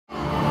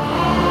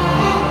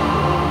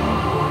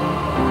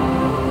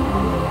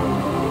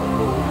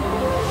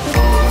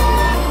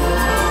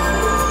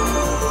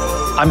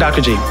I'm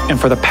Dr. G,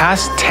 and for the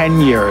past 10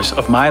 years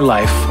of my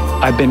life,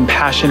 I've been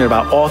passionate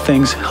about all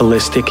things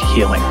holistic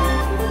healing.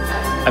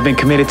 I've been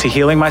committed to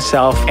healing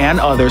myself and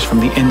others from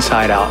the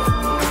inside out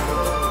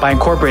by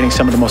incorporating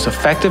some of the most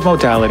effective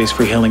modalities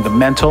for healing the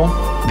mental,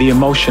 the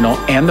emotional,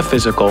 and the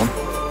physical.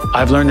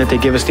 I've learned that they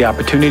give us the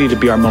opportunity to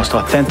be our most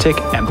authentic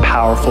and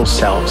powerful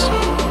selves.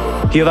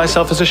 Heal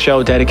Thyself is a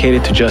show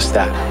dedicated to just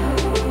that.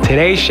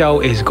 Today's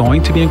show is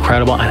going to be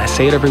incredible, and I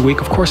say it every week.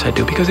 Of course I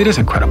do, because it is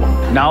incredible.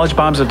 Knowledge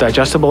bombs of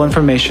digestible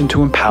information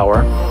to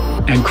empower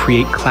and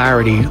create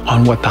clarity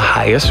on what the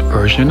highest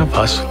version of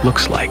us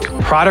looks like.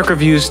 Product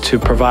reviews to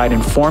provide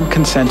informed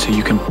consent so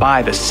you can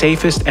buy the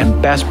safest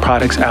and best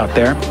products out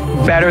there.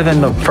 Better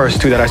than the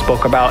first two that I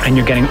spoke about, and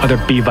you're getting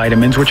other B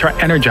vitamins, which are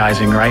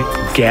energizing, right?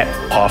 Get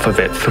off of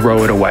it,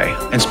 throw it away.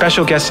 And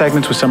special guest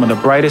segments with some of the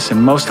brightest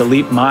and most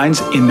elite minds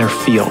in their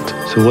field.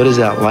 So what is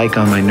that like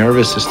on my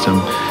nervous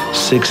system?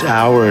 6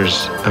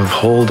 hours of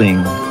holding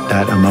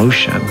that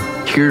emotion.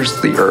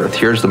 Here's the earth.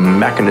 Here's the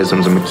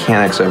mechanisms and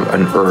mechanics of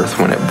an earth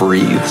when it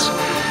breathes.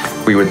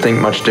 We would think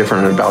much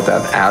different about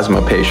that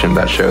asthma patient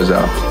that shows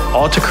up.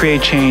 All to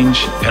create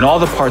change in all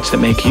the parts that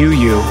make you,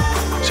 you,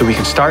 so we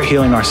can start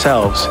healing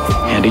ourselves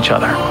and each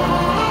other.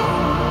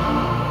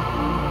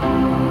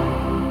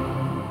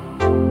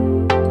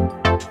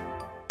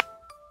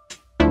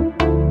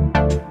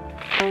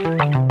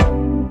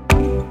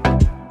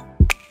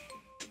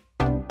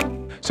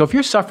 So if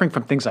you're suffering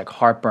from things like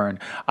heartburn,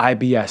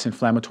 IBS,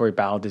 inflammatory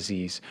bowel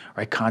disease,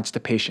 right,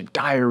 constipation,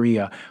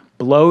 diarrhea,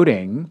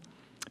 bloating,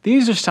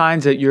 these are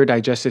signs that your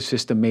digestive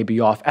system may be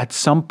off at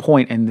some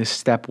point in this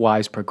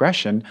stepwise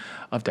progression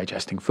of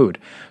digesting food.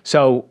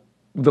 So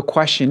the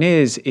question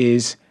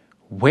is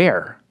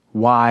where,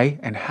 why,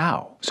 and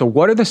how? So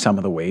what are some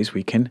of the ways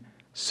we can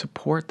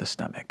support the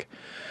stomach?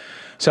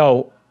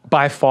 So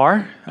by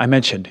far, I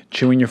mentioned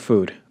chewing your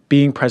food,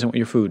 being present with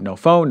your food, no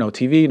phone, no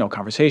TV, no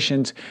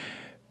conversations.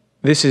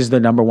 This is the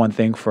number one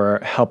thing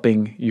for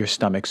helping your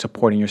stomach,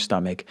 supporting your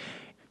stomach.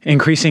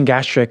 Increasing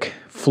gastric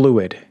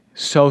fluid,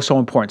 so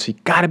important. So you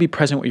gotta be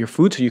present with your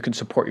food so you can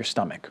support your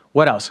stomach.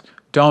 What else?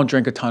 Don't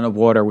drink a ton of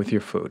water with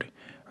your food,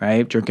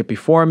 right? Drink it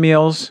before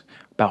meals,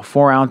 about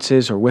 4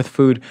 ounces, or with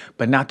food,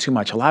 but not too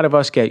much. A lot of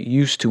us get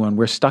used to, and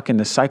we're stuck in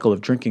the cycle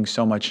of drinking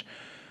so much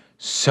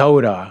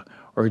soda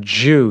or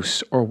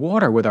juice or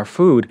water with our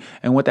food.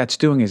 And what that's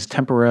doing is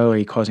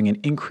temporarily causing an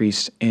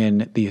increase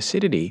in the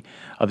acidity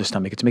of the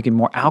stomach. It's making it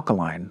more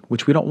alkaline,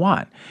 which we don't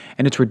want.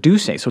 And it's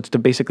reducing, so it's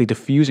basically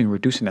diffusing,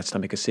 reducing that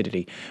stomach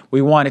acidity.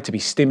 We want it to be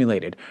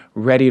stimulated,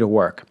 ready to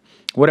work.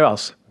 What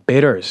else?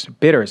 Bitters.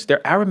 Bitters,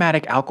 they're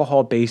aromatic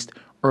alcohol-based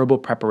herbal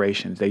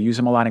preparations. They use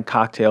them a lot in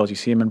cocktails. You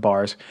see them in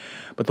bars.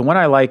 But the one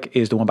I like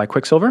is the one by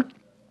Quicksilver.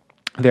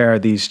 There are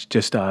these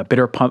just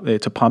bitter pump.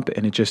 It's a pump,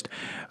 and it just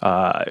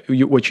what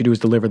you do is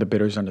deliver the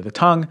bitters under the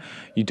tongue.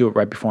 You do it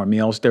right before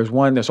meals. There's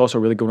also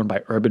a really good one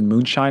by Urban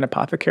Moonshine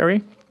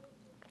Apothecary.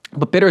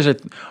 But bitters are,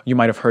 you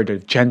might have heard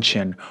of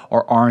gentian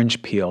or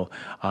orange peel.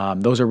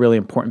 Those are really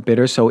important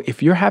bitters. So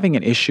if you're having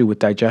an issue with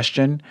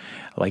digestion,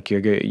 like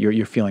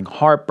you're feeling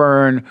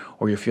heartburn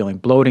or you're feeling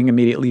bloating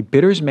immediately,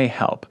 bitters may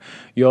help.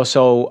 You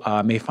also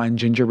may find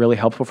ginger really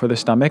helpful for the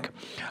stomach,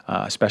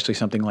 especially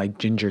something like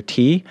ginger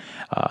tea,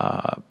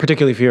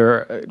 particularly if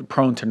you're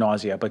prone to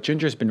nausea. But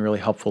ginger has been really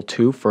helpful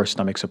too for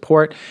stomach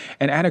support.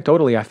 And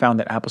anecdotally, I found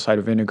that apple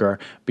cider vinegar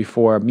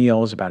before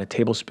meals, about a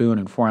tablespoon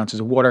and 4 ounces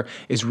of water,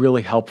 is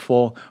really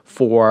helpful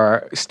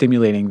for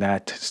stimulating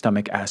that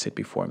stomach acid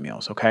before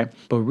meals, okay?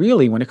 But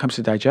really, when it comes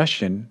to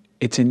digestion,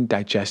 it's in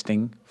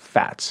digesting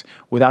fats.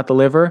 Without the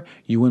liver,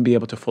 you wouldn't be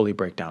able to fully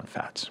break down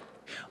fats.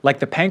 Like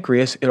the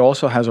pancreas, it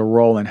also has a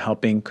role in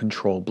helping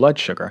control blood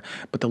sugar,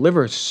 but the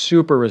liver is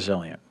super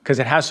resilient because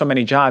it has so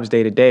many jobs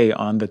day to day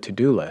on the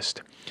to-do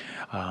list.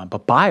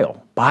 But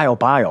bile,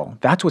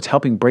 that's what's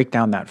helping break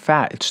down that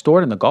fat. It's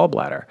stored in the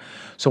gallbladder.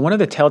 So one of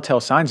the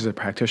telltale signs as a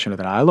practitioner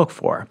that I look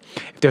for,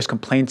 if there's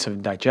complaints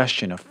of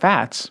digestion of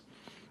fats,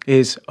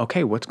 is,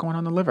 okay, what's going on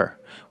in the liver?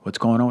 What's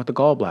going on with the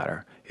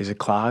gallbladder? Is it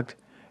clogged?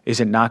 Is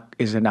it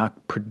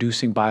not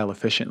producing bile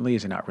efficiently?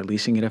 Is it not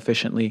releasing it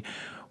efficiently?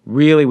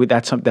 Really,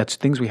 that's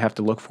things we have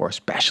to look for,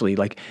 especially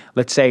like,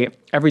 let's say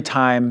every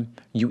time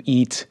you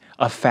eat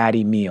a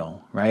fatty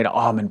meal, right?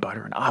 Almond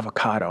butter and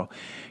avocado,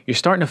 you're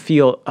starting to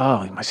feel,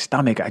 oh, my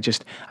stomach, I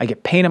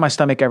get pain in my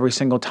stomach every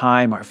single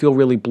time, or I feel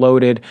really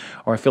bloated,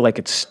 or I feel like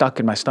it's stuck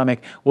in my stomach.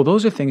 Well,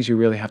 those are things you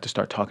really have to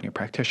start talking to your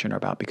practitioner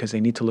about because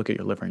they need to look at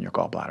your liver and your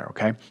gallbladder,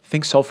 okay?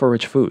 Think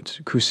sulfur-rich foods,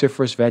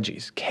 cruciferous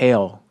veggies,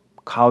 kale,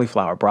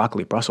 cauliflower,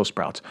 broccoli, Brussels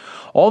sprouts,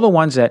 all the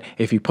ones that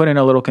if you put in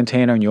a little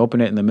container and you open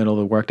it in the middle of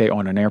the workday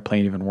on an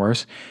airplane, even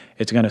worse,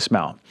 it's going to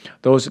smell.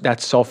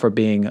 That's sulfur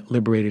being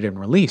liberated and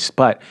released,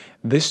 but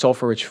these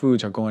sulfur-rich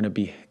foods are going to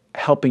be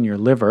helping your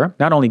liver,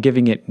 not only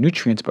giving it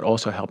nutrients, but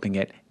also helping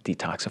it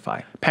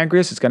detoxify.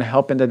 Pancreas is going to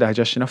help in the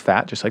digestion of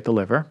fat, just like the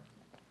liver.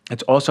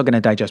 It's also going to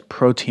digest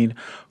protein,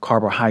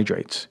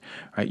 carbohydrates,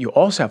 right? You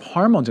also have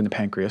hormones in the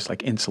pancreas, like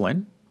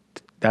insulin.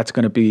 That's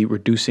going to be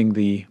reducing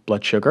the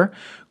blood sugar.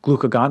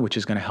 Glucagon, which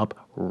is going to help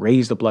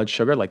raise the blood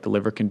sugar like the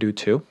liver can do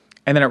too.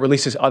 And then it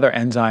releases other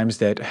enzymes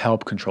that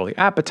help control the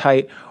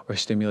appetite or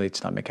stimulate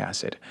stomach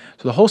acid.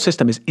 So the whole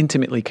system is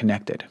intimately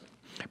connected.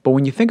 But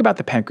when you think about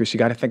the pancreas, you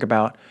got to think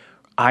about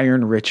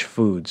iron-rich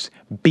foods,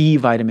 B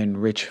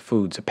vitamin-rich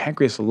foods. The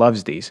pancreas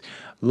loves these,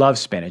 loves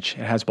spinach.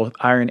 It has both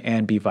iron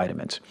and B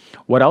vitamins.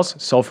 What else?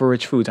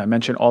 Sulfur-rich foods. I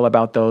mentioned all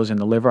about those in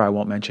the liver. I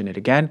won't mention it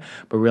again,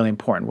 but really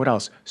important. What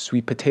else?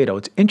 Sweet potato.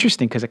 It's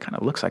interesting because it kind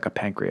of looks like a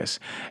pancreas,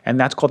 and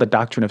that's called the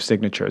doctrine of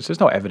signatures. There's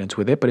no evidence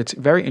with it, but it's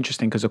very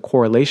interesting because a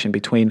correlation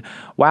between,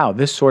 wow,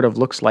 this sort of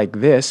looks like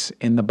this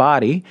in the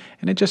body,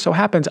 and it just so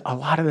happens a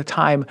lot of the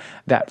time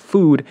that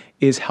food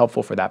is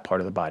helpful for that part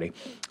of the body.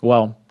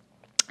 Well,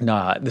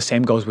 the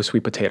same goes with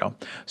sweet potato.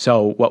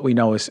 So what we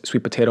know is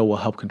sweet potato will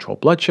help control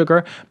blood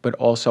sugar, but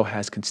also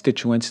has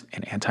constituents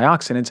and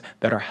antioxidants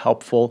that are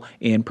helpful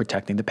in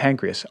protecting the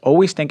pancreas.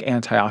 Always think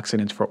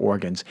antioxidants for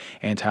organs,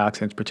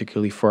 antioxidants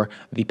particularly for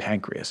the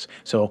pancreas.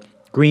 So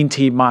green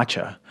tea,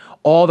 matcha,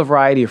 all the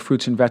variety of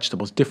fruits and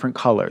vegetables, different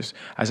colors.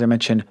 As I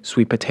mentioned,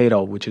 sweet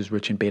potato, which is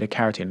rich in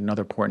beta-carotene,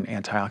 another important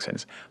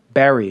antioxidants.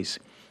 Berries,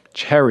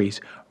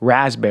 cherries,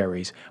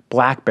 raspberries,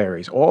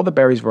 blackberries, all the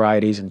berries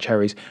varieties and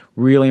cherries,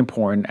 really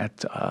important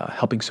at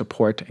helping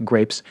support, and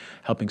grapes,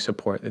 helping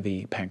support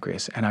the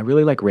pancreas. And I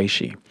really like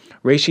reishi.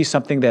 Reishi is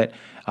something that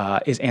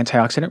is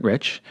antioxidant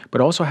rich,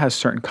 but also has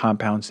certain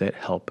compounds that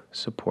help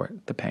support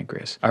the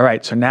pancreas. All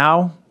right, so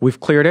now we've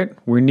cleared it.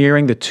 We're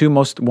nearing the two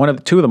of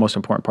the most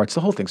important parts.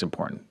 The whole thing's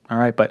important, all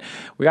right? But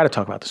we got to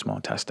talk about the small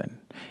intestine.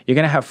 You're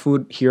going to have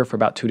food here for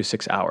about 2 to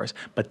 6 hours,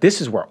 but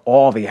this is where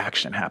all the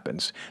action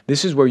happens.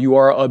 This is where you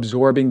are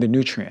absorbing the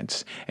nutrients.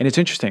 And it's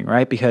interesting,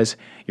 right? Because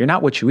you're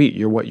not what you eat,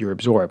 you're what you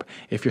absorb.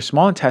 If your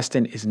small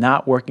intestine is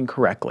not working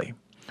correctly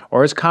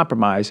or is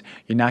compromised,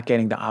 you're not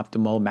getting the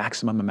optimal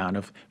maximum amount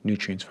of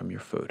nutrients from your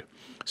food.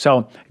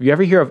 So if you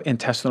ever hear of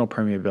intestinal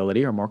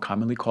permeability, or more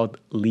commonly called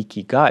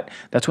leaky gut,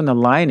 that's when the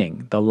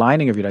lining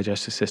of your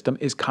digestive system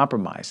is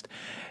compromised.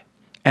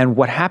 And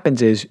what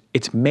happens is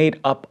it's made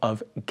up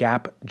of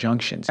gap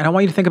junctions. And I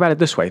want you to think about it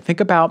this way. Think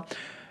about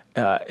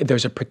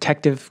there's a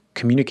protective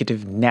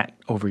communicative net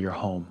over your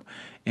home.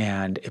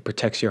 And it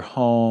protects your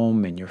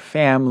home and your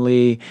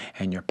family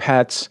and your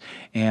pets.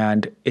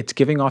 And it's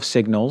giving off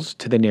signals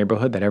to the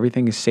neighborhood that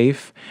everything is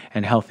safe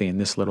and healthy in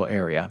this little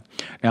area.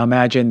 Now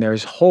imagine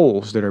there's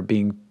holes that are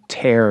being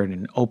teared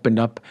and opened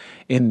up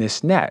in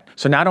this net.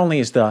 So not only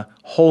is the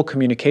whole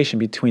communication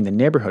between the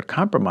neighborhood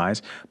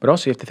compromised, but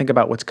also you have to think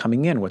about what's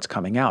coming in, what's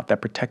coming out.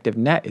 That protective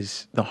net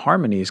the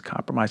harmony is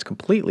compromised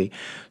completely.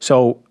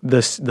 So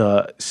the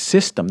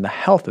system, the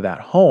health of that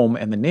home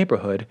and the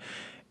neighborhood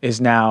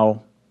is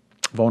now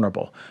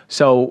vulnerable.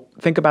 So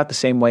think about the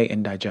same way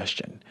in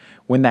digestion.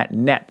 When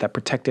that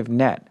protective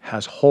net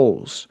has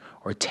holes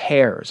or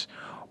tears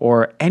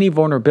or any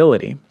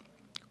vulnerability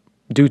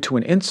due to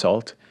an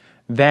insult,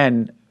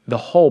 then the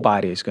whole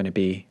body is going to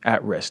be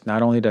at risk,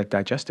 not only the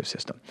digestive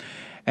system.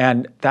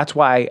 And that's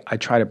why I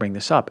try to bring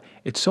this up.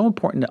 It's so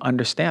important to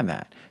understand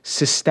that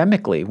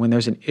systemically, when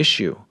there's an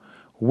issue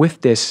with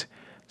this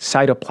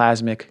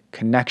cytoplasmic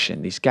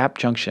connection, these gap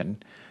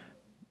junction,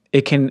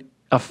 it can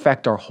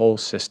affect our whole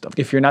system.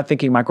 If you're not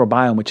thinking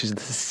microbiome, which is the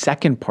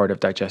second part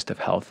of digestive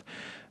health,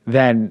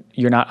 then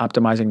you're not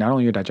optimizing not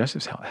only your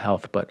digestive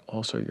health, but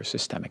also your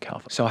systemic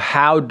health. So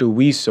how do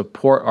we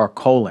support our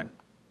colon?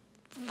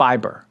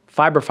 Fiber.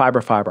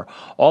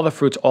 All the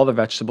fruits, all the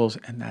vegetables,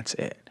 and that's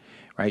it,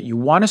 right? You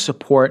want to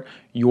support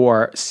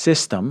your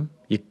system,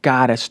 you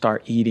gotta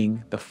start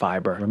eating the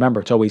fiber.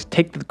 Remember, it's always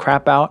take the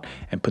crap out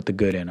and put the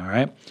good in, all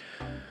right?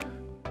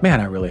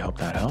 Man, I really hope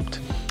that helped.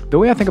 The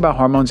way I think about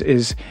hormones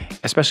is,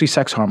 especially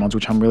sex hormones,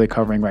 which I'm really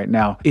covering right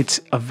now, it's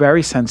a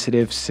very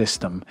sensitive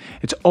system.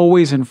 It's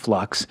always in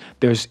flux.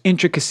 There's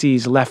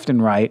intricacies left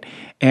and right.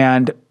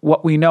 And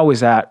what we know is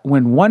that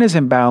when one is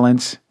in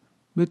balance,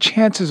 the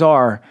chances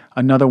are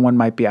another one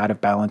might be out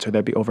of balance or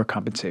there'd be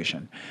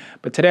overcompensation.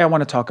 But today I want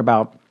to talk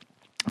about,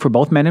 for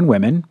both men and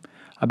women,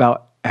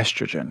 about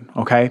estrogen,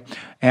 okay?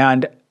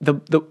 And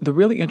the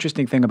really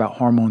interesting thing about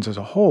hormones as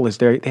a whole is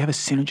they have a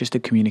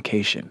synergistic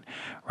communication,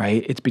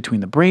 right? It's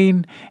between the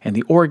brain and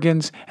the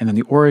organs, and then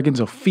the organs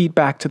will feed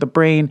back to the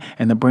brain,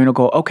 and the brain will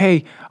go,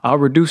 okay, I'll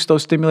reduce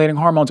those stimulating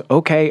hormones,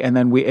 okay, and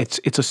then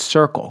it's a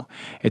circle.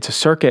 It's a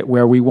circuit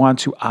where we want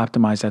to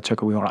optimize that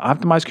circuit. We want to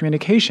optimize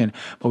communication,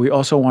 but we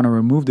also want to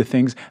remove the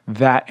things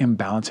that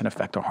imbalance and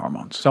affect our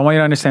hormones. So I want you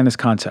to understand this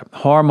concept.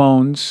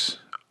 Hormones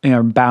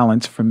are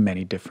balanced for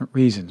many different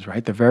reasons,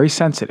 right? They're very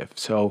sensitive.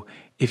 So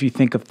if you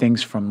think of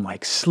things from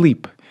like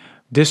sleep,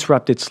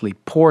 disrupted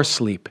sleep, poor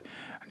sleep,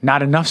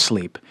 not enough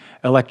sleep,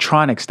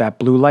 electronics, that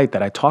blue light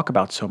that I talk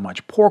about so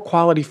much, poor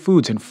quality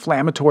foods,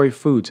 inflammatory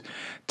foods,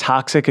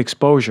 toxic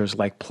exposures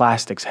like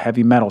plastics,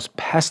 heavy metals,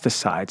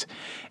 pesticides,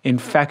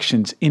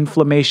 infections,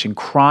 inflammation,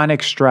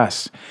 chronic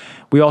stress.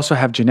 We also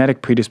have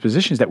genetic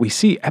predispositions that we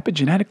see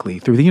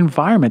epigenetically through the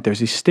environment. There's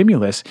these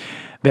stimulus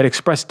that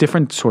express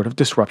different sort of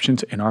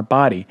disruptions in our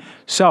body.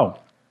 So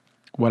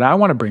what I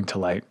want to bring to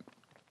light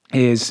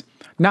is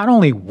not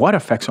only what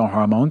affects our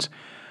hormones,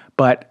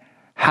 but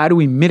how do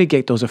we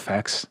mitigate those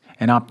effects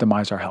and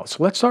optimize our health.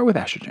 So let's start with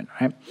estrogen,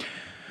 right?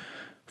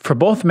 For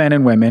both men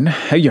and women,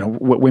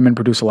 women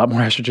produce a lot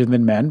more estrogen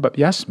than men, but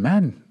yes,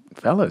 men,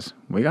 fellas,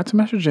 we got some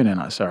estrogen in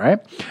us, all right?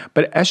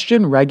 But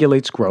estrogen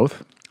regulates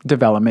growth,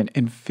 development,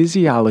 and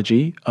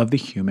physiology of the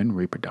human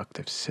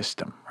reproductive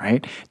system,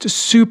 right? It's a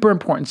super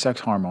important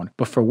sex hormone.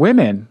 But for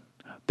women,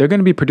 they're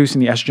going to be producing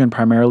the estrogen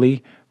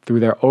primarily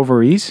through their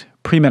ovaries,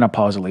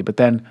 premenopausally, but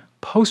then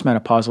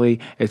postmenopausally,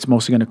 it's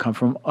mostly going to come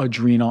from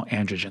adrenal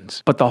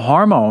androgens. But the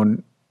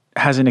hormone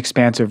has an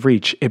expansive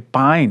reach. It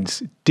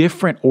binds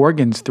different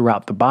organs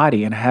throughout the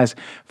body and has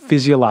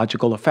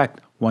physiological effect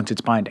once it's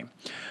binding.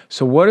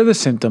 So what are the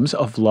symptoms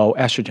of low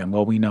estrogen?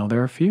 Well, we know there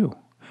are a few.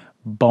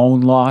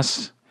 Bone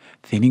loss,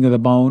 thinning of the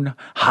bone,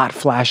 hot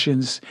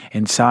flashes,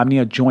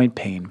 insomnia, joint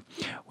pain.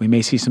 We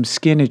may see some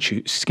skin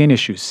issues,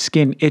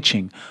 skin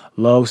itching,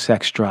 low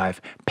sex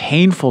drive,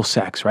 painful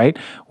sex, right?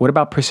 What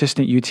about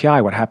persistent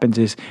UTI? What happens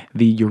is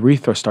the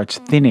urethra starts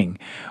thinning,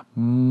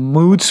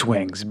 mood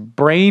swings,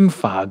 brain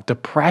fog,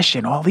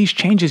 depression, all these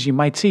changes you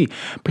might see.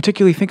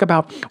 Particularly think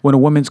about when a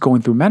woman's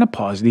going through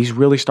menopause, these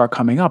really start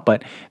coming up,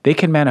 but they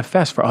can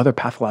manifest for other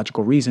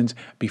pathological reasons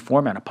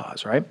before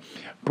menopause, right?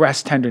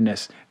 Breast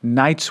tenderness,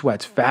 night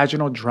sweats,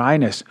 vaginal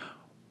dryness,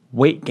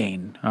 weight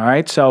gain, all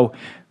right? So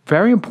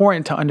very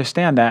important to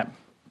understand that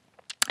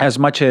as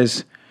much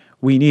as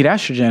we need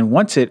estrogen,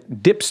 once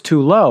it dips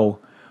too low,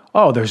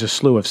 there's a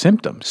slew of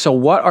symptoms. So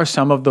what are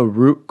some of the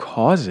root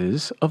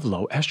causes of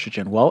low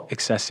estrogen? Well,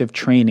 excessive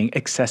training,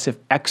 excessive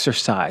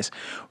exercise,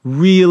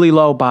 really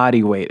low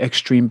body weight,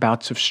 extreme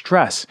bouts of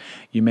stress.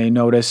 You may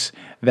notice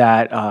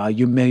that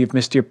you may have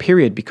missed your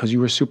period because you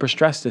were super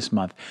stressed this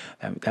month.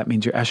 That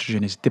means your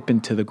estrogen is dipping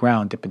to the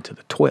ground, dipping to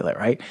the toilet,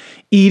 right?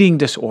 Eating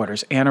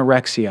disorders,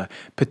 anorexia,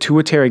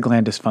 pituitary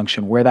gland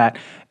dysfunction, where that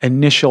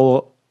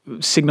initial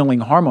signaling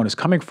hormone is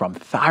coming from,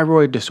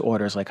 thyroid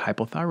disorders like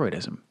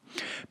hypothyroidism,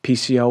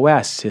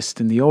 PCOS, cysts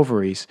in the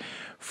ovaries,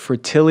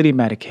 fertility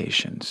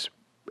medications.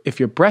 If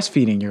you're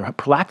breastfeeding, your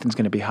prolactin is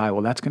going to be high.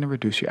 Well, that's going to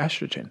reduce your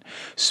estrogen.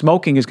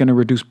 Smoking is going to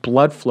reduce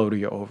blood flow to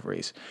your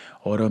ovaries.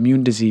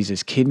 Autoimmune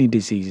diseases, kidney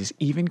diseases,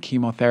 even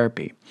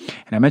chemotherapy.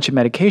 And I mentioned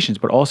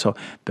medications, but also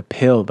the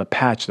pill, the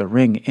patch, the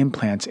ring,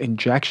 implants,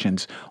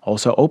 injections,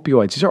 also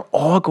opioids. These are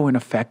all going to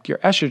affect your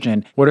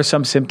estrogen. What are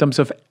some symptoms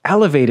of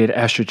elevated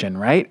estrogen,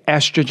 right?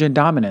 Estrogen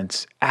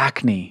dominance,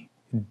 acne,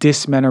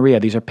 dysmenorrhea.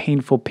 These are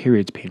painful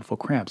periods, painful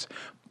cramps.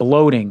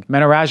 Bloating,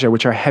 menorrhagia,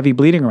 which are heavy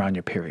bleeding around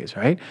your periods,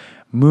 right?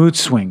 Mood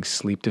swings,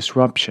 sleep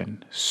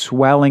disruption,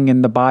 swelling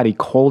in the body,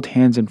 cold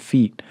hands and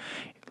feet,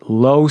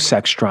 low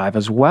sex drive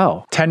as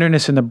well.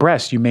 Tenderness in the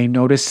breast. You may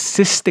notice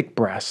cystic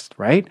breast,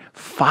 right?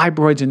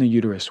 Fibroids in the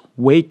uterus,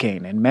 weight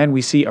gain. In men,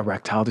 we see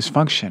erectile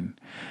dysfunction.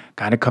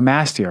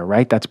 Gynecomastia,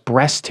 right? That's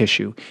breast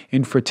tissue,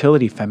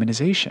 infertility,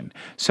 feminization.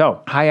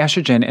 So high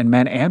estrogen in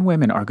men and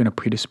women are going to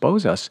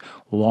predispose us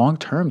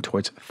long-term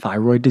towards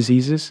thyroid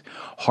diseases,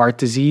 heart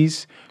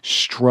disease,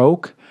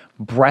 stroke,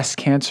 breast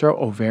cancer,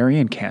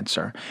 ovarian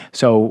cancer.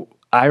 So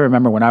I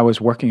remember when I was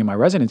working in my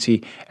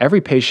residency,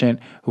 every patient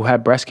who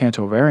had breast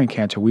cancer, ovarian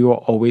cancer, we were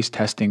always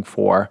testing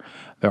for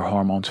their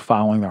hormones,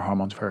 following their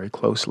hormones very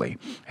closely.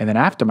 And then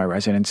after my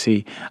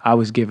residency, I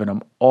was giving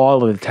them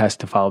all of the tests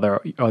to follow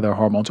their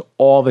hormones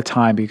all the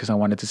time because I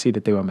wanted to see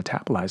that they were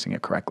metabolizing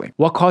it correctly.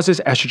 What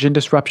causes estrogen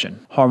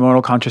disruption?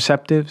 Hormonal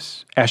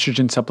contraceptives,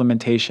 estrogen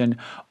supplementation,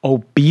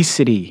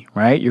 obesity,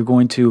 right? You're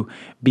going to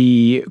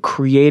be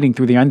creating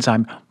through the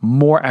enzyme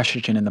more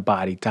estrogen in the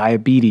body,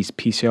 diabetes,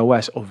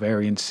 PCOS,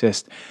 ovarian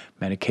cyst,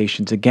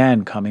 medications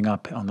again coming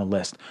up on the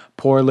list,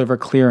 poor liver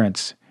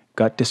clearance,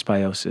 gut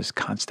dysbiosis,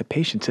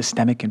 constipation,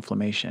 systemic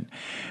inflammation.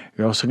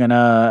 You're also going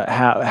to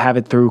have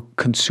it through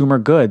consumer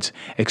goods,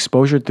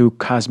 exposure through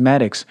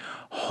cosmetics,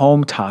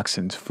 home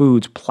toxins,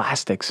 foods,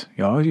 plastics.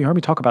 You heard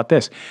me talk about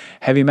this.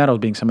 Heavy metals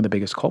being some of the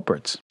biggest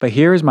culprits. But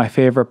here is my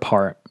favorite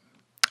part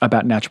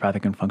about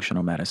naturopathic and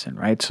functional medicine,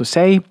 right? So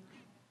say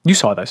you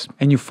saw this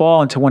and you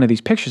fall into one of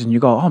these pictures and you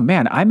go, oh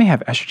man, I may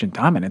have estrogen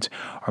dominance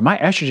or my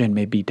estrogen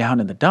may be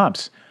down in the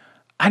dumps.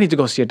 I need to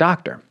go see a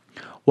doctor.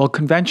 Well,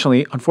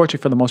 conventionally,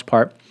 unfortunately for the most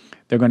part,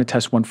 they're going to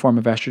test one form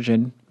of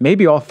estrogen,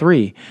 maybe all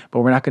three, but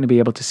we're not going to be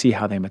able to see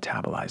how they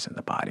metabolize in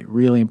the body.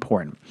 Really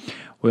important.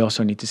 We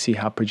also need to see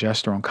how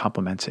progesterone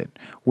complements it.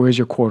 Where's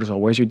your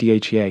cortisol? Where's your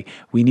DHEA?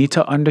 We need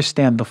to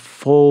understand the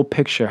full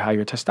picture, how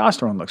your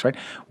testosterone looks, right?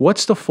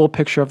 What's the full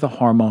picture of the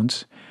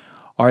hormones?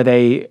 Are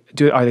they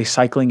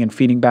cycling and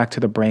feeding back to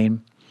the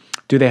brain?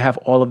 Do they have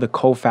all of the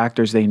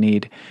cofactors they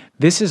need?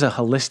 This is a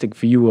holistic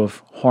view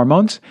of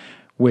hormones,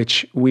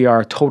 which we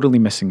are totally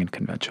missing in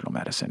conventional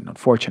medicine,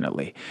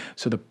 unfortunately.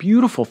 So the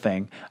beautiful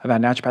thing about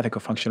naturopathic or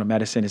functional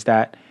medicine is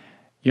that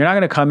you're not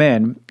going to come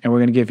in and we're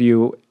going to give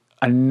you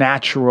a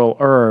natural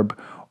herb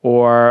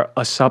or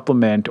a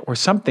supplement or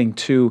something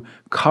to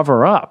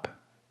cover up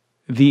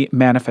the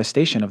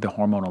manifestation of the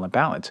hormonal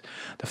imbalance.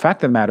 The fact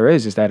of the matter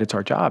is that it's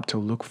our job to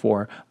look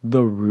for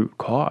the root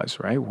cause,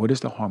 right? What is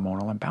the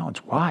hormonal imbalance?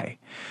 Why?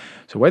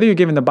 So whether you're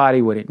giving the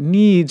body what it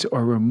needs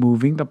or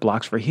removing the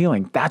blocks for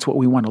healing, that's what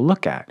we want to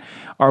look at.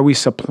 Are we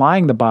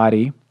supplying the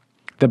body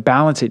the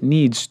balance it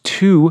needs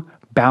to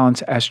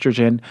balance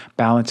estrogen,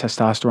 balance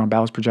testosterone,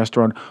 balance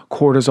progesterone,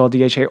 cortisol,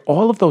 DHA,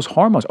 all of those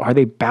hormones, are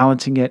they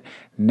balancing it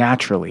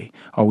naturally?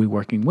 Are we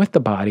working with the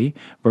body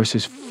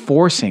versus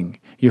forcing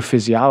your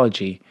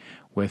physiology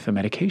with a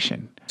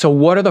medication? So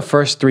what are the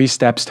first 3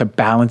 steps to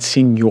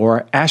balancing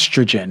your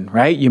estrogen,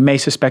 right? You may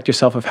suspect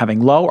yourself of having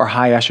low or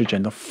high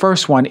estrogen. The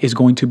first one is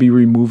going to be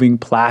removing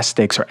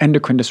plastics or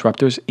endocrine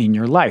disruptors in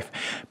your life,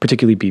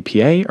 particularly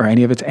BPA or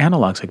any of its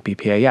analogs like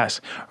BPAS.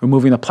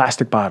 Removing the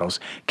plastic bottles,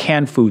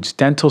 canned foods,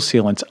 dental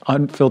sealants,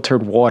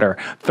 unfiltered water,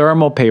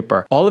 thermal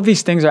paper. All of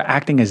these things are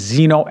acting as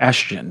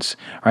xenoestrogens,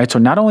 right? So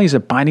not only is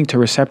it binding to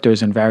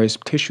receptors in various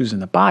tissues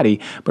in the body,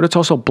 but it's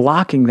also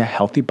blocking the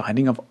healthy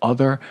binding of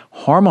other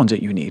hormones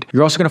that you need.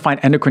 You're also going to find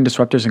endocrine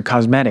disruptors in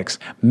cosmetics,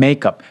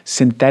 makeup,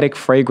 synthetic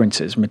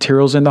fragrances,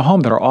 materials in the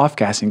home that are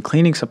off-gassing,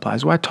 cleaning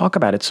supplies. Why I talk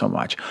about it so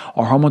much.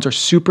 Our hormones are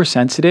super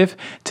sensitive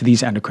to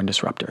these endocrine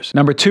disruptors.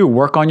 Number 2,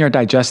 work on your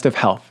digestive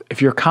health.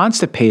 If you're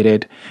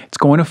constipated, it's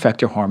going to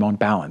affect your hormone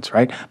balance,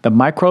 right? The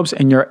microbes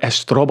in your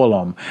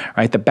estrobolome,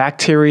 right? The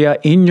bacteria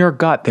in your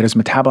gut that is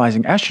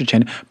metabolizing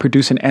estrogen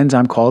produce an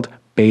enzyme called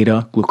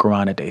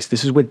beta-glucuronidase.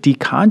 This is what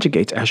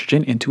deconjugates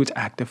estrogen into its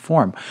active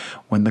form.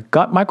 When the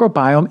gut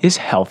microbiome is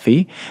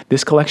healthy,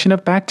 this collection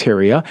of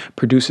bacteria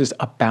produces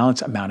a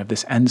balanced amount of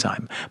this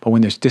enzyme. But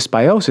when there's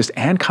dysbiosis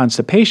and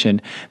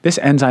constipation, this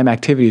enzyme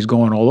activity is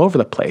going all over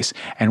the place.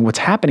 And what's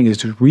happening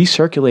is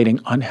recirculating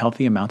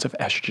unhealthy amounts of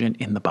estrogen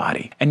in the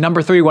body. And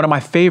number 3, one of my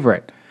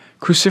favorite,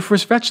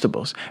 cruciferous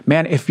vegetables.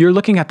 Man, if you're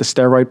looking at the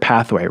steroid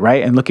pathway,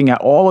 right, and looking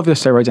at all of the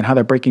steroids and how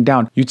they're breaking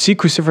down, you'd see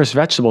cruciferous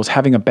vegetables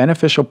having a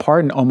beneficial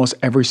part in almost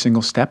every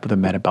single step of the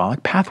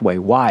metabolic pathway.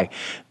 Why?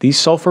 These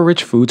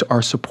sulfur-rich foods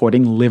are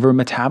supporting liver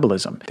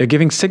metabolism. They're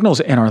giving signals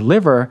in our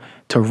liver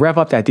to rev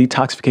up that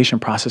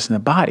detoxification process in the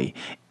body.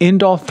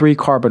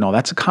 Indole-3-carbinol,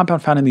 that's a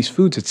compound found in these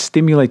foods. It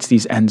stimulates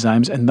these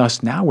enzymes, and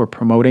thus now we're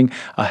promoting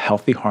a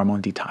healthy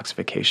hormone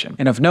detoxification.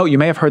 And of note, you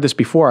may have heard this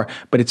before,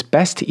 but it's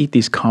best to eat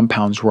these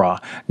compounds raw.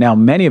 Now,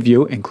 many of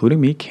you, including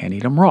me, can't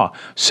eat them raw.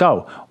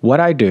 So what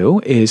I do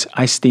is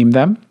I steam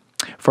them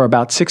for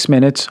about 6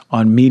 minutes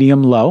on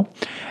medium-low.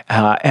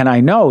 And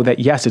I know that,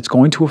 yes, it's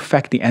going to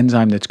affect the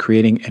enzyme that's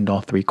creating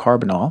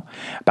indole-3-carbinol.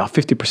 About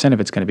 50% of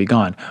it's going to be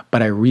gone,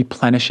 but I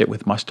replenish it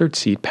with mustard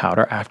seed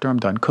powder after I'm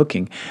done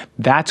cooking.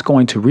 That's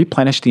going to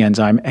replenish the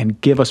enzyme and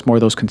give us more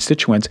of those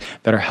constituents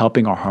that are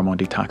helping our hormone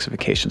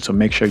detoxification. So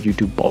make sure you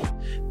do both.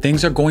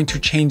 Things are going to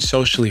change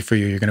socially for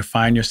you. You're going to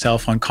find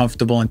yourself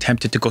uncomfortable and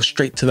tempted to go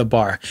straight to the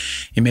bar.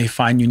 You may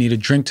find you need a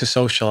drink to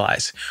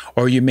socialize,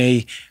 or you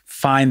may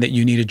find that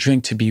you need a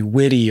drink to be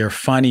witty or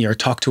funny or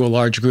talk to a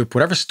large group.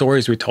 Whatever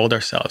stories we told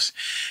ourselves,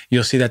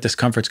 you'll see that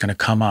discomfort's going to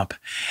come up.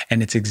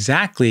 And it's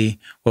exactly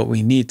what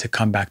we need to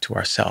come back to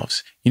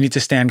ourselves. You need to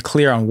stand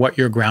clear on what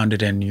you're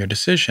grounded in your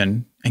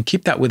decision and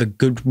keep that with a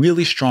good,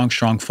 really strong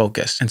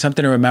focus. And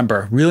something to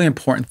remember, really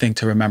important thing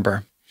to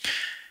remember,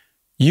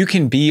 you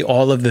can be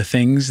all of the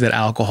things that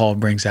alcohol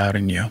brings out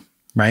in you,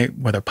 right?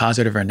 Whether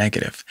positive or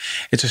negative.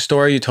 It's a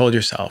story you told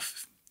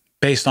yourself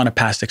based on a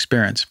past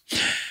experience.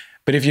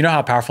 But if you know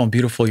how powerful and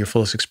beautiful your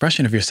fullest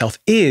expression of yourself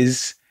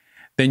is,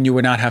 then you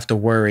would not have to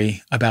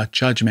worry about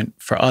judgment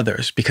for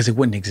others because it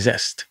wouldn't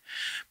exist.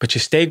 But you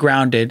stay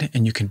grounded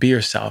and you can be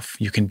yourself.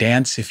 You can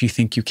dance if you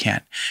think you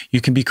can't. You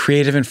can be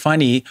creative and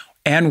funny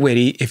and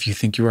witty if you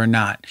think you are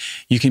not.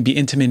 You can be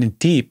intimate and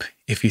deep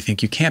if you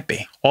think you can't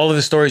be. All of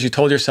the stories you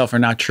told yourself are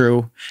not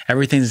true.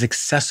 Everything is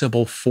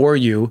accessible for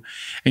you,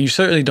 and you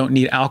certainly don't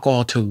need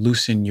alcohol to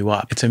loosen you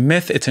up. It's a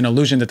myth, it's an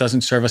illusion that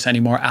doesn't serve us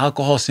anymore.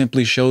 Alcohol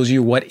simply shows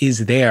you what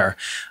is there.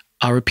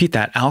 I'll repeat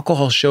that.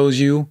 Alcohol shows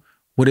you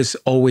what is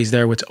always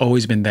there, what's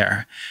always been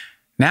there.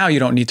 Now you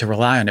don't need to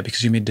rely on it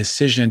because you made a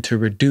decision to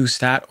reduce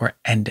that or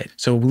end it.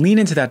 So lean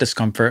into that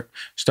discomfort,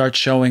 start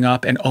showing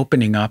up and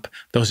opening up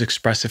those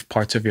expressive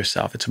parts of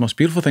yourself. It's the most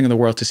beautiful thing in the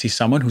world to see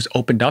someone who's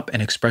opened up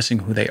and expressing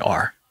who they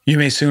are. You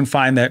may soon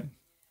find that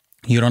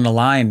you don't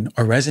align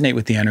or resonate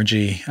with the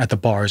energy at the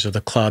bars or the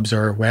clubs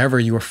or wherever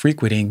you are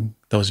frequenting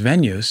those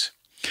venues.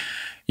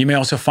 You may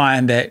also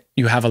find that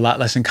you have a lot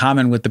less in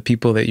common with the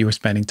people that you were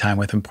spending time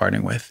with and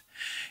partying with.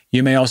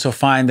 You may also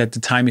find that the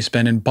time you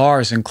spend in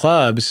bars and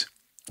clubs,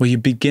 well, you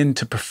begin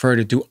to prefer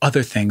to do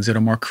other things that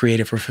are more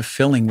creative or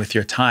fulfilling with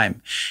your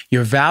time.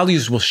 Your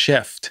values will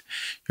shift.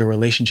 Your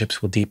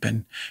relationships will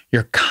deepen.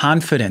 Your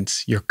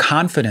confidence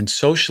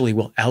socially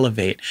will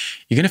elevate.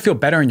 You're going to feel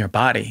better in your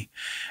body.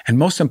 And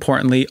most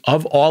importantly,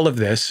 of all of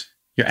this,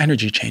 your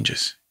energy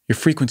changes. Your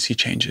frequency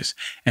changes,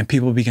 and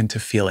people begin to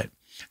feel it.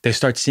 They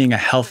start seeing a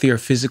healthier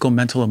physical,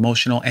 mental,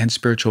 emotional, and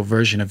spiritual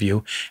version of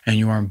you, and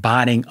you are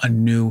embodying a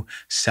new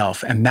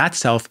self. And that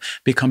self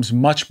becomes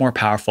much more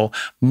powerful,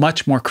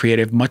 much more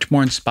creative, much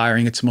more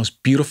inspiring. It's the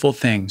most beautiful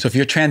thing. So if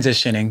you're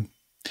transitioning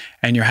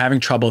and you're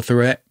having trouble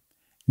through it,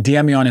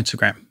 DM me on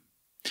Instagram.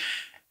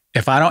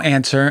 If I don't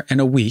answer in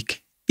a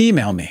week,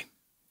 email me.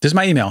 This is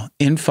my email,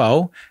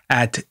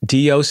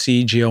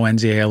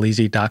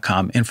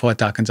 info@docgonzalez.com,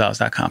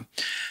 info@docgonzalez.com.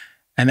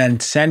 And then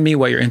send me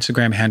what your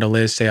Instagram handle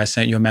is. Say I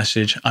sent you a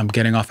message. I'm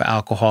getting off of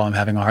alcohol. I'm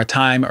having a hard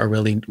time, or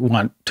really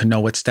want to know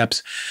what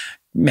steps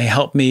may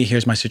help me.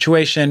 Here's my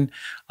situation.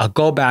 I'll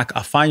go back.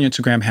 I'll find your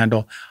Instagram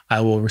handle.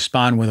 I will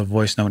respond with a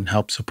voice note and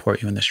help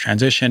support you in this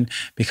transition.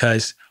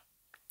 Because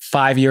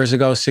 5 years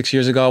ago, 6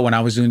 years ago, when I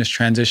was doing this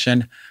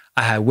transition,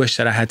 I wish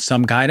that I had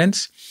some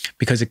guidance,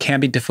 because it can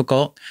be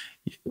difficult,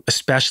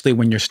 especially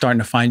when you're starting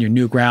to find your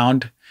new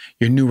ground,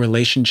 your new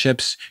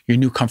relationships, your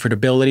new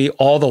comfortability.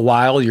 All the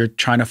while you're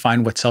trying to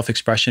find what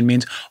self-expression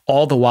means.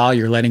 All the while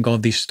you're letting go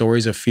of these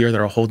stories of fear that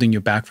are holding you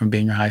back from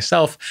being your high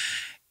self.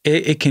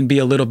 It can be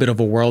a little bit of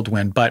a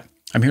whirlwind, but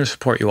I'm here to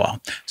support you all.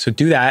 So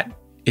do that.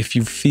 If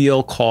you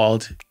feel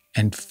called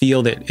and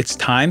feel that it's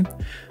time,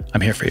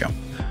 I'm here for you.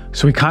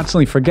 So we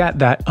constantly forget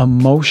that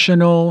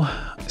emotional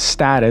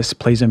status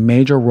plays a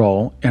major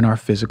role in our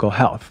physical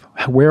health.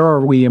 Where are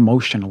we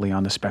emotionally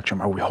on the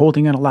spectrum? Are we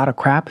holding in a lot of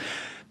crap?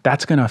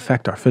 That's going to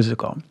affect our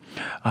physical.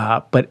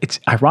 But it's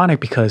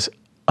ironic because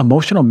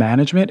emotional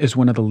management is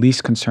one of the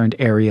least concerned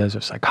areas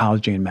of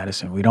psychology and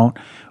medicine. We don't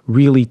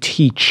really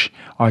teach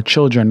our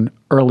children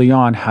early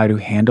on how to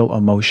handle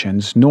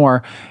emotions,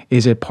 nor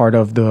is it part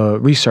of the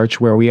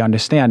research where we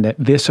understand that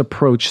this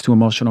approach to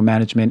emotional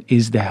management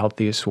is the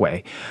healthiest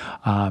way.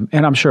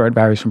 And I'm sure it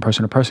varies from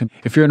person to person.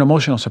 If you're an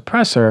emotional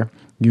suppressor,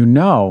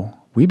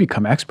 we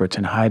become experts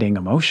in hiding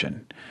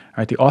emotion.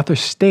 Right? The authors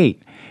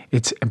state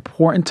it's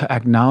important to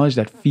acknowledge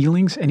that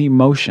feelings and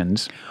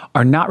emotions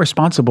are not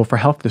responsible for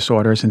health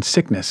disorders and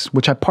sickness,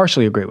 which I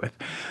partially agree with,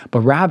 but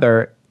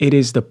rather it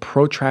is the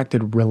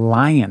protracted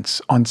reliance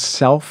on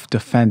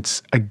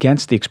self-defense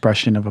against the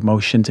expression of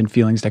emotions and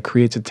feelings that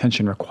creates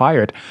attention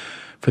required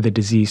for the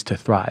disease to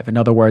thrive. In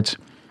other words,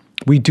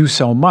 we do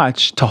so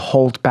much to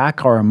hold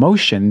back our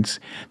emotions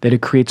that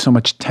it creates so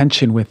much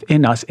tension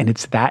within us, and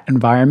it's that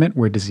environment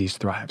where disease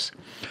thrives.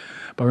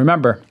 But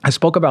remember, I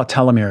spoke about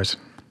telomeres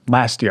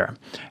last year,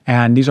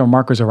 and these are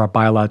markers of our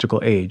biological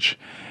age.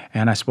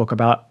 And I spoke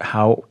about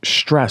how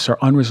stress or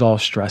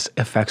unresolved stress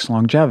affects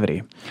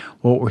longevity.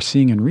 Well, what we're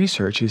seeing in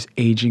research is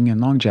aging and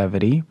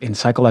longevity and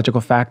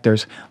psychological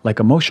factors like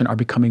emotion are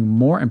becoming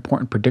more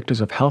important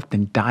predictors of health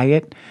than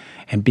diet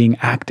and being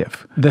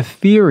active. The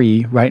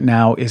theory right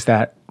now is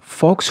that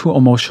folks who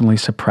emotionally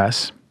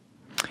suppress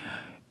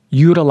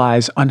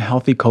utilize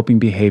unhealthy coping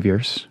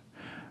behaviors,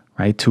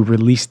 right, to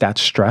release that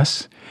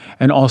stress.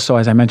 And also,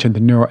 as I mentioned, the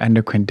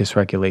neuroendocrine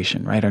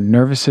dysregulation, right? Our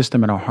nervous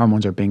system and our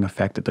hormones are being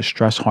affected. The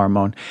stress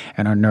hormone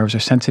and our nerves are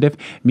sensitive,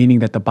 meaning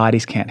that the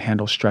bodies can't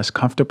handle stress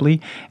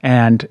comfortably.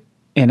 And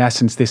in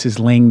essence, this is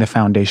laying the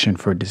foundation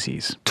for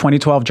disease.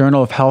 2012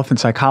 Journal of Health and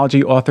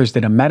Psychology authors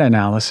did a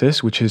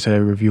meta-analysis, which is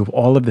a review of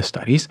all of the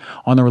studies,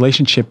 on the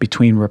relationship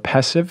between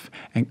repressive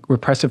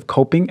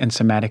coping and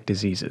somatic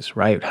diseases,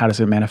 right? How does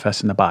it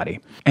manifest in the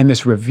body? And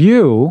this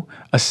review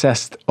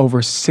assessed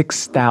over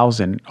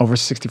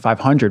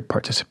 6,500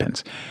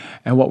 participants.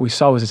 And what we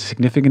saw was a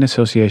significant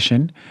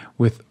association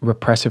with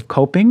repressive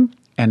coping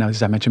and,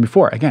 as I mentioned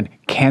before, again,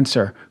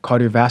 cancer,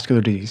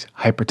 cardiovascular disease,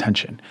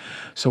 hypertension.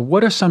 So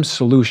what are some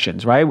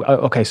solutions, right?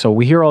 Okay, so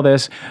we hear all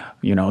this,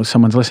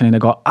 someone's listening, they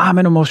go, I'm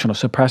an emotional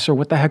suppressor.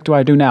 What the heck do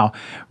I do now?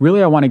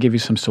 Really, I want to give you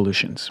some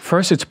solutions.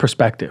 First, it's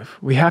perspective.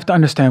 We have to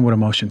understand what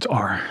emotions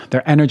are.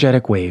 They're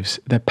energetic waves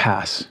that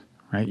pass,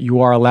 right?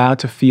 You are allowed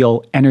to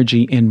feel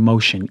energy in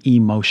motion,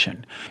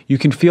 emotion. You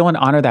can feel and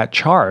honor that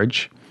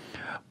charge,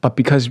 but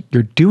because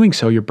you're doing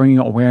so, you're bringing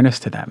awareness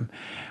to them.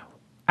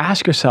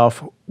 Ask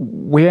yourself,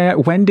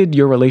 when did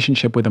your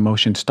relationship with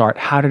emotion start?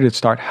 How did it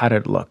start? How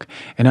did it look?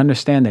 And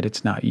understand that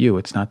it's not you.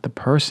 It's not the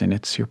person.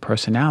 It's your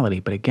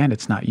personality. But again,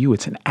 it's not you.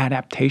 It's an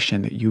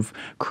adaptation that you've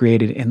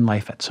created in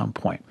life at some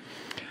point.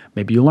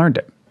 Maybe you learned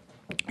it.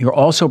 You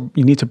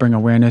need to bring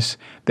awareness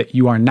that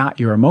you are not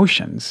your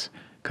emotions,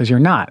 because you're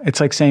not. It's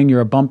like saying you're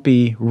a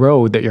bumpy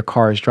road that your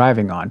car is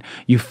driving on.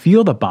 You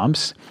feel the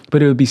bumps,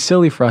 but it would be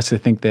silly for us to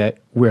think that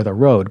we're the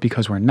road,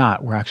 because we're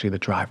not. We're actually the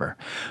driver.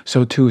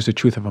 So too is the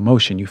truth of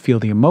emotion. You feel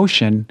the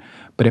emotion,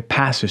 but it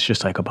passes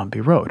just like a bumpy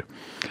road.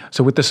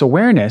 So with this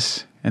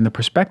awareness and the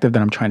perspective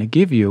that I'm trying to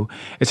give you,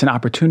 it's an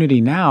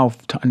opportunity now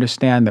to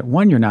understand that,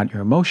 one, you're not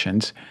your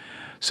emotions.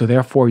 So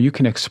therefore you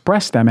can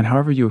express them, and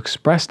however you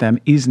express them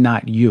is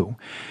not you.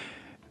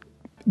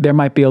 There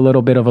might be a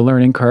little bit of a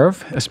learning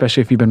curve,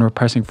 especially if you've been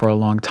repressing for a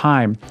long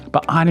time,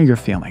 but honor your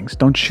feelings.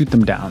 Don't shoot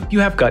them down.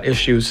 You have gut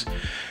issues.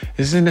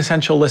 This is an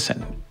essential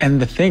listen.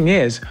 And the thing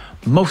is,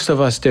 most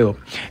of us do.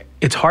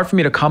 It's hard for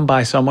me to come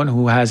by someone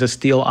who has a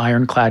steel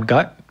ironclad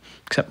gut,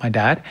 except my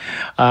dad,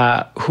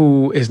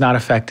 who is not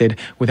affected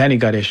with any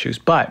gut issues.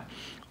 But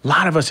a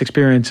lot of us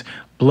experience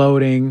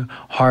bloating,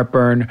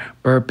 heartburn,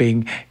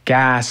 burping,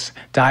 gas,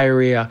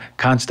 diarrhea,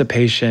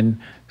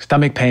 constipation,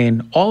 stomach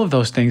pain, all of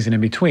those things and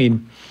in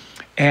between.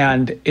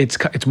 And it's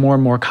more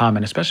and more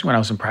common, especially when I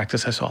was in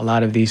practice. I saw a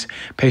lot of these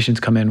patients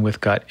come in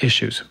with gut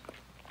issues.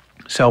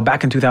 So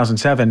back in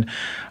 2007,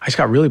 I just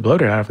got really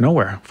bloated out of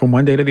nowhere from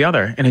one day to the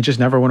other, and it just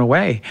never went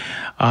away.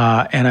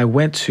 And I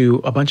went to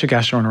a bunch of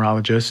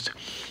gastroenterologists,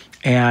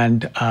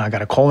 And I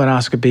got a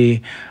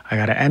colonoscopy, I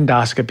got an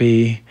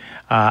endoscopy.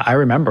 I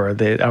remember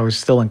that I was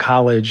still in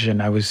college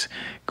and I was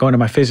going to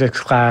my physics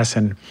class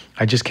and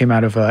I just came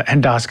out of an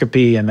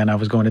endoscopy and then I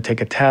was going to take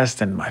a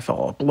test and I felt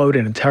all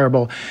bloated and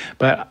terrible.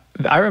 But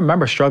I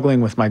remember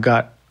struggling with my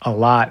gut a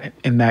lot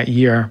in that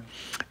year.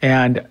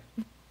 And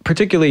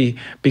particularly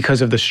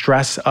because of the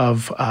stress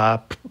of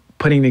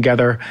putting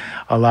together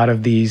a lot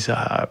of these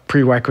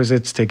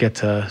prerequisites to get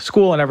to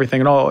school and everything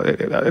and all,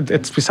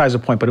 it's besides the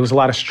point, but it was a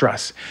lot of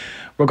stress.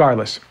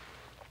 Regardless,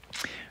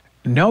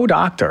 no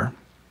doctor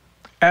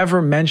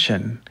ever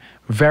mentioned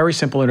very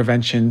simple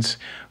interventions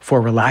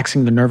for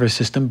relaxing the nervous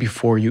system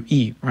before you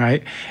eat,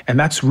 right? And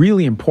that's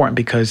really important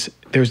because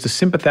there's the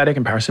sympathetic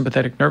and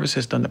parasympathetic nervous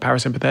system. The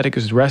parasympathetic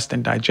is rest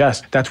and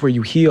digest. That's where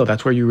you heal.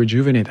 That's where you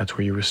rejuvenate. That's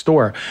where you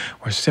restore.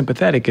 Whereas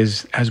sympathetic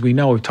is, as we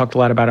know, we've talked a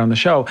lot about it on the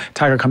show,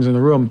 tiger comes in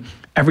the room.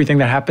 Everything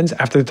that happens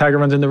after the tiger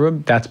runs in the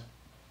room, that's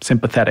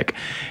sympathetic.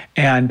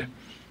 And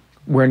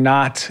we're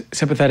not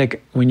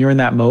sympathetic when you're in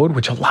that mode,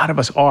 which a lot of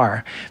us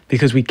are,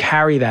 because we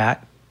carry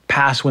that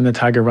past when the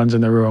tiger runs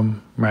in the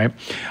room, right?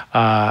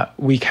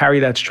 We carry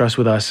that stress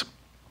with us.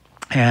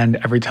 And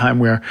every time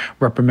we're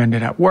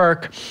reprimanded at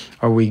work,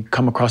 or we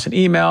come across an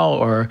email,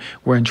 or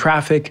we're in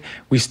traffic,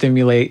 we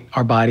stimulate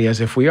our body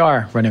as if we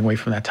are running away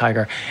from that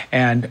tiger.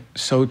 And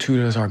so too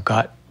does our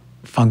gut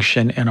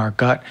function and our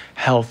gut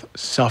health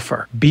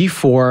suffer.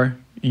 Before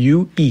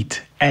you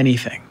eat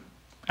anything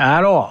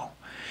at all,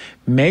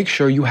 make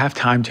sure you have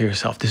time to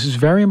yourself. This is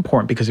very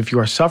important because if you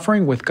are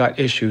suffering with gut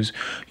issues,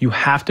 you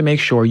have to make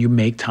sure you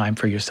make time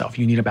for yourself.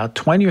 You need about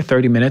 20 or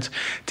 30 minutes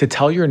to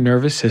tell your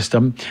nervous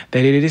system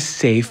that it is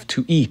safe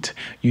to eat.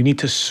 You need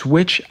to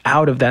switch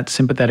out of that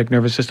sympathetic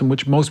nervous system,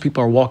 which most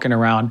people are walking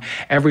around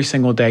every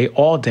single day,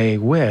 all day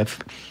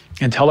with,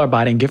 and tell our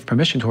body and give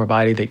permission to our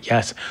body that,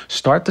 yes,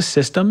 start the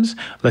systems,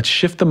 let's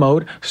shift the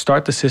mode,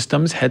 start the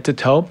systems head to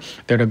toe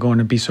that are going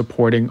to be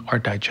supporting our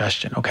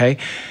digestion, okay?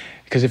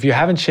 Because if you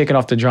haven't shaken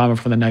off the drama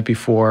from the night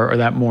before or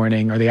that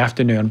morning or the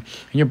afternoon,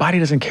 your body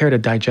doesn't care to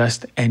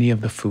digest any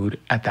of the food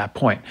at that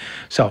point.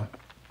 So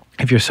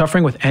if you're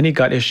suffering with any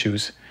gut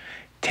issues,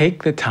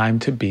 take the time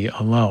to be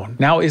alone.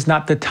 Now is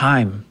not the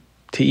time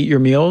to eat your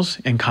meals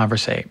and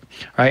conversate,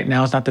 right?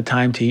 Now is not the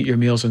time to eat your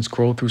meals and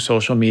scroll through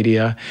social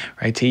media,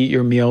 right? To eat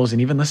your meals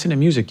and even listen to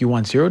music. You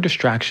want zero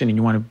distraction and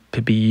you want it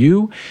to be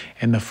you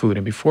and the food.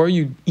 And before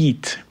you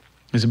eat,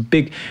 there's a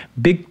big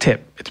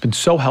tip. It's been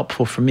so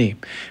helpful for me.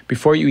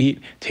 Before you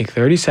eat, take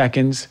 30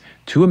 seconds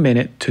to a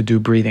minute to do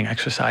breathing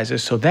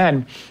exercises. So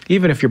then,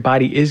 even if your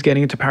body is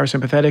getting into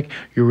parasympathetic,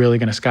 you're really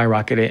going to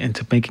skyrocket it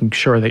into making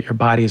sure that your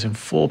body is in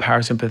full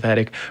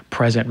parasympathetic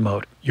present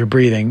mode. You're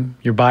breathing,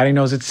 your body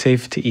knows it's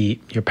safe to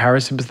eat, your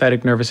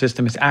parasympathetic nervous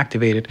system is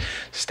activated.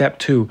 Step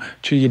 2,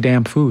 chew your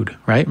damn food,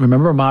 right?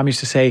 Remember mom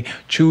used to say,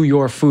 chew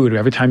your food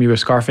every time you were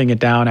scarfing it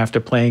down after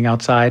playing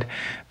outside?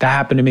 That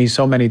happened to me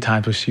so many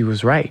times where she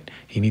was right.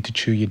 You need to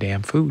chew your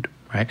damn food,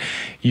 right?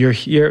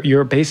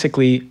 You're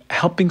basically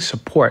helping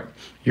support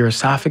your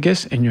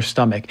esophagus and your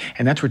stomach,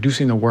 and that's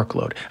reducing the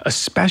workload.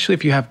 Especially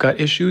if you have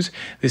gut issues,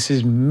 this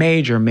is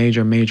major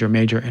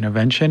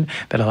intervention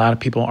that a lot of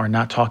people are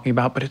not talking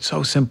about, but it's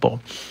so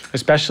simple,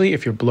 especially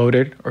if you're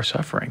bloated or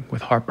suffering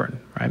with heartburn,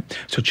 right?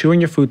 So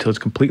chewing your food till it's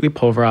completely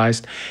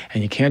pulverized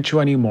and you can't chew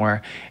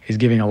anymore is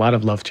giving a lot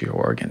of love to your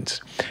organs,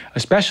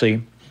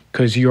 especially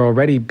because you're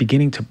already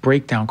beginning to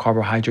break down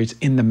carbohydrates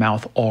in the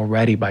mouth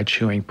already by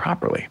chewing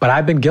properly. But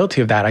I've been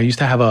guilty of that. I used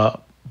to have a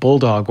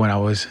bulldog when I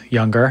was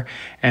younger,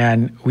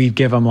 and we'd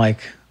give him a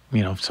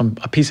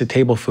piece of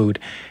table food.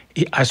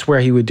 I swear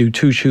he would do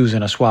 2 chews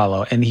and a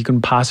swallow, and he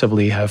couldn't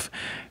possibly have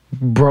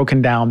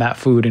broken down that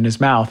food in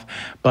his mouth.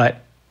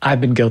 But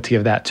I've been guilty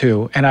of that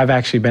too. And I've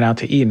actually been out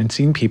to eat and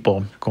seen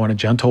people go on a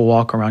gentle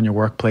walk around your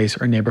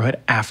workplace or neighborhood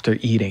after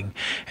eating.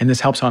 And this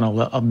helps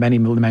on many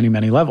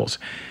levels.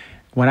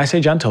 When I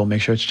say gentle,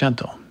 make sure it's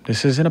gentle.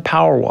 This isn't a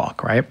power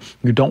walk, right?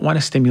 You don't want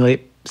to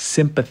stimulate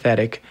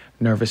sympathetic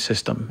nervous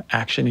system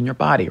action in your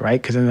body,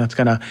 right? Because then that's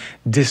going to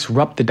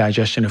disrupt the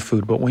digestion of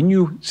food. But when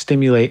you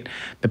stimulate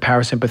the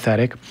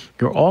parasympathetic,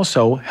 you're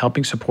also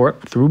helping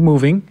support through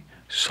moving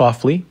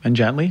softly and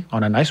gently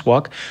on a nice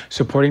walk,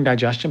 supporting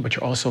digestion, but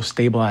you're also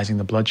stabilizing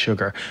the blood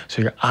sugar.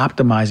 So you're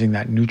optimizing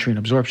that nutrient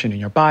absorption in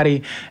your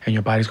body, and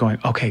your body's going,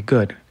 okay,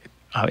 good.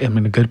 I'm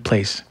in a good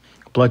place.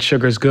 Blood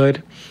sugar is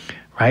good,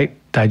 right?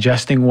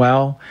 Digesting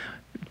well.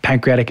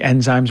 Pancreatic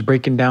enzymes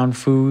breaking down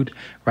food,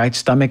 right?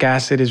 Stomach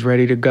acid is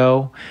ready to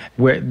go.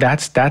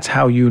 That's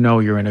how you know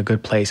you're in a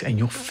good place, and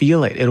you'll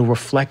feel it. It'll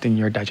reflect in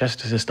your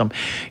digestive system.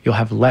 You'll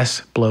have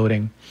less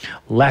bloating,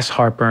 less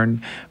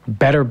heartburn,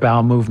 better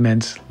bowel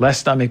movements, less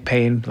stomach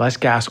pain, less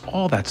gas,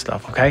 all that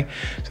stuff, okay?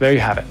 So there you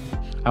have it.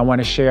 I want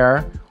to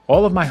share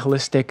all of my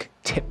holistic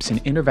tips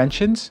and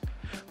interventions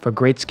for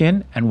great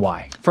skin and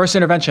why. First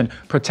intervention,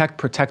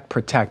 protect.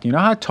 You know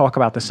how I talk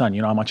about the sun.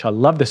 You know how much I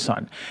love the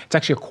sun. It's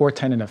actually a core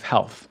tenet of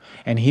health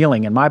and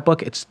healing. In my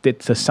book, it's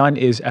the sun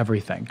is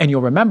everything. And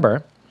you'll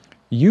remember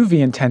UV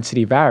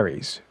intensity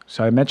varies.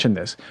 So I mentioned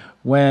this.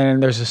 When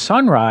there's a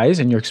sunrise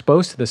and you're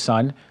exposed to the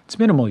sun, it's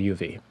minimal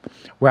UV.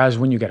 Whereas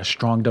when you get a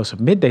strong dose of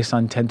midday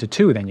sun, 10 to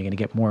 2, then you're going to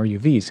get more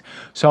UVs.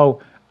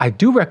 So I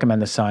do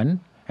recommend the sun,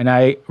 and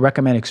I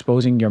recommend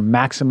exposing your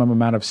maximum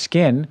amount of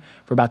skin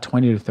for about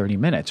 20 to 30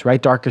 minutes,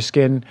 right? Darker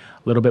skin,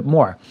 a little bit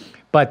more.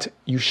 But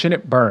you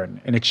shouldn't burn,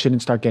 and it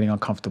shouldn't start getting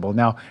uncomfortable.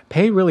 Now,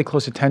 pay really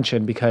close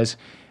attention because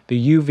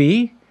the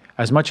UV,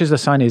 as much as the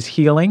sun is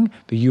healing,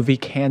 the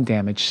UV can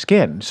damage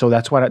skin. So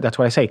that's what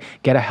I say.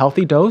 Get a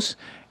healthy dose,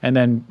 and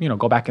then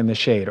go back in the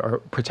shade or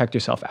protect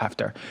yourself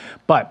after.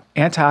 But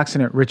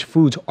antioxidant-rich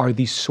foods are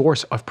the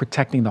source of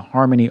protecting the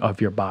harmony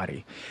of your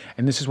body.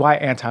 And this is why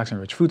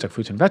antioxidant-rich foods like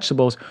fruits and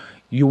vegetables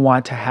you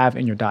want to have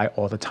in your diet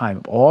all the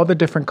time. All the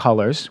different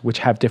colors, which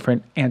have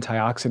different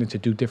antioxidants to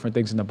do different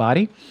things in the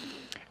body,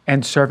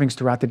 and servings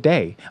throughout the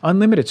day,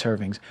 unlimited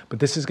servings. But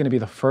this is going to be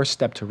the first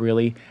step to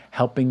really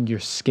helping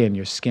your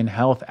skin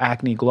health,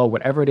 acne, glow,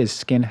 whatever it is,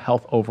 skin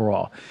health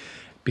overall.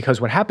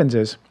 Because what happens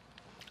is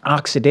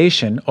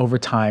oxidation over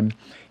time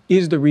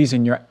is the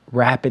reason you're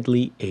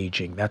rapidly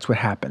aging. That's what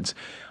happens.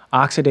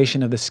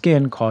 Oxidation of the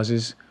skin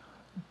causes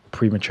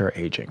premature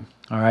aging.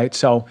 All right.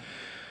 So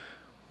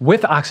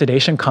with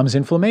oxidation comes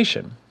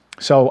inflammation.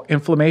 So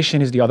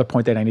inflammation is the other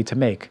point that I need to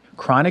make.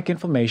 Chronic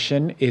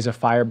inflammation is a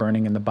fire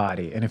burning in the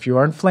body. And if you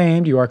are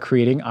inflamed, you are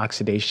creating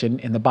oxidation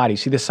in the body.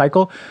 See the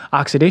cycle?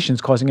 Oxidation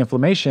is causing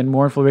inflammation.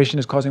 More inflammation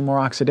is causing more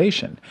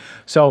oxidation.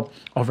 So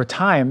over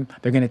time,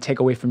 they're going to take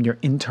away from your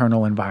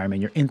internal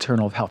environment, your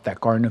internal health, that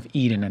Garden of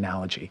Eden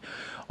analogy.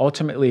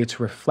 Ultimately,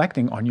 it's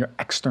reflecting on your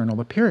external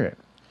appearance.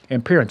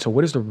 So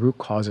what is the root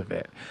cause of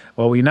it?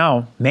 Well, we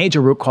know major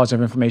root cause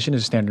of inflammation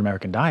is a standard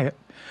American diet.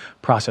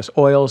 Processed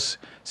oils,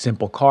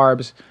 simple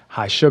carbs,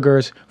 high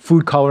sugars,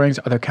 food colorings,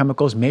 other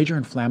chemicals, major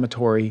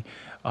inflammatory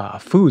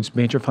foods,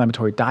 major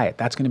inflammatory diet.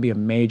 That's going to be a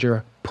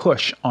major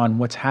push on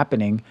what's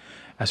happening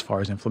as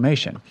far as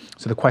inflammation.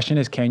 So the question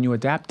is, can you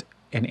adapt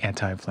an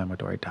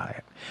anti-inflammatory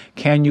diet?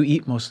 Can you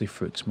eat mostly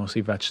fruits,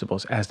 mostly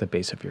vegetables as the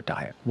base of your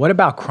diet? What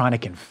about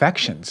chronic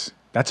infections?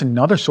 That's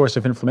another source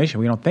of inflammation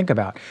we don't think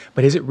about,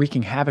 but is it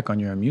wreaking havoc on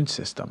your immune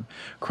system?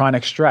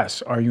 Chronic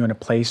stress, are you in a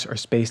place or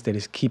space that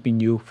is keeping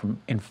you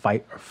from in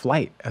fight or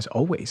flight, as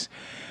always?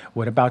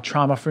 What about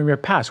trauma from your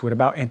past? What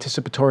about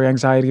anticipatory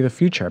anxiety of the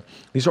future?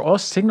 These are all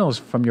signals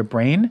from your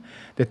brain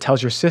that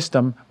tells your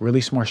system,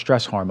 release more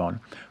stress hormone.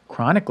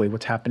 Chronically,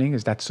 what's happening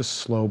is that's a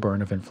slow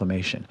burn of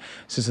inflammation.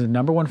 This is the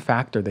number one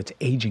factor that's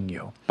aging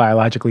you,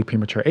 biologically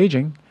premature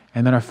aging,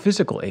 and then our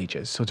physical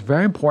ages. So it's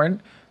very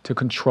important to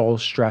control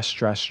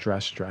stress. Your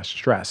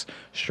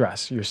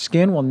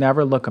skin will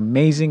never look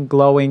amazing,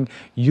 glowing,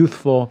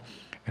 youthful,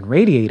 and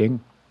radiating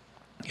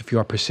if you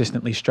are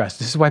persistently stressed.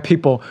 This is why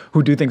people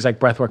who do things like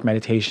breathwork,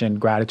 meditation,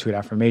 gratitude,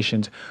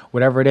 affirmations,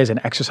 whatever it is, an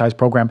exercise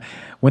program,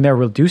 when they're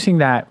reducing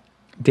that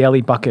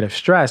daily bucket of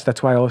stress,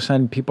 that's why all of a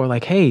sudden people are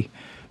like, hey,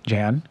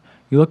 Jan,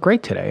 you look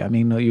great today. I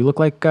mean, you look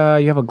like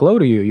you have a glow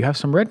to you. You have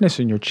some redness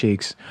in your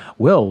cheeks.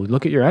 Will,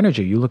 look at your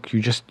energy.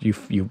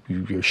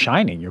 You're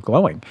shining. You're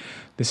glowing.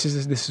 This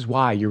is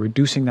why you're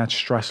reducing that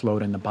stress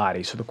load in the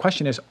body. So the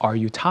question is, are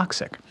you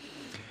toxic?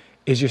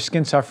 Is your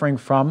skin suffering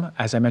from,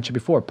 as I mentioned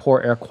before,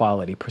 poor air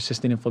quality,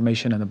 persistent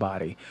inflammation in the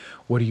body?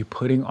 What are you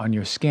putting on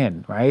your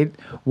skin, right?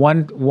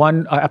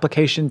 One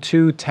application,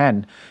 2,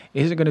 10,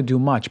 isn't going to do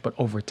much, but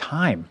over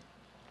time,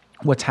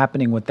 what's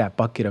happening with that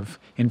bucket of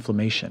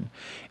inflammation?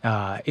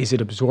 Is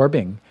it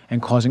absorbing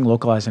and causing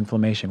localized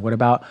inflammation? What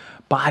about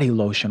body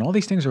lotion? All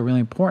these things are really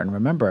important.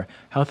 Remember,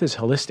 health is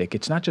holistic.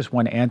 It's not just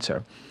one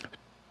answer.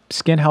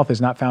 Skin health is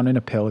not found in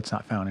a pill. It's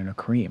not found in a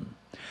cream.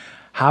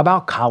 How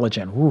about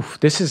collagen? Oof,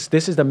 this is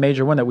the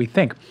major one that we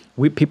think.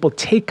 People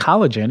take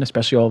collagen,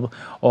 especially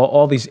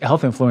all these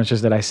health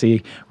influencers that I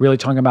see really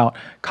talking about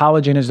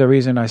collagen is the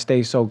reason I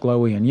stay so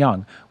glowy and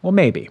young. Well,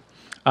 maybe.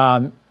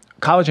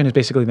 Collagen is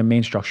basically the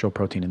main structural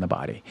protein in the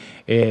body.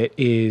 It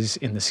is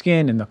in the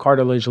skin, in the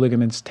cartilage,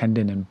 ligaments,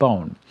 tendon, and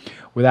bone.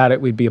 Without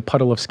it, we'd be a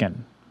puddle of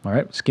skin, all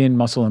right? Skin,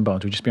 muscle, and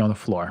bones. We'd just be on the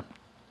floor.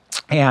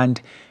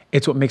 And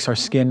it's what makes our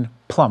skin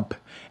plump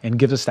and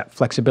gives us that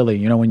flexibility.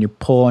 You know, when you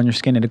pull on your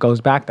skin and it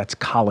goes back, that's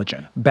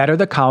collagen. Better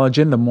the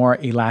collagen, the more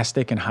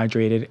elastic and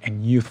hydrated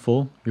and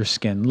youthful your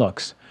skin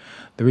looks.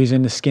 The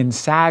reason the skin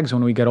sags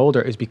when we get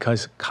older is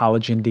because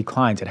collagen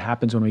declines. It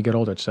happens when we get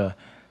older. It's a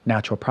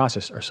natural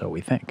process, or so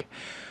we think.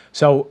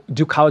 So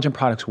do collagen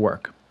products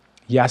work?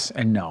 Yes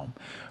and no.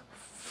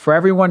 For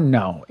everyone,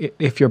 no.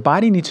 If your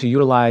body needs to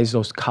utilize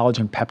those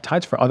collagen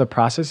peptides for other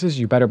processes,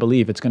 you better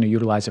believe it's going to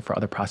utilize it for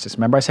other processes.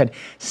 Remember I said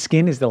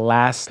skin is the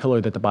last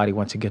pillar that the body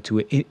wants to get to.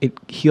 It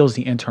heals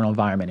the internal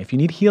environment. If you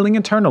need healing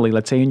internally,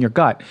 let's say in your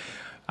gut,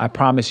 I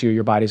promise you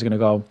your body's going to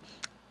go,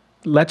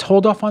 let's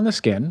hold off on the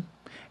skin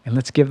and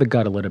let's give the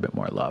gut a little bit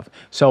more love.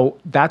 So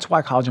that's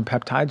why collagen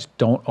peptides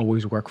don't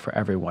always work for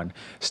everyone.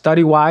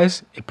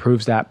 Study-wise, it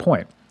proves that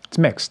point. It's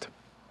mixed.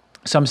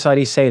 Some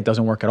studies say it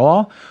doesn't work at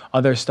all.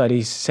 Other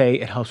studies say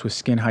it helps with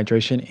skin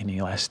hydration and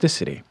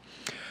elasticity.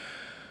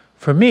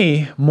 For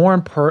me, more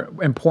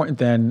important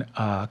than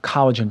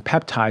collagen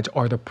peptides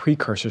are the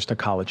precursors to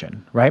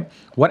collagen, right?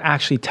 What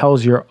actually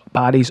tells your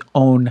body's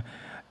own,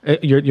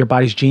 your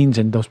body's genes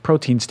and those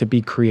proteins to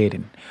be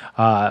created?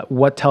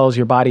 What tells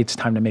your body it's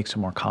time to make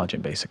some more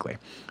collagen, basically?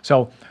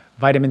 So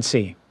vitamin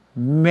C,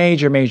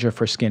 major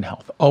for skin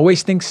health.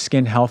 Always think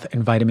skin health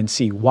and vitamin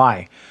C.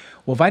 Why?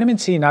 Well, vitamin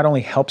C not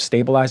only helps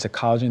stabilize the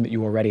collagen that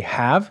you already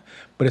have,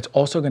 but it's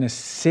also going to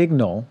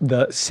signal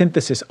the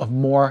synthesis of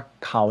more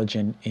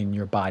collagen in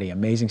your body.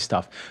 Amazing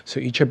stuff.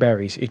 So eat your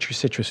berries, eat your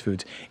citrus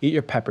foods, eat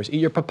your peppers, eat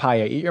your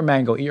papaya, eat your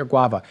mango, eat your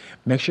guava.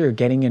 Make sure you're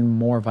getting in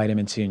more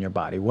vitamin C in your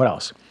body. What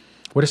else?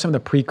 What are some of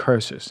the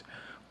precursors?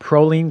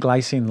 Proline,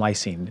 glycine,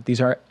 lysine. These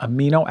are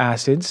amino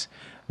acids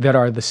that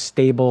are the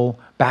stable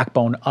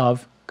backbone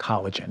of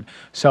collagen.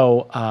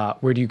 So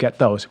where do you get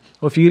those?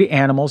 Well, if you eat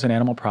animals and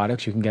animal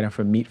products, you can get them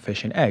from meat,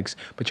 fish, and eggs,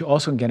 but you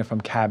also can get it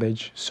from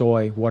cabbage,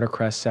 soy,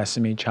 watercress,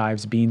 sesame,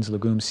 chives, beans,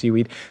 legumes,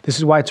 seaweed. This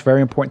is why it's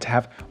very important to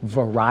have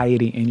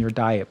variety in your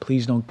diet.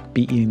 Please don't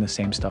be eating the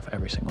same stuff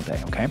every single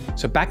day, okay?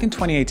 So back in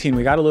 2018,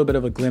 we got a little bit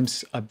of a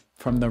glimpse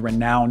from the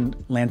renowned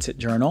Lancet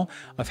journal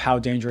of how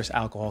dangerous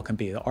alcohol can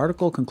be. The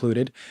article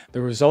concluded,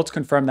 the results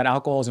confirm that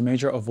alcohol is a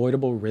major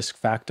avoidable risk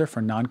factor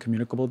for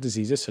non-communicable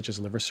diseases such as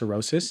liver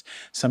cirrhosis,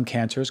 some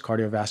cancers,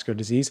 cardiovascular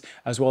disease,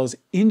 as well as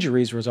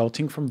injuries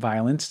resulting from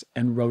violence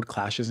and road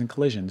clashes and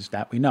collisions.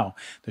 That we know,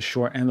 the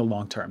short and the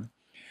long term.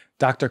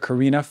 Dr.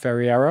 Karina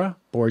Ferreira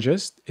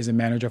Borges is a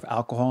manager of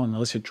alcohol and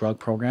illicit drug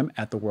program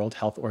at the World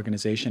Health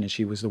Organization, and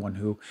she was the one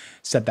who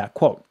said that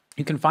quote.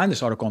 You can find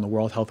this article on the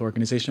World Health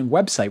Organization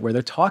website where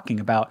they're talking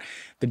about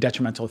the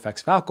detrimental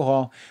effects of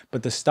alcohol.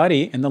 But the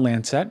study in the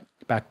Lancet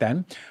back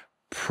then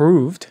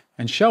proved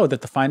and showed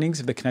that the findings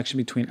of the connection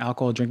between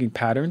alcohol drinking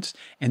patterns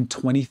and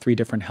 23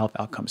 different health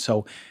outcomes.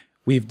 So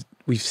we've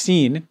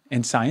seen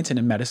in science and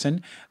in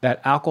medicine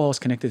that alcohol is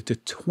connected to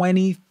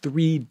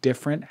 23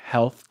 different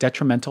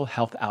detrimental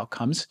health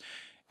outcomes.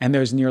 And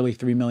there's nearly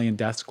 3 million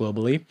deaths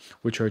globally,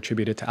 which are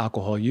attributed to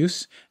alcohol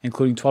use,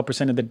 including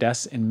 12% of the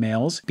deaths in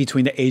males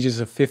between the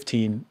ages of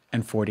 15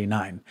 and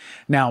 49.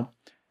 Now,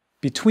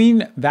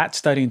 between that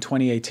study in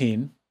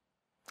 2018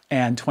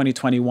 and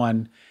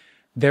 2021,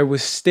 there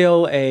was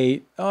still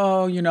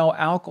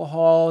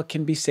alcohol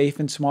can be safe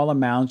in small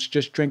amounts,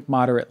 just drink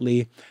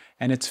moderately,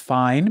 and it's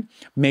fine.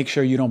 Make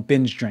sure you don't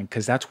binge drink,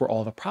 because that's where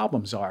all the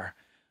problems are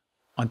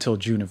until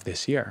June of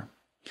this year.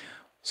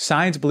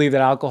 Science believed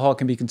that alcohol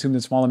can be consumed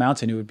in small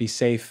amounts and it would be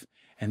safe.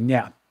 And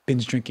yeah,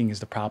 binge drinking is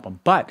the problem.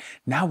 But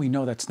now we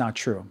know that's not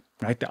true,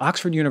 right? The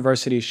Oxford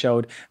University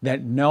showed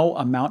that no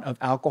amount of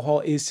alcohol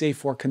is safe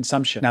for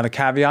consumption. Now the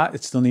caveat,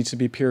 it still needs to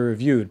be peer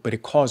reviewed, but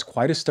it caused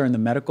quite a stir in the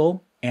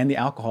medical and the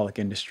alcoholic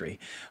industry.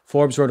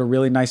 Forbes wrote a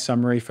really nice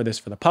summary for this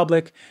for the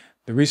public.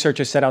 The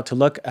researchers set out to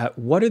look at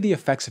what are the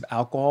effects of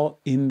alcohol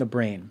in the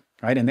brain,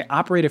 right? And they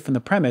operated from the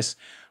premise,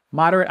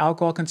 moderate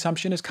alcohol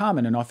consumption is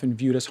common and often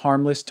viewed as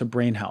harmless to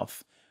brain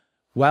health.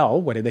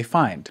 Well, what did they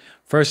find?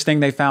 First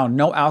thing they found,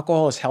 no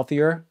alcohol is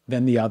healthier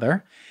than the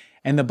other.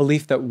 And the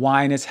belief that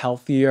wine is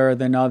healthier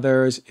than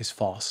others is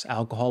false.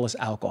 Alcohol is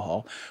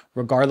alcohol.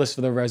 Regardless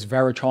of the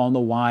resveratrol in the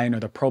wine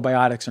or the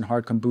probiotics in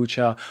hard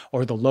kombucha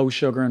or the low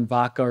sugar in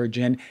vodka or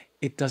gin,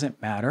 it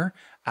doesn't matter.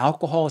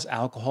 Alcohol is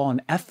alcohol,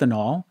 and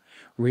ethanol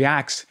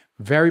reacts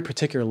very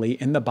particularly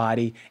in the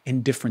body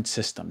in different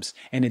systems,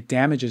 and it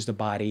damages the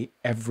body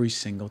every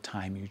single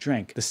time you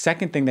drink. The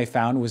second thing they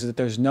found was that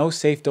there's no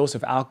safe dose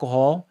of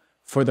alcohol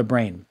for the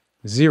brain.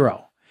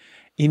 0.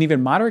 And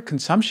even moderate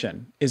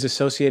consumption is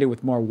associated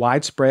with more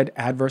widespread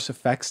adverse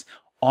effects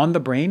on the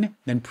brain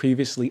than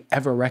previously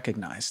ever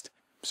recognized.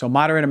 So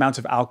moderate amounts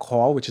of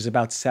alcohol, which is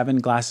about 7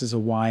 glasses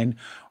of wine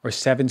or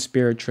 7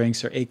 spirit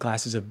drinks or 8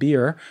 glasses of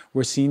beer,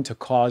 were seen to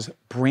cause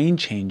brain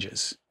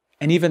changes.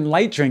 And even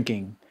light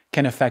drinking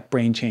can affect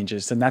brain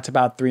changes. And that's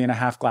about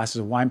 3.5 glasses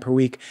of wine per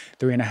week,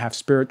 3.5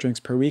 spirit drinks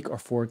per week, or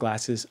 4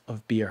 glasses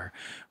of beer.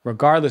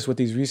 Regardless, what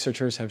these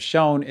researchers have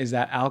shown is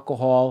that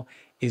alcohol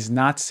is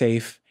not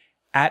safe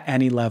at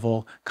any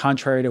level.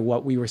 Contrary to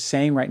what we were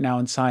saying right now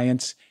in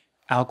science,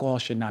 alcohol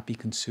should not be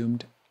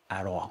consumed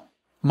at all.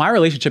 My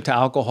relationship to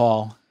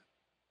alcohol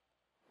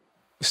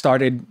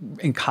started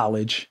in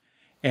college,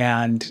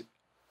 and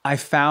I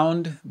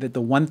found that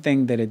the one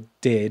thing that it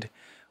did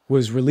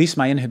was release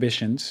my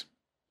inhibitions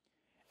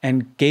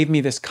and gave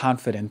me this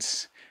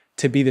confidence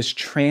to be this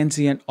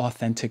transient,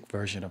 authentic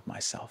version of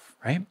myself,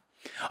 right?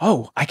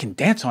 Oh, I can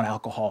dance on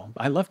alcohol.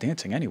 I love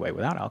dancing anyway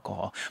without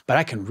alcohol, but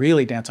I can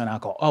really dance on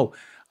alcohol. Oh,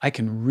 I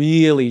can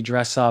really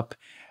dress up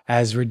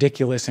as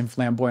ridiculous and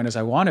flamboyant as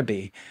I want to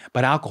be,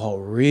 but alcohol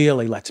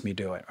really lets me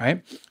do it,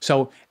 right?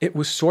 So it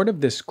was sort of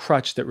this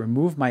crutch that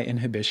removed my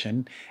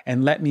inhibition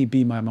and let me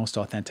be my most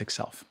authentic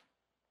self.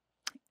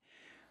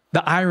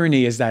 The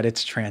irony is that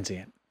it's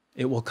transient.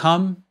 It will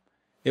come,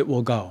 it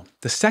will go.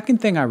 The second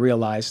thing I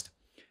realized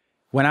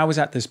when I was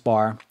at this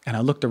bar and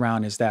I looked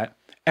around is that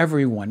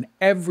everyone,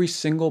 every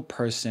single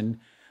person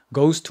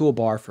goes to a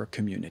bar for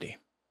community.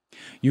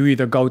 You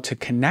either go to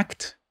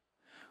connect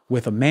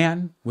with a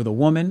man, with a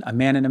woman, a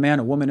man and a man,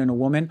 a woman and a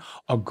woman,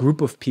 a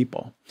group of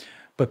people.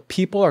 but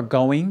people are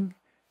going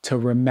to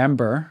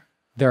remember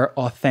their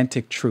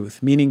authentic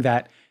truth, meaning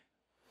that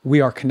we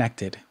are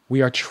connected,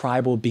 we are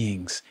tribal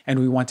beings, and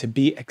we want to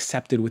be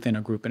accepted within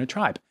a group and a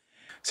tribe.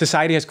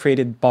 Society has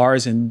created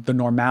bars and the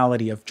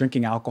normality of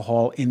drinking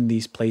alcohol in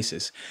these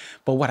places.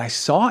 But what I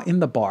saw in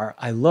the bar,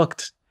 I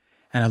looked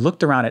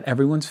around at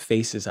everyone's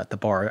faces at the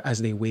bar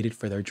as they waited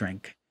for their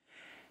drink.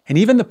 And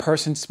even the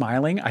person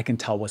smiling, I can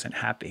tell wasn't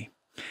happy.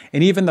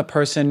 And even the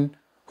person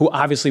who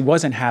obviously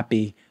wasn't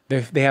happy,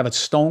 they have a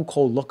stone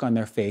cold look on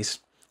their face,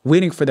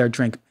 waiting for their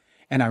drink.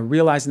 And I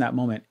realized in that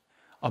moment,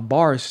 a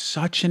bar is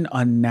such an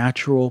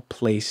unnatural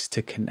place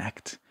to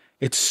connect.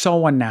 It's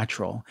so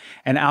unnatural.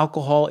 And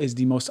alcohol is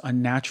the most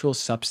unnatural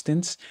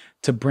substance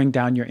to bring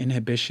down your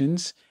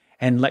inhibitions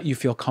and let you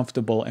feel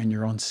comfortable in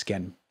your own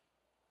skin.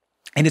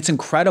 And it's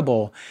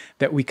incredible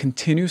that we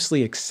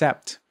continuously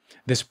accept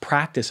this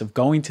practice of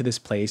going to this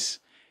place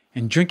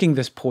and drinking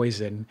this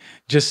poison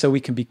just so we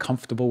can be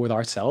comfortable with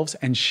ourselves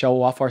and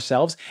show off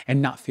ourselves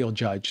and not feel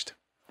judged,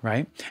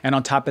 right? And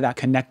on top of that,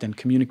 connect and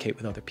communicate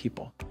with other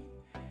people.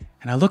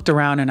 And I looked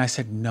around and I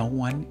said, no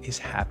one is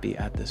happy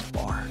at this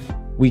bar.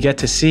 We get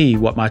to see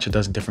what matcha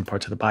does in different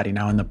parts of the body.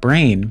 Now in the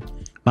brain,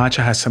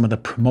 matcha has some of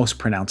the most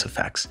pronounced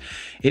effects.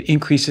 It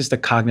increases the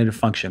cognitive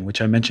function,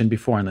 which I mentioned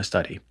before in the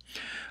study,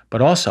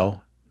 but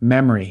also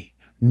memory,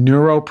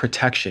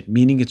 neuroprotection,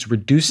 meaning it's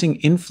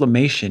reducing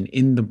inflammation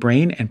in the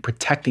brain and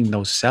protecting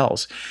those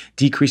cells,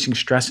 decreasing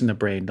stress in the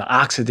brain, the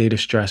oxidative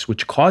stress,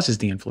 which causes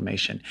the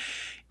inflammation,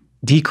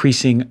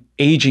 decreasing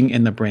aging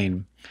in the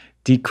brain,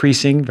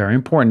 decreasing, very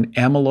important,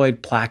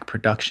 amyloid plaque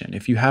production.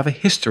 If you have a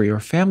history or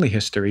family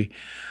history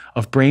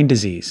of brain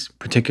disease,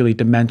 particularly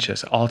dementia,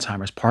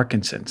 Alzheimer's,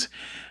 Parkinson's,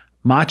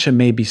 matcha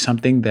may be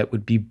something that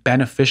would be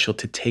beneficial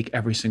to take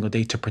every single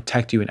day to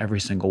protect you in every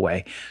single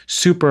way.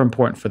 Super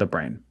important for the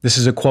brain. This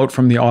is a quote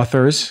from the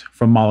authors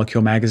from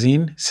Molecule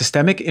Magazine.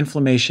 Systemic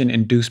inflammation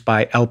induced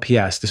by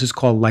LPS. This is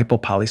called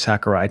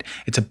lipopolysaccharide.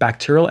 It's a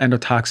bacterial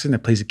endotoxin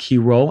that plays a key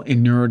role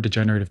in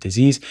neurodegenerative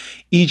disease.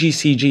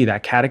 EGCG,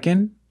 that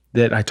catechin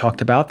that I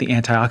talked about, the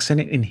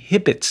antioxidant,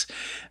 inhibits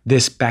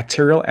this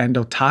bacterial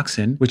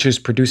endotoxin, which is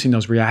producing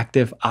those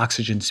reactive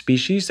oxygen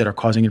species that are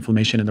causing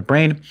inflammation in the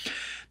brain.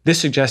 This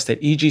suggests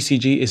that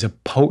EGCG is a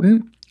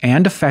potent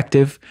and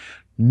effective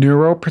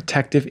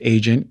neuroprotective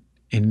agent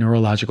in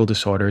neurological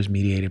disorders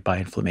mediated by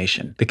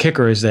inflammation. The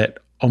kicker is that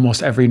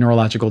almost every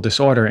neurological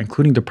disorder,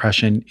 including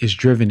depression, is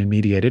driven and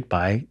mediated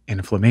by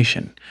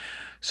inflammation.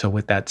 So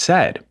with that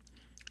said,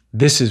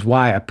 this is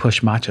why I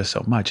push matcha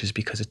so much, is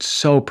because it's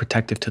so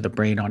protective to the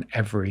brain on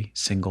every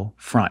single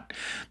front.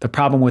 The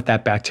problem with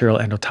that bacterial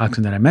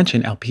endotoxin that I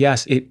mentioned,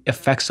 LPS, it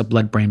affects the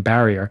blood-brain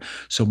barrier,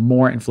 so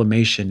more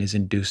inflammation is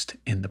induced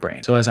in the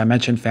brain. So as I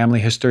mentioned, family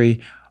history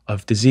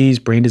of disease,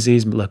 brain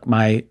disease. Look,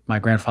 my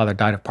grandfather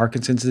died of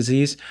Parkinson's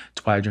disease.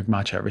 That's why I drink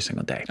matcha every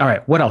single day. All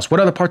right, what else?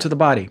 What other parts of the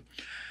body?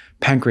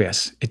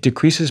 Pancreas, it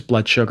decreases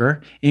blood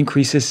sugar,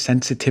 increases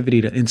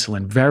sensitivity to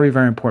insulin. Very,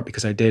 very important,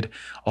 because I did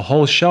a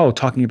whole show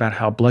talking about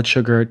how blood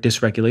sugar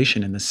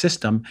dysregulation in the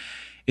system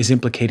is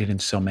implicated in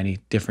so many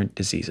different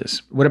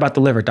diseases. What about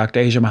the liver? Dr.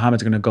 Asia Mohammed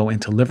is going to go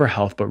into liver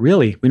health, but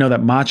really we know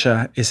that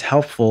matcha is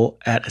helpful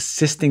at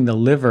assisting the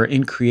liver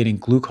in creating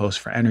glucose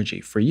for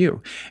energy for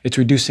you. It's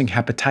reducing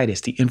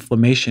hepatitis, the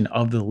inflammation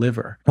of the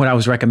liver. What I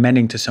was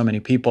recommending to so many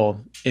people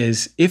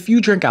is, if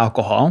you drink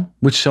alcohol,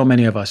 which so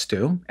many of us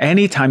do,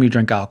 anytime you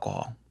drink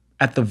alcohol,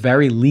 at the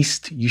very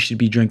least, you should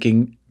be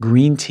drinking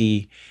green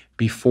tea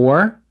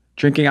before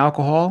drinking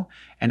alcohol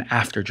and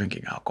after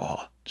drinking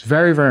alcohol. It's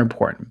very, very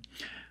important.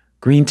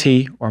 Green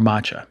tea or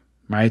matcha,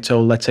 right?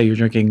 So let's say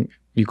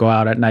you go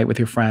out at night with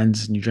your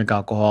friends and you drink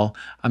alcohol.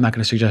 I'm not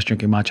going to suggest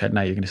drinking matcha at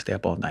night. You're going to stay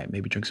up all night.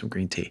 Maybe drink some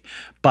green tea.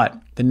 But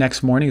the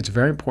next morning, it's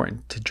very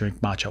important to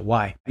drink matcha.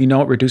 Why? You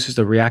know, it reduces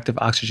the reactive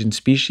oxygen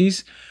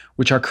species,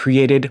 which are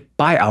created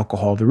by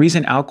alcohol. The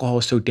reason alcohol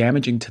is so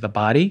damaging to the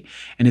body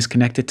and is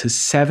connected to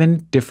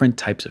 7 different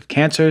types of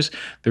cancers.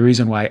 The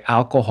reason why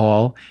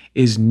alcohol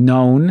is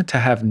known to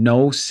have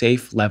no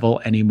safe level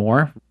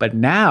anymore. But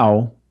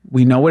now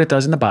we know what it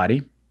does in the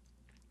body.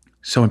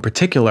 So in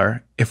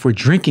particular, if we're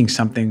drinking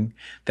something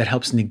that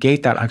helps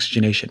negate that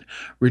oxygenation,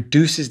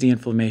 reduces the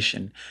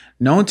inflammation,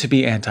 known to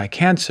be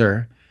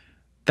anti-cancer,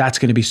 that's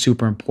going to be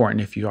super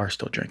important if you are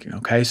still drinking,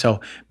 okay?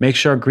 So make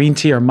sure green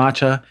tea or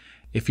matcha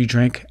if you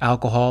drink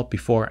alcohol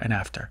before and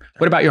after.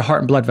 What about your heart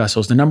and blood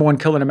vessels? The number 1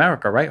 killer in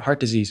America, right? Heart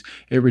disease.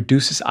 It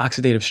reduces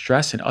oxidative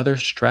stress and other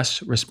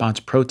stress response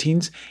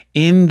proteins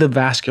in the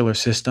vascular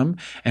system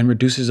and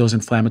reduces those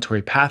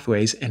inflammatory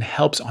pathways and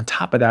helps, on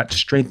top of that,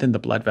 strengthen the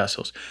blood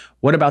vessels.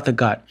 What about the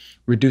gut?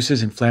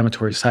 Reduces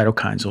inflammatory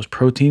cytokines, those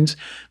proteins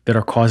that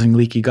are causing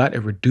leaky gut.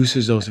 It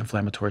reduces those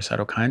inflammatory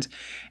cytokines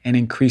and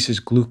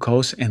increases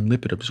glucose and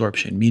lipid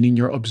absorption, meaning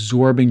you're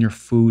absorbing your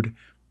food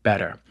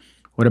better.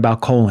 What about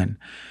colon?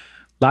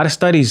 A lot of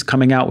studies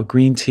coming out with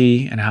green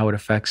tea and how it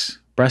affects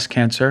breast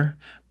cancer,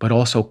 but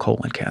also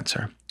colon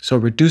cancer. So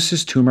it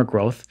reduces tumor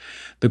growth,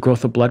 the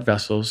growth of blood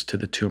vessels to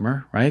the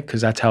tumor, right?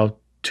 Because that's how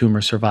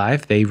tumors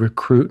survive. They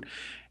recruit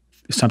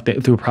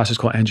something through a process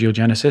called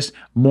angiogenesis,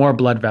 more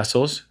blood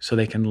vessels so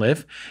they can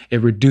live.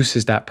 It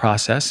reduces that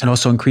process and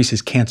also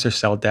increases cancer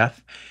cell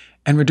death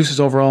and reduces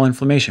overall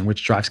inflammation,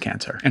 which drives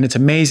cancer. And it's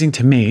amazing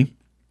to me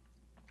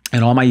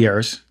in all my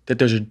years that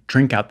there's a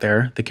drink out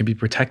there that can be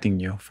protecting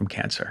you from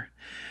cancer.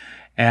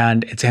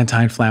 And it's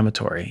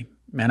anti-inflammatory.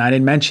 And I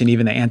didn't mention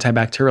even the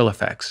antibacterial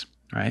effects,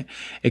 right?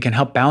 It can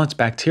help balance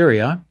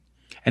bacteria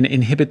and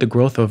inhibit the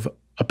growth of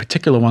a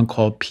particular one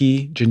called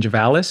P.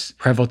 gingivalis,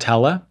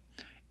 Prevotella,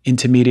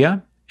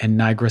 intermedia, and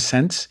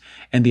nigricens,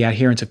 and the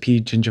adherence of P.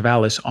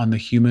 gingivalis on the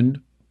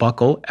human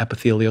buccal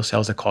epithelial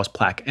cells that cause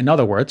plaque. In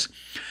other words,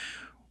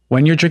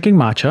 when you're drinking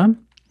matcha,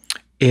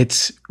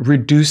 it's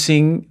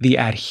reducing the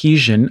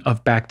adhesion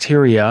of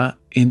bacteria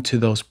into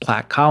those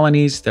plaque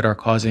colonies that are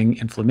causing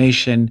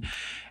inflammation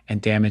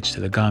and damage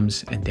to the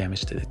gums and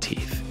damage to the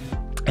teeth.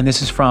 And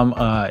this is from,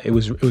 it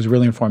was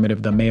really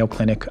informative, the Mayo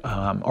Clinic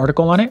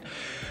article on it.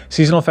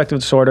 Seasonal affective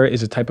disorder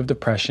is a type of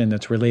depression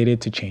that's related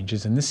to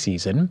changes in the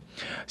season.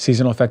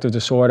 Seasonal affective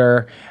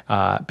disorder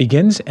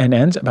begins and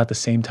ends about the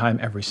same time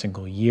every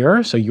single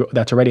year. So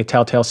that's already a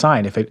telltale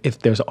sign. If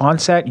there's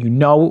onset,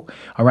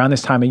 around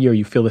this time of year,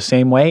 you feel the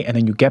same way, and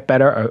then you get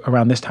better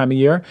around this time of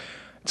year,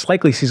 it's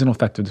likely seasonal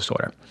affective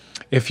disorder.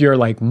 If you're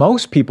like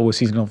most people with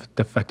seasonal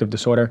affective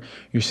disorder,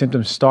 your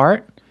symptoms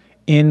start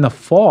in the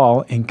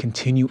fall and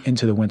continue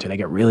into the winter. They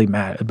get really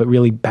mad, but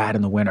really bad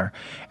in the winter,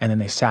 and then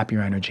they sap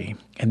your energy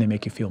and they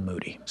make you feel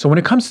moody. So when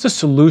it comes to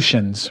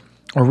solutions,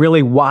 or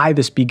really why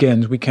this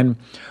begins, we can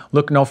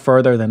look no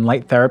further than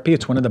light therapy.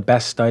 It's one of the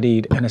best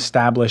studied and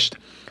established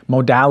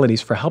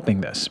modalities for helping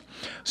this.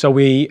 So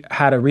we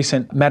had a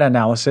recent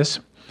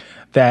meta-analysis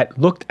that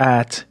looked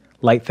at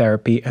light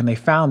therapy, and they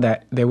found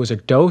that there was a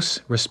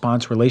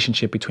dose-response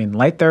relationship between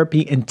light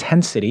therapy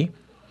intensity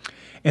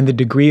and the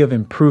degree of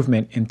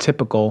improvement in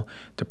typical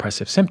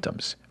depressive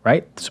symptoms,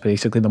 right? So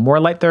basically, the more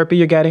light therapy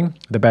you're getting,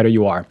 the better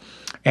you are.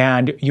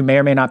 And you may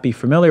or may not be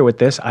familiar with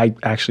this. I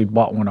actually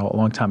bought one a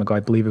long time ago. I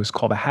believe it was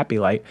called a Happy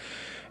Light.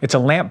 It's a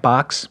lamp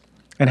box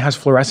and has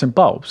fluorescent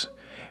bulbs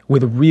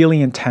with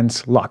really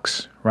intense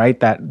lux, right?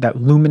 That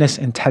luminous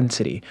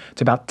intensity.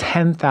 It's about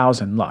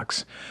 10,000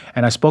 lux.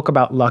 And I spoke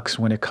about lux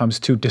when it comes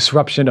to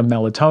disruption of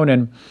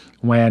melatonin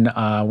when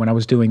I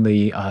was doing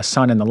the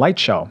sun and the light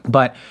show.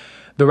 But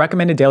the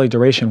recommended daily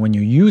duration when you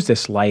use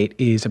this light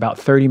is about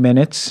 30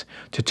 minutes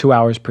to 2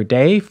 hours per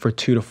day for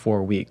 2 to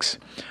 4 weeks.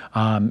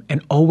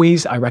 And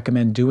always I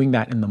recommend doing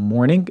that in the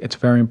morning. It's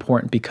very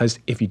important because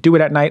if you do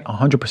it at night,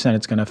 100%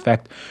 it's going to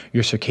affect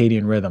your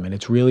circadian rhythm. And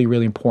it's really,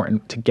 really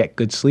important to get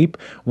good sleep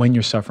when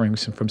you're suffering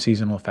from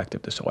seasonal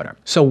affective disorder.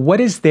 So what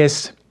is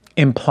this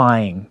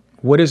implying?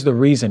 What is the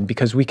reason?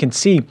 Because we can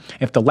see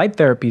if the light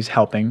therapy is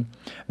helping,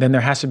 then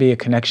there has to be a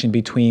connection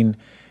between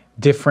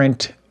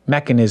different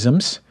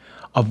mechanisms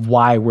of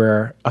why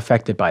we're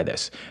affected by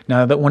this.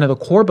 Now, one of the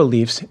core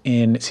beliefs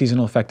in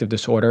seasonal affective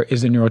disorder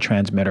is the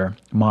neurotransmitter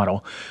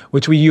model,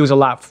 which we use a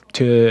lot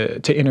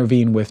to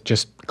intervene with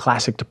just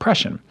classic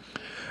depression.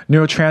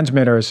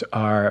 Neurotransmitters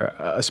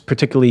are,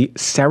 particularly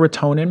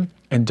serotonin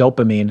and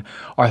dopamine,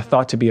 are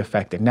thought to be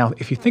affected. Now,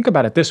 if you think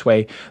about it this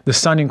way, the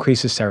sun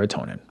increases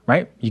serotonin,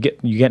 right? You get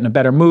in a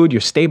better mood,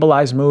 your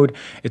stabilized mood.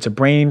 It's a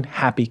brain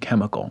happy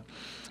chemical.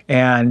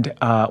 And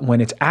when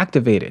it's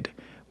activated,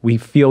 we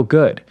feel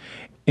good.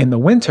 In the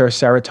winter,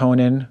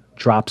 serotonin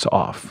drops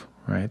off,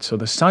 right? So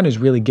the sun is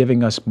really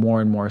giving us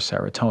more and more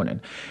serotonin.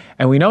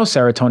 And we know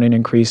serotonin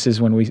increases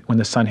when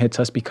the sun hits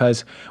us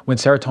because when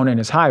serotonin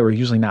is high, we're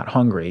usually not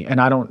hungry. And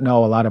I don't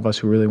know a lot of us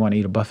who really want to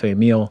eat a buffet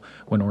meal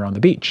when we're on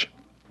the beach.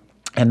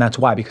 And that's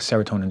why, because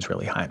serotonin is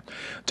really high.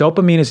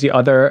 Dopamine is the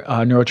other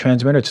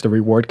neurotransmitter. It's the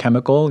reward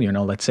chemical. You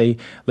know, let's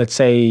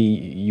say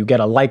you get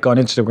a like on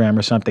Instagram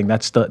or something.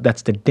 That's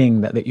the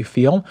ding that you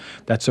feel.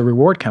 That's a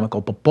reward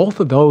chemical. But both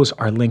of those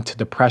are linked to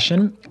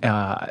depression.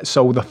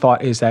 So the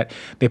thought is that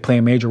they play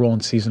a major role in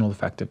seasonal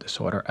affective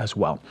disorder as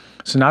well.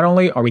 So not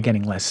only are we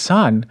getting less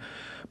sun,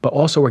 but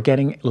also we're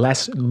getting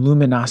less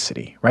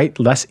luminosity, right?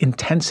 Less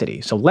intensity.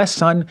 So less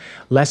sun,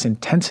 less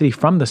intensity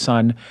from the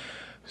sun.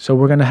 So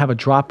we're going to have a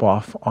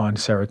drop-off on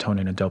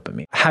serotonin and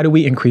dopamine. How do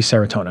we increase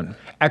serotonin?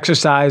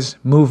 Exercise,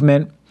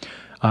 movement,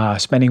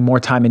 spending more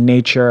time in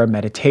nature,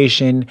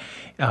 meditation,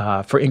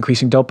 for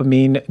increasing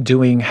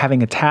dopamine, having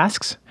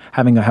tasks,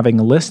 having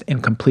a list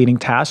and completing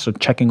tasks. So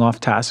checking off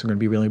tasks are going to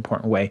be a really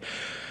important way.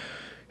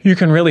 You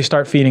can really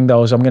start feeding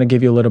those. I'm going to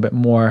give you a little bit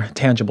more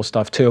tangible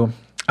stuff too.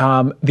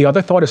 The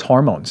other thought is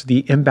hormones,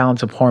 the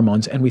imbalance of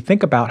hormones. And we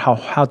think about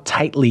how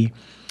tightly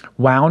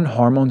wound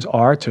hormones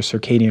are to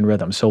circadian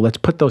rhythm. So let's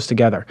put those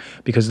together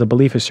because the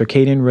belief is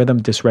circadian rhythm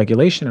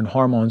dysregulation and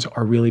hormones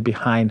are really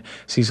behind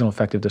seasonal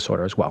affective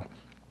disorder as well.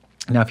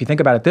 Now, if you think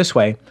about it this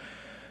way,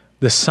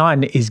 the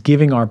sun is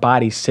giving our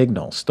body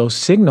signals. Those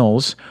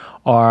signals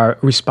are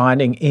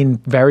responding in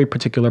very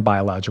particular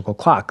biological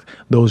clock.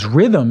 Those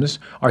rhythms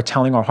are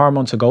telling our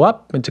hormones to go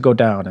up and to go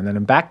down and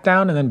then back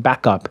down and then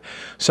back up.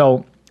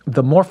 So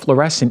the more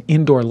fluorescent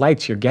indoor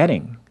lights you're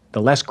getting,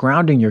 the less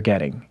grounding you're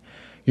getting,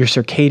 your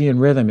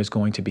circadian rhythm is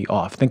going to be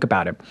off. Think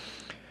about it.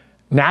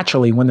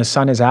 Naturally, when the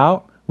sun is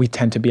out, we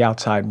tend to be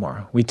outside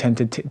more. We tend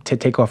to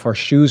take off our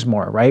shoes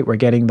more, right? We're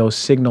getting those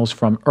signals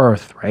from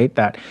Earth, right?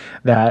 That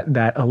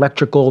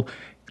electrical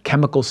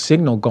chemical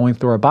signal going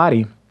through our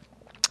body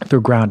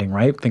through grounding,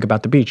 right? Think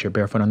about the beach. You're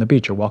barefoot on the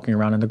beach. You're walking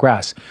around in the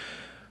grass.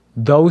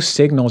 Those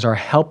signals are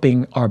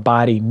helping our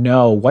body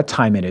know what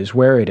time it is,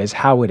 where it is,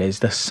 how it is.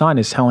 The sun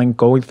is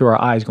going through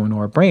our eyes, going to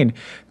our brain,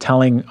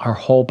 telling our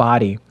whole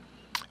body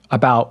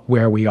about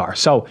where we are.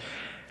 So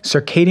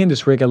circadian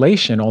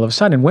dysregulation, all of a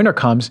sudden, winter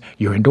comes,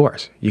 you're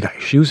indoors. You got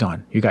your shoes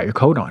on. You got your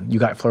coat on. You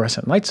got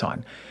fluorescent lights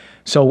on.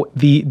 So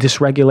the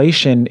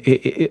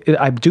dysregulation,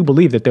 I do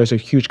believe that there's a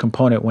huge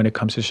component when it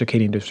comes to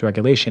circadian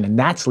dysregulation, and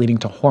that's leading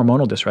to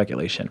hormonal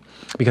dysregulation.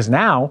 Because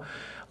now,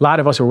 a lot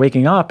of us are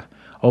waking up,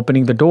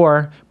 opening the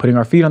door, putting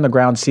our feet on the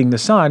ground, seeing the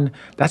sun.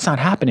 That's not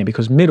happening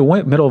because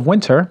middle of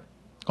winter,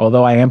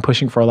 although I am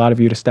pushing for a lot of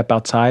you to step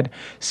outside,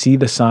 see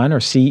the sun, or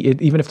see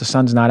it, even if the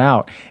sun's not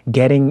out,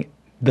 getting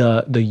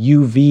the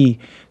UV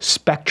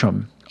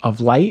spectrum of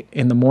light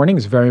in the morning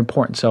is very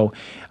important. So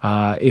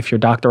if your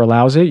doctor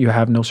allows it, you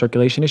have no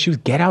circulation issues,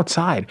 get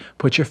outside,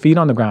 put your feet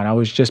on the ground. I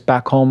was just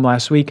back home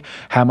last week,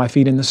 had my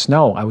feet in the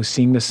snow. I was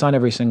seeing the sun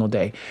every single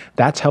day.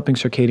 That's helping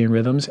circadian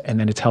rhythms, and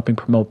then it's helping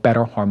promote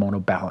better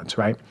hormonal balance,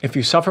 right? If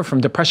you suffer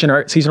from depression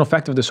or seasonal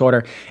affective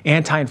disorder,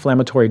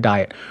 anti-inflammatory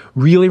diet,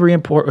 really, really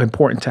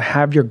important to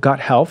have your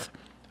gut health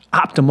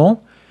optimal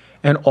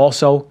and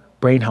also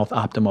brain health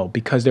optimal,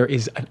 because there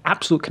is an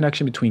absolute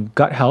connection between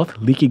gut health,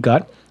 leaky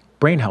gut,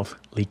 brain health,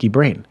 leaky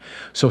brain.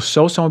 So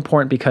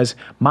important, because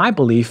my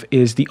belief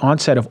is the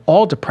onset of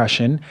all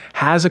depression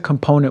has a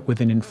component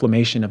with an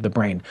inflammation of the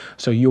brain.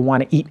 So you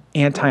want to eat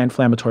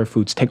anti-inflammatory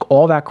foods, take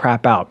all that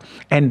crap out.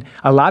 And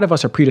a lot of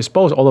us are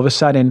predisposed all of a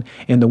sudden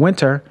in the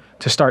winter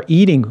to start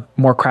eating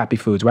more crappy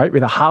foods, right? Where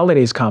the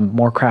holidays come,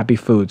 more crappy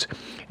foods.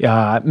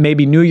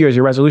 Maybe New Year's,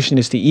 your resolution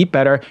is to eat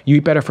better. You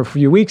eat better for a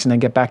few weeks and then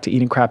get back to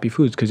eating crappy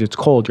foods because it's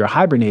cold, you're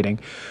hibernating.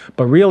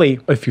 But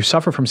really, if you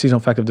suffer from seasonal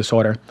affective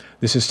disorder,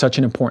 this is such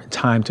an important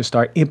time to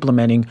start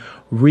implementing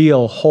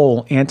real,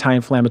 whole,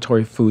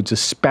 anti-inflammatory foods, a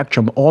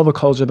spectrum, all the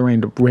colors of the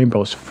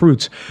rainbows,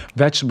 fruits,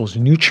 vegetables,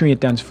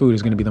 nutrient-dense food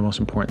is going to be the most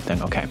important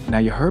thing. Okay, now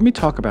you heard me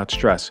talk about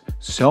stress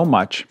so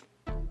much.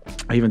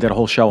 I even did a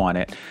whole show on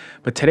it.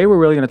 But today we're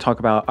really going to talk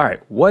about, all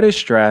right, what is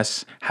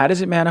stress? How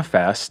does it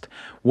manifest?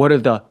 What are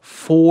the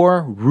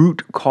 4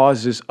 root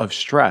causes of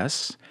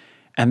stress?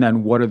 And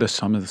then what are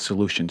some of the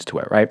solutions to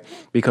it, right?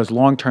 Because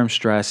long-term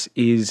stress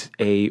is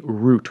a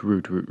root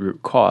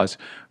cause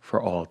for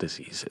all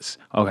diseases,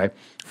 okay?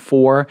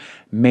 4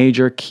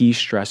 major key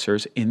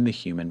stressors in the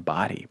human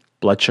body.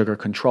 Blood sugar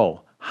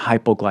control,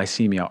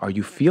 hypoglycemia. Are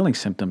you feeling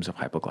symptoms of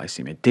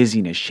hypoglycemia?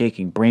 Dizziness,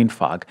 shaking, brain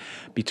fog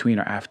between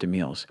or after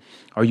meals?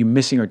 Are you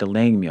missing or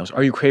delaying meals?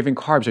 Are you craving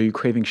carbs? Are you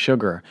craving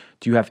sugar?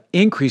 Do you have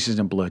increases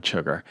in blood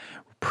sugar?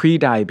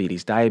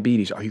 Pre-diabetes,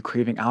 diabetes. Are you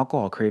craving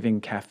alcohol,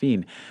 craving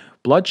caffeine?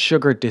 Blood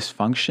sugar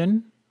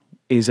dysfunction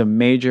is a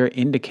major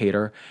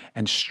indicator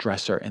and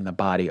stressor in the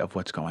body of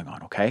what's going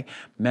on, okay?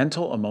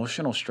 Mental,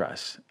 emotional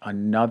stress,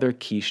 another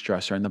key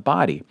stressor in the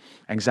body.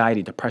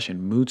 Anxiety, depression,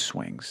 mood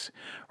swings,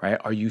 right?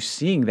 Are you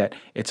seeing that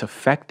it's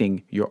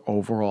affecting your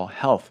overall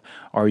health?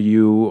 Are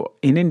you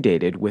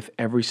inundated with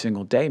every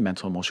single day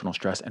mental, emotional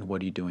stress, and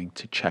what are you doing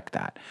to check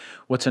that?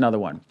 What's another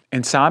one?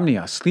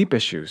 Insomnia, sleep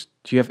issues.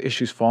 Do you have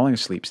issues falling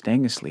asleep,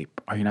 staying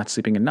asleep? Are you not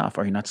sleeping enough?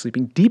 Are you not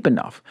sleeping deep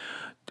enough?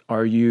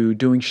 Are you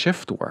doing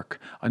shift work?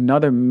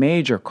 Another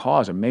major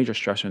cause, a major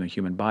stressor in the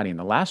human body. And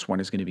the last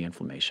one is going to be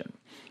inflammation.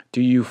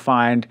 Do you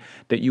find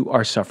that you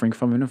are suffering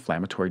from an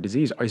inflammatory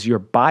disease? Is your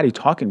body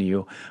talking to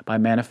you by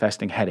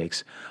manifesting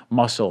headaches,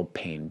 muscle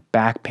pain,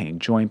 back pain,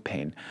 joint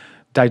pain,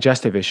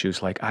 digestive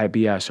issues like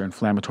IBS or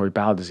inflammatory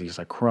bowel disease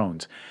like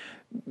Crohn's,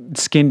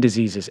 skin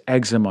diseases,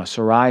 eczema,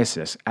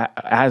 psoriasis,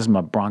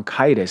 asthma,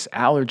 bronchitis,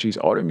 allergies,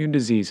 autoimmune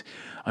disease,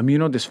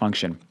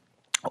 immunodysfunction?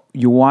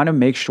 You want to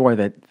make sure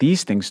that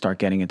these things start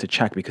getting into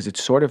check, because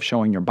it's sort of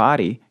showing your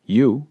body,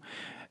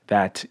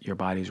 that your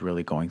body is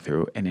really going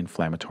through an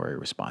inflammatory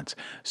response.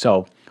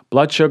 So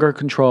blood sugar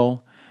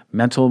control,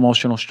 mental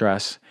emotional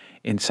stress,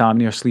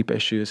 insomnia, sleep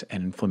issues,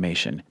 and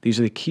inflammation. These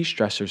are the key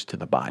stressors to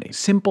the body.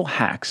 Simple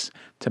hacks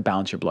to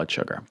balance your blood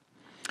sugar.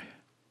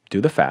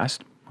 Do the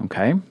fast,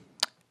 okay?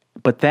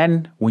 But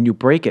then when you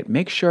break it,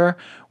 make sure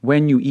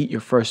when you eat your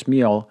first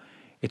meal,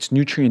 it's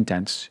nutrient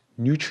dense,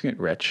 nutrient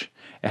rich.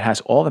 It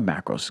has all the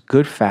macros,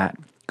 good fat,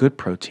 good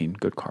protein,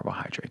 good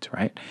carbohydrates,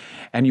 right?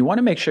 And you want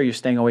to make sure you're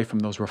staying away from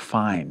those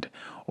refined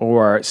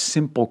or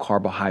simple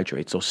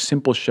carbohydrates, those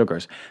simple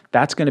sugars.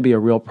 That's going to be a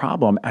real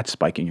problem at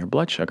spiking your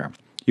blood sugar.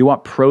 You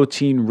want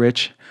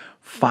protein-rich,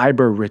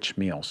 fiber-rich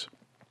meals.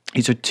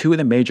 These are 2 of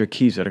the major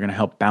keys that are going to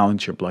help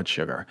balance your blood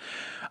sugar.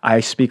 I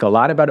speak a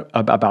lot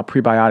about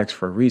prebiotics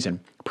for a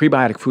reason.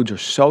 Prebiotic foods are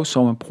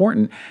so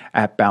important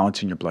at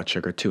balancing your blood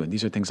sugar too. And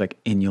these are things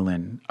like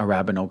inulin,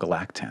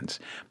 arabinogalactans.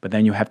 But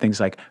then you have things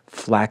like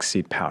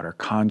flaxseed powder,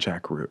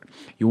 konjac root.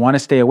 You want to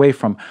stay away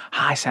from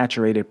high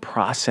saturated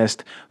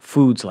processed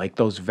foods like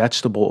those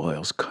vegetable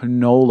oils,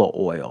 canola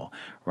oil,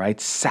 right?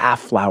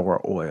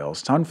 Safflower oil,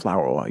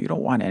 sunflower oil. You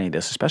don't want any of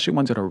this, especially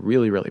ones that are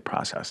really, really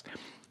processed.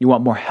 You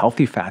want more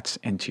healthy fats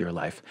into your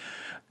life.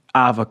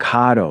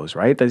 Avocados,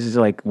 right? This is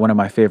like one of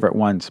my favorite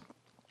ones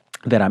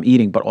that I'm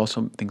eating, but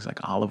also things like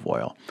olive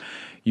oil.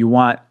 You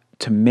want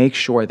to make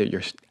sure that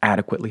you're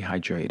adequately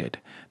hydrated.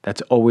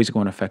 That's always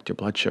going to affect your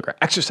blood sugar.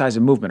 Exercise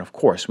and movement, of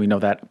course, we know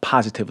that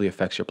positively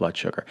affects your blood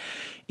sugar.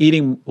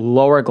 Eating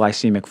lower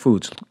glycemic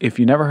foods. If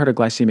you never heard of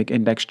glycemic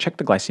index, check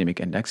the glycemic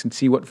index and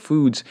see what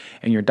foods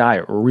in your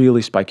diet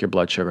really spike your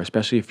blood sugar,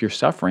 especially if you're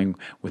suffering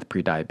with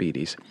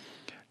prediabetes.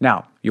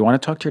 Now, you want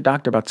to talk to your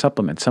doctor about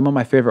supplements. Some of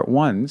my favorite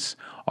ones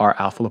are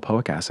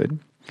alpha-lipoic acid,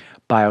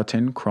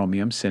 biotin,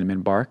 chromium,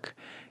 cinnamon bark,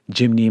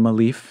 gymnema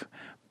leaf,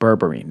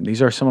 berberine.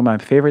 These are some of my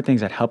favorite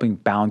things at helping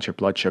balance your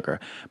blood sugar.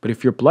 But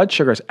if your blood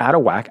sugar is out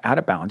of whack, out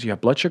of balance, you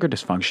have blood sugar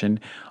dysfunction,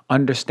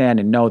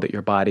 understand and know that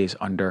your body is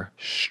under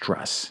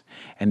stress.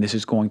 And this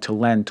is going to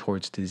lend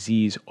towards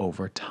disease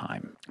over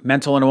time.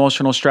 Mental and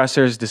emotional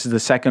stressors, this is the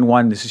second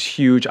one. This is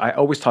huge. I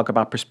always talk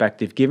about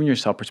perspective, giving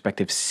yourself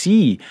perspective.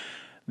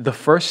 The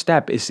first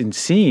step is in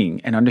seeing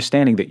and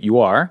understanding that you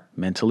are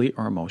mentally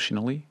or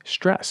emotionally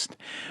stressed,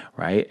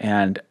 right?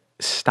 And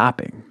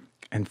stopping.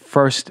 And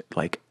first,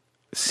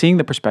 seeing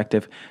the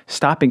perspective,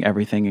 stopping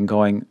everything and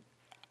going,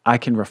 I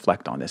can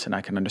reflect on this and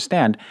I can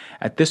understand.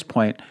 At this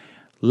point,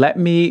 let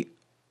me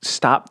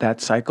stop that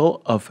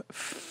cycle of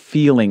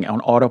feeling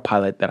on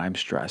autopilot that I'm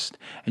stressed.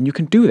 And you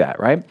can do that,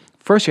 right?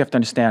 First, you have to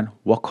understand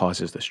what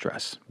causes the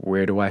stress.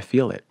 Where do I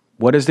feel it?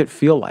 What does it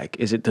feel like?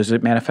 Does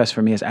it manifest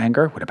for me as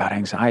anger? What about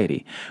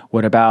anxiety?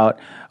 What about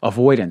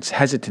avoidance,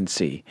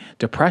 hesitancy,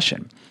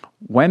 depression?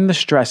 When the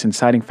stress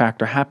inciting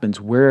factor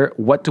happens,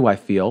 what do I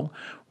feel?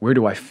 Where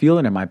do I feel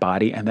it in my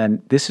body? And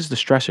then this is the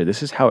stressor.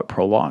 This is how it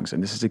prolongs.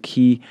 And this is a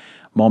key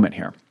moment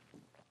here.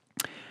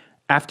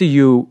 After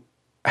you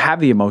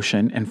have the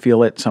emotion and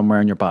feel it somewhere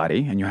in your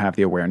body and you have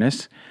the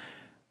awareness,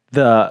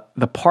 the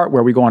part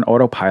where we go on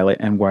autopilot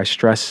and where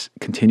stress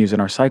continues in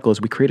our cycle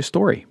is we create a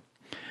story.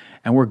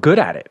 And we're good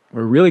at it.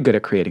 We're really good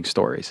at creating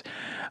stories.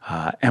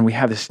 And we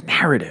have this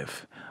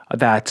narrative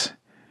that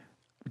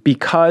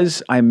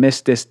because I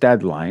missed this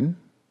deadline,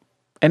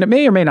 and it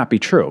may or may not be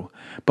true,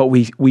 but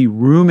we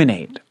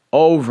ruminate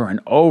over and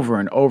over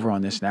and over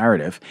on this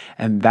narrative,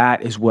 and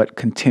that is what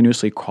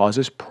continuously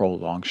causes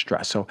prolonged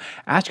stress. So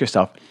ask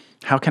yourself,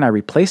 how can I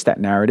replace that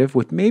narrative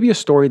with maybe a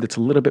story that's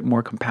a little bit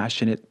more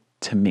compassionate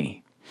to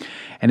me?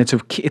 And it's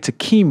a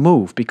key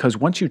move, because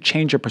once you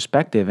change your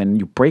perspective and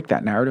you break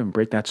that narrative and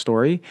break that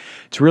story,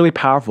 it's really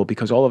powerful,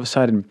 because all of a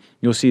sudden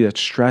you'll see that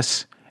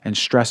stress and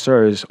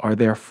stressors are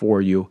there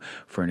for you,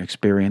 for an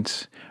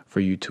experience,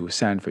 for you to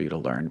ascend, for you to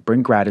learn.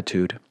 Bring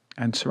gratitude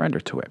and surrender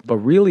to it. But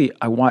really,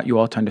 I want you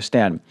all to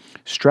understand,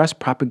 stress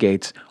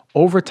propagates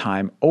over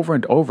time, over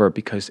and over,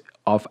 because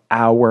of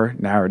our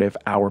narrative,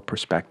 our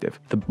perspective.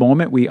 The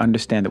moment we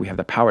understand that we have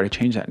the power to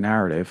change that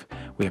narrative,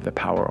 we have the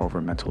power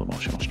over mental,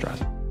 emotional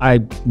stress. I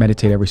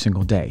meditate every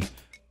single day,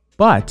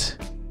 but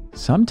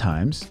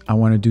sometimes I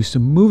want to do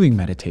some moving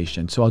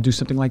meditation. So I'll do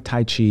something like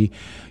Tai Chi,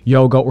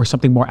 yoga, or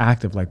something more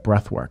active like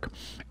breath work.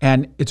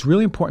 And it's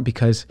really important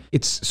because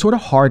it's sort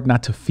of hard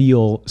not to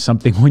feel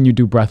something when you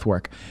do breath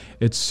work.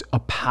 It's a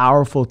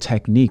powerful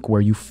technique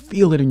where you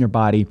feel it in your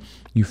body,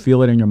 you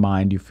feel it in your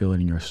mind, you feel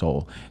it in your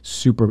soul.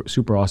 Super,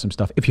 super awesome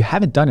stuff. If you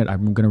haven't done it,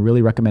 I'm going to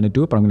really recommend to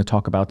do it, but I'm going to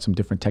talk about some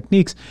different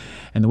techniques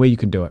and the way you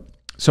can do it.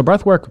 So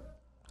breath work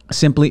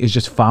simply is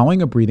just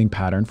following a breathing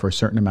pattern for a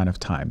certain amount of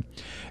time.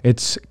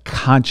 It's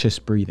conscious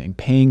breathing,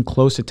 paying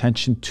close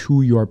attention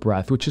to your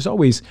breath, which is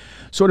always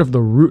sort of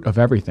the root of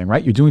everything,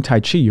 right? You're doing Tai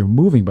Chi, you're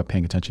moving, but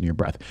paying attention to your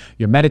breath.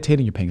 You're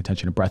meditating, you're paying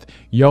attention to breath.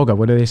 Yoga,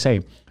 what do they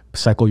say?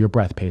 Cycle your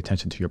breath, pay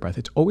attention to your breath.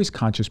 It's always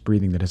conscious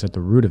breathing that is at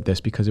the root of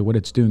this, because of what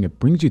it's doing, it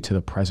brings you to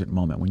the present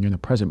moment. When you're in the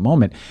present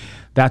moment,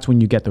 that's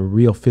when you get the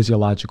real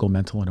physiological,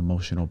 mental, and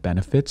emotional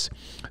benefits.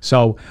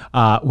 So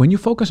when you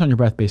focus on your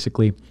breath,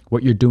 basically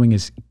what you're doing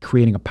is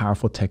creating a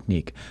powerful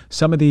technique.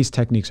 Some of these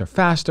techniques are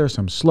faster,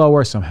 some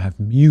slower, some have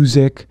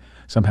music,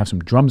 some have some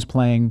drums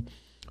playing,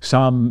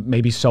 some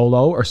maybe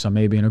solo, or some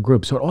maybe in a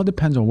group. So it all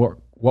depends on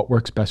what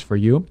works best for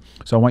you.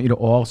 So I want you to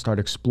all start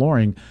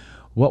exploring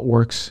what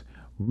works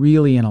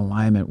really in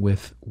alignment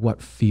with what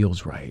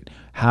feels right,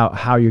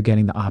 how you're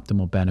getting the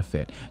optimal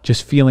benefit,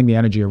 just feeling the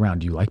energy around.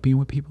 Do you like being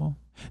with people?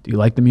 Do you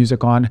like the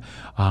music on?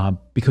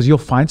 Because you'll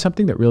find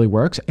something that really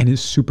works and is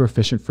super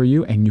efficient for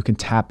you, and you can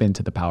tap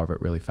into the power of it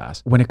really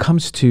fast. When it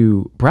comes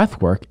to breath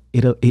work,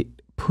 it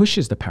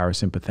pushes the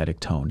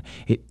parasympathetic tone.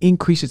 It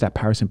increases that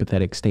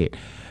parasympathetic state.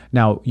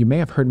 Now, you may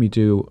have heard me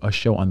do a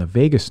show on the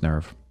vagus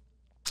nerve.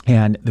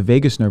 And the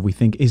vagus nerve, we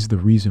think, is the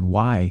reason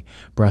why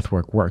breath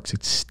work works.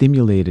 It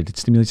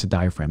stimulates the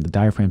diaphragm. The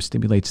diaphragm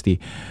stimulates the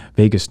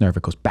vagus nerve.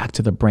 It goes back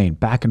to the brain,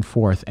 back and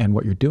forth. And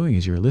what you're doing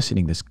is you're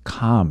eliciting this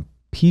calm,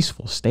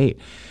 peaceful state.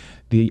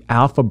 The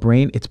alpha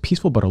brain, it's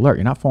peaceful but alert.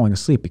 You're not falling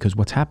asleep, because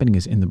what's happening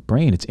is in the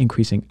brain, it's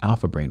increasing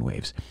alpha brain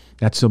waves.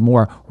 That's a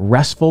more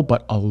restful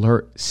but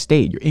alert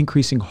state. You're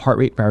increasing heart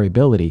rate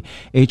variability.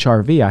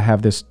 HRV, I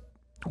have this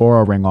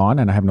Aura ring on,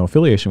 and I have no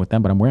affiliation with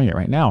them, but I'm wearing it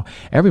right now.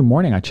 Every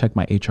morning I check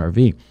my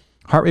HRV.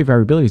 Heart rate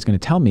variability is going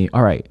to tell me,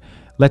 all right,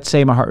 let's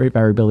say my heart rate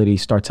variability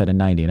starts at a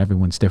 90, and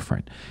everyone's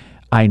different.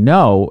 I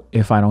know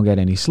if I don't get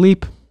any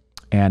sleep,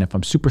 and if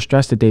I'm super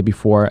stressed the day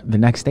before, the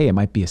next day it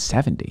might be a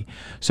 70.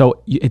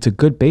 So it's a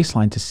good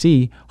baseline to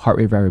see heart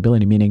rate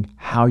variability, meaning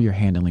how you're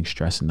handling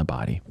stress in the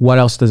body. What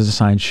else does the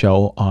science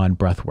show on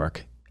breath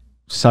work?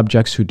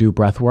 Subjects who do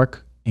breath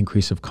work,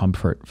 increase of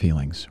comfort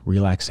feelings,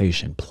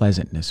 relaxation,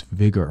 pleasantness,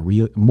 vigor,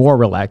 more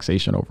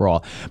relaxation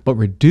overall, but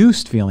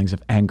reduced feelings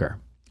of anger,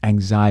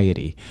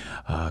 anxiety,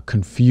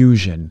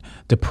 confusion,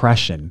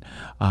 depression.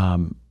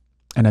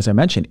 And as I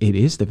mentioned, it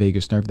is the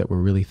vagus nerve that we're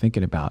really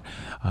thinking about.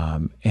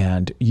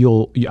 And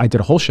I did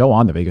a whole show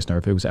on the vagus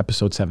nerve. It was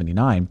episode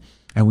 79.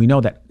 And we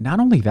know that not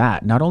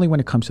only when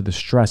it comes to the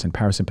stress and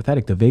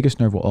parasympathetic, the vagus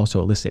nerve will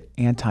also elicit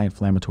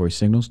anti-inflammatory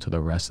signals to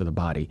the rest of the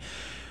body.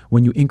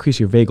 When you increase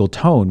your vagal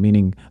tone,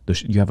 meaning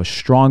you have a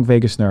strong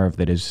vagus nerve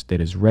that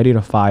is ready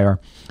to fire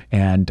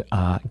and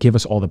give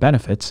us all the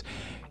benefits,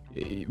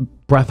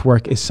 breath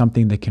work is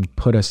something that can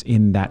put us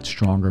in that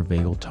stronger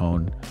vagal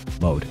tone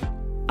mode.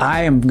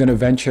 I am going to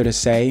venture to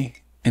say,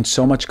 in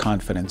so much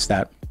confidence,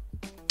 that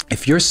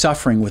if you're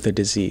suffering with a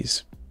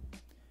disease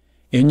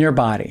in your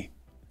body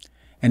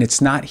and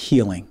it's not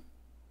healing,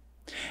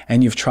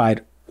 and you've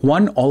tried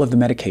 1, all of the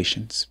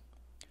medications,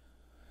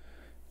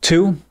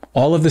 2,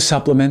 all of the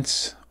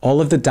supplements,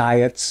 all of the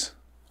diets,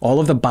 all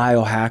of the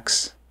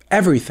biohacks,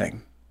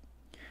 everything,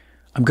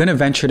 I'm going to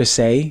venture to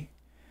say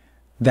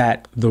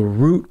that the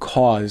root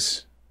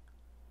cause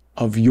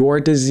of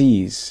your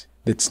disease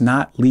that's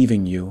not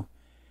leaving you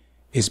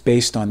is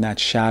based on that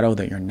shadow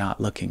that you're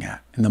not looking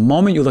at. And the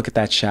moment you look at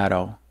that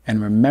shadow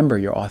and remember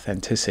your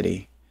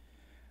authenticity,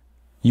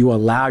 you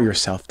allow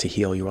yourself to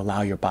heal. You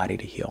allow your body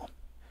to heal.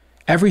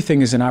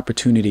 Everything is an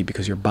opportunity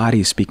because your body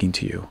is speaking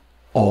to you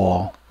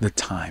all the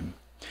time.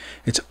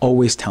 It's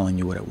always telling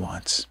you what it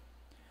wants.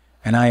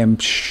 And I am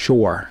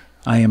sure,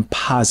 I am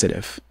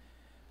positive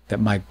that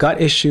my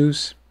gut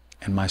issues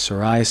and my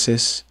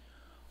psoriasis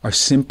are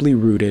simply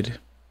rooted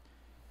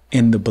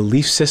in the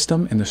belief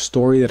system and the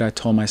story that I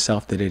told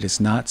myself that it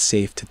is not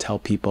safe to tell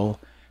people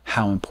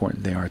how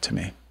important they are to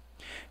me.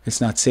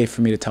 It's not safe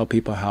for me to tell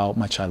people how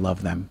much I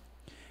love them.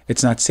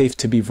 It's not safe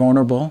to be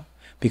vulnerable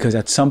because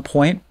at some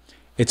point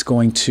it's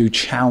going to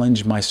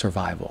challenge my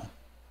survival.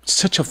 It's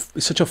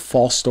such a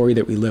false story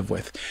that we live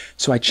with.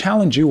 So I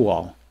challenge you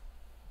all.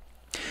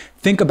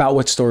 Think about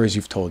what stories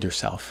you've told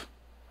yourself.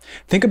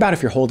 Think about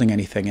if you're holding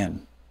anything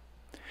in.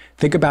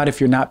 Think about if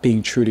you're not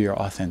being true to your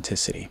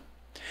authenticity.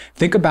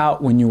 Think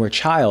about when you were a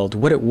child,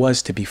 what it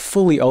was to be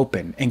fully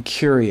open and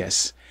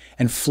curious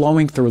and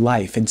flowing through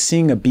life and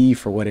seeing a bee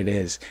for what it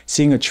is,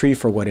 seeing a tree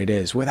for what it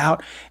is,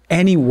 without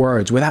any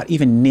words, without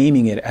even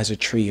naming it as a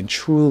tree and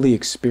truly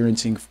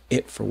experiencing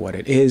it for what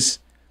it is.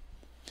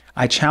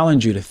 I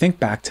challenge you to think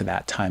back to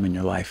that time in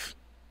your life.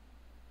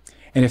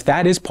 And if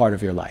that is part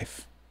of your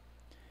life,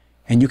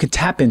 and you can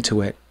tap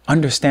into it,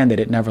 understand that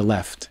it never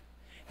left.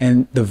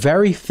 And the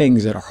very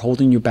things that are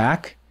holding you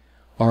back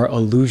are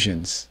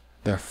illusions.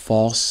 They're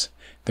false,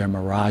 they're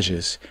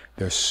mirages,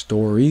 they're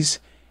stories,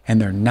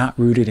 and they're not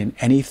rooted in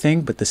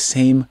anything but the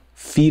same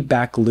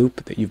feedback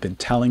loop that you've been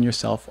telling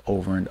yourself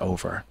over and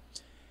over.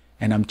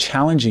 And I'm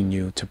challenging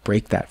you to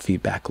break that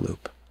feedback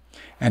loop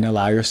and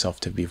allow yourself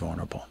to be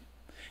vulnerable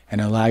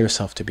and allow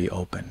yourself to be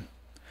open.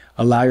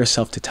 Allow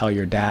yourself to tell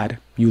your dad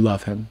you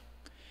love him,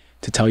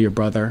 to tell your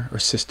brother or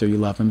sister you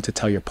love him, to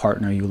tell your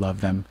partner you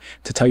love them,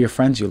 to tell your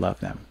friends you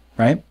love them,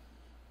 right?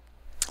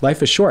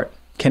 Life is short,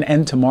 can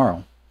end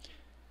tomorrow.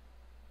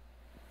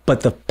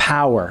 But the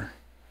power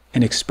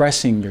in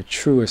expressing your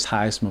truest,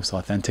 highest, most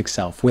authentic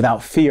self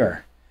without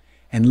fear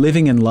and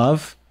living in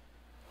love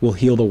will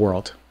heal the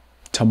world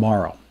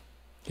tomorrow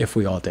if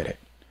we all did it.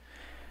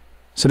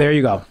 So there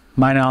you go.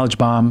 My knowledge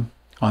bomb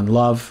on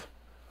love,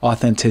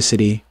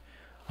 authenticity,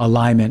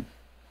 alignment,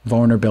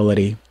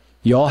 vulnerability.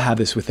 You all have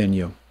this within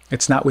you.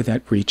 It's not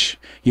within reach.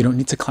 You don't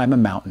need to climb a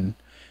mountain,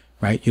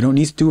 right? You don't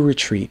need to do a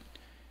retreat.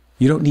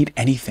 You don't need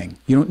anything.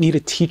 You don't need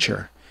a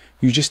teacher.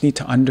 You just need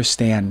to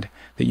understand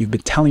that you've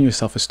been telling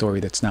yourself a story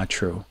that's not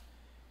true.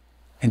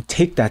 And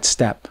take that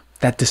step,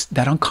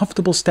 that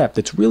uncomfortable step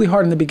that's really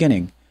hard in the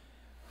beginning,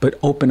 but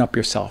open up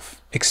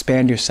yourself,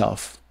 expand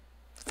yourself,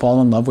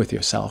 fall in love with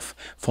yourself,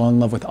 fall in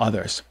love with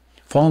others,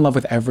 fall in love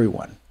with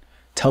everyone.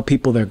 Tell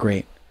people they're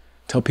great.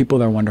 Tell people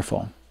they're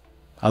wonderful.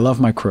 I love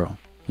my crew.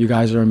 You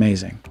guys are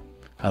amazing.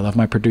 I love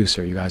my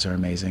producer. You guys are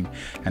amazing.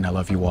 And I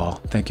love you all.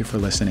 Thank you for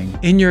listening.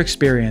 In your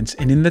experience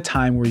and in the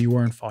time where you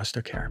were in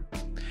foster care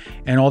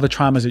and all the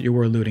traumas that you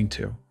were alluding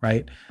to,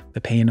 right?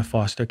 The pain of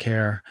foster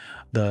care,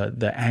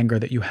 the anger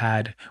that you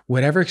had,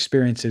 whatever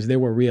experiences, they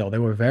were real. They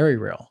were very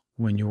real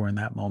when you were in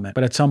that moment.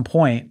 But at some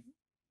point,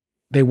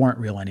 they weren't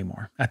real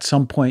anymore. At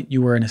some point,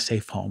 you were in a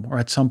safe home, or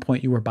at some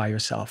point you were by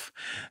yourself.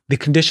 The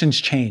conditions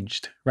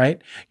changed,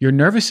 right? Your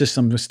nervous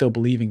system was still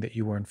believing that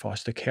you were in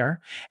foster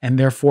care, and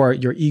therefore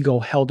your ego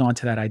held on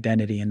to that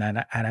identity and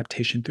that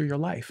adaptation through your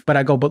life.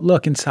 But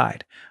look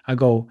inside. I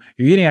go,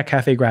 you're eating at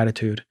Cafe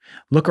Gratitude.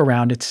 Look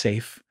around, it's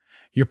safe.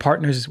 Your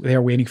partner's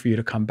there waiting for you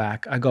to come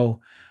back. I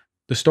go,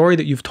 the story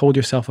that you've told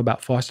yourself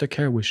about foster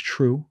care was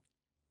true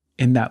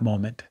in that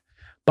moment,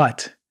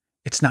 but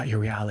it's not your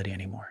reality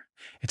anymore.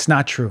 It's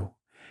not true.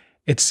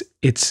 It's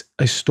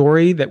a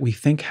story that we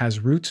think has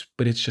roots,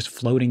 but it's just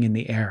floating in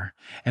the air.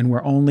 And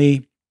we're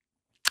only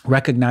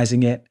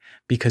recognizing it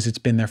because it's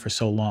been there for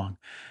so long.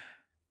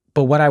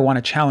 But what I want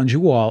to challenge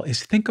you all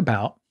is think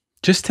about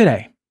just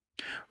today,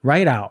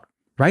 write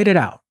it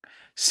out,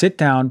 sit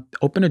down,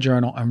 open a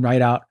journal and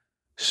write out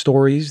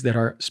stories that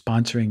are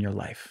sponsoring your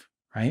life,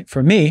 right?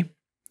 For me,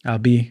 I'll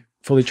be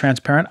fully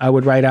transparent. I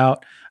would write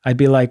out, I'd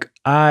be like,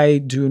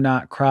 I do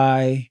not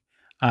cry.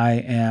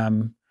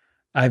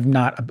 I'm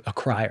not a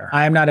crier.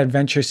 I am not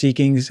adventure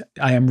seeking.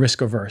 I am risk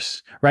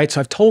averse, right? So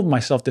I've told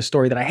myself this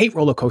story that I hate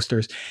roller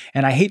coasters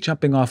and I hate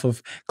jumping off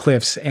of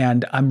cliffs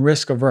and I'm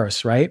risk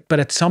averse, right? But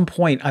at some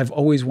point, I've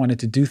always wanted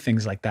to do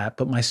things like that.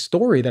 But my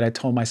story that I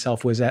told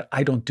myself was that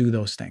I don't do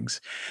those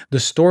things. The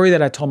story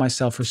that I told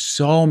myself for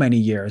so many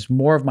years,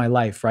 more of my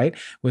life, right,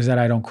 was that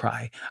I don't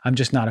cry. I'm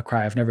just not a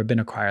crier. I've never been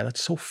a crier.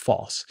 That's so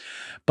false.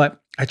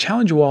 But I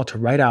challenge you all to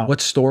write out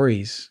what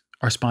stories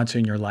are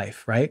sponsoring your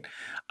life, right?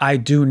 I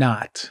do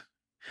not.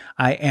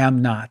 I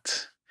am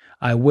not,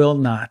 I will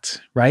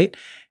not, right?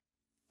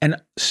 And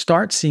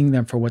start seeing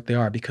them for what they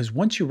are, because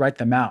once you write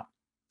them out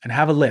and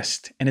have a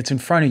list and it's in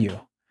front of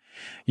you,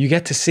 you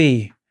get to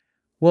see,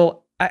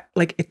 well,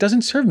 it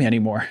doesn't serve me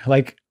anymore.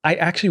 Like, I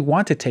actually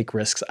want to take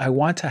risks. I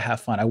want to have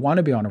fun. I want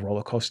to be on a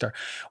roller coaster.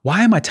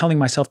 Why am I telling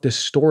myself this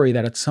story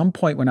that at some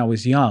point when I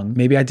was young,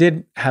 maybe I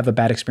did have a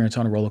bad experience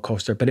on a roller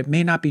coaster, but it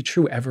may not be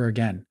true ever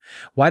again?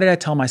 Why did I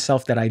tell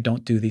myself that I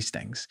don't do these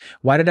things?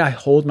 Why did I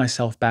hold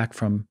myself back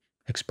from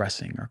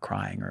expressing or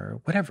crying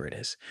or whatever it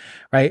is,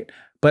 right?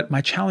 But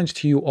my challenge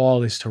to you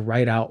all is to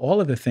write out all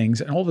of the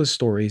things and all the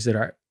stories that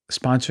are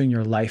sponsoring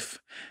your life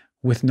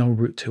with no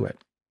root to it.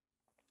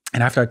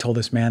 And after I told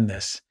this man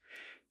this,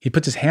 he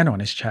puts his hand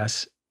on his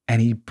chest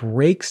and he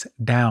breaks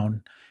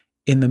down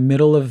in the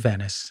middle of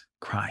Venice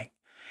crying.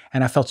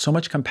 And I felt so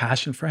much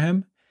compassion for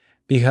him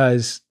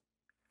because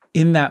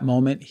in that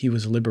moment, he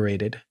was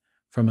liberated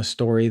from a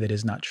story that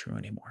is not true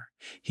anymore.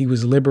 He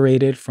was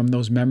liberated from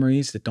those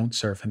memories that don't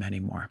serve him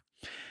anymore.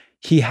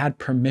 He had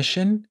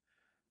permission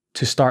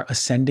to start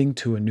ascending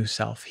to a new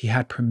self. He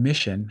had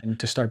permission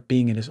to start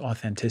being in his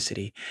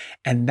authenticity.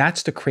 And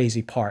that's the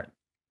crazy part.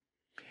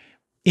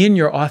 In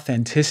your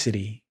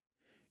authenticity,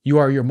 you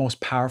are your most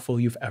powerful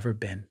you've ever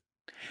been.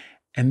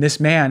 And this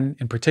man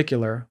in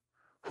particular,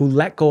 who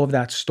let go of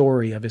that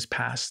story of his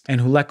past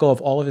and who let go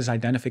of all of his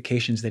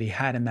identifications that he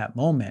had in that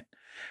moment,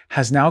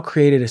 has now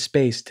created a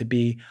space to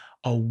be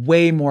a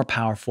way more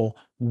powerful,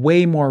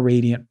 way more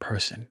radiant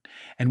person.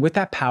 And with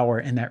that power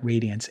and that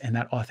radiance and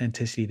that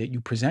authenticity that you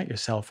present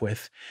yourself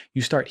with,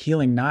 you start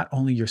healing not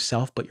only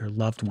yourself, but your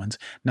loved ones.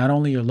 Not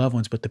only your loved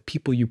ones, but the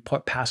people you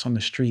pass on the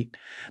street,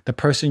 the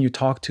person you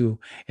talk to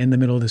in the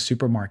middle of the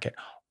supermarket.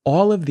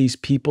 All of these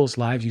people's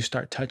lives you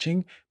start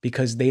touching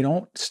because they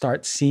don't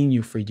start seeing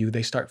you for you,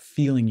 they start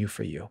feeling you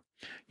for you.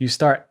 You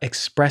start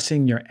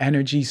expressing your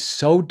energy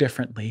so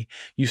differently.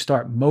 You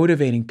start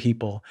motivating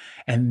people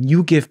and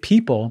you give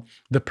people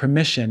the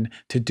permission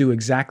to do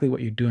exactly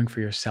what you're doing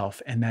for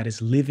yourself. And that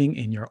is living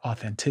in your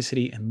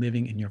authenticity and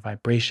living in your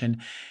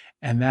vibration.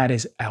 And that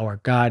is our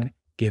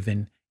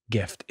God-given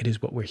gift. It is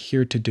what we're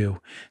here to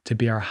do, to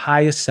be our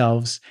highest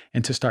selves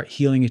and to start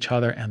healing each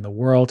other and the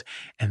world.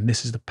 And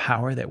this is the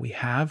power that we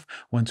have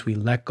once we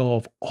let go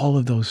of all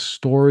of those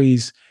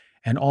stories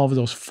and all of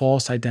those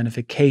false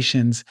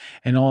identifications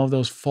and all of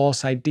those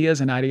false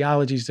ideas and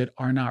ideologies that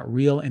are not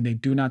real and they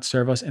do not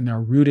serve us and they're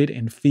rooted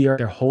in fear.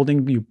 They're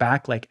holding you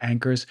back like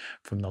anchors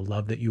from the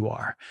love that you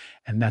are.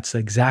 And that's the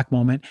exact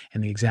moment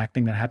and the exact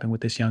thing that happened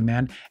with this young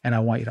man. And I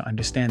want you to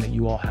understand that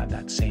you all have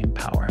that same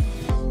power.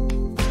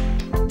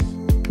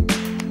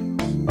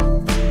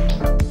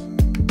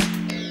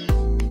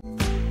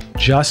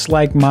 Just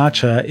like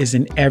matcha is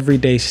an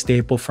everyday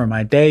staple for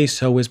my day,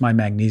 so is my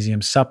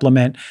magnesium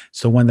supplement.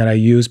 It's the one that I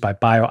use by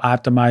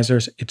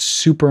BioOptimizers. It's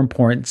super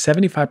important.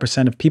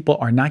 75% of people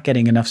are not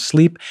getting enough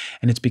sleep,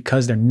 and it's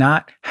because they're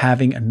not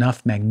having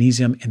enough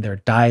magnesium in their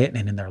diet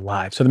and in their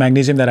lives. So the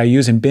magnesium that I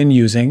use and been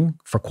using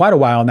for quite a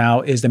while now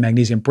is the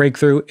Magnesium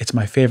Breakthrough. It's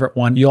my favorite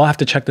one. You all have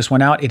to check this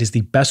one out. It is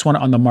the best one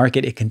on the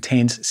market. It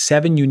contains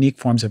 7 unique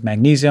forms of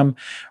magnesium,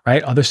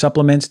 right? Other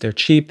supplements, they're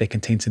cheap. They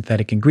contain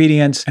synthetic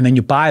ingredients, and then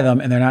you buy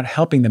them and they're not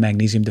helping the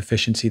magnesium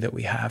deficiency that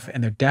we have.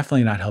 And they're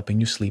definitely not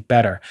helping you sleep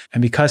better.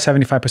 And because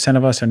 75%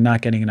 of us are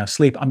not getting enough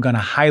sleep, I'm going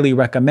to highly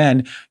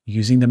recommend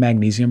using the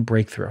Magnesium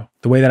Breakthrough.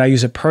 The way that I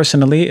use it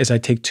personally is I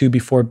take 2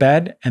 before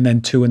bed and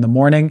then 2 in the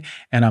morning,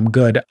 and I'm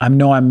good. I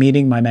know I'm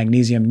meeting my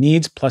magnesium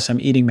needs, plus I'm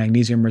eating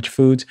magnesium-rich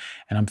foods,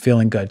 and I'm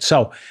feeling good.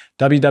 So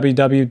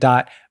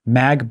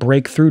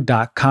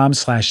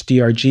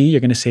www.magbreakthrough.com/DRG.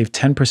 You're going to save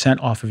 10%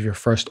 off of your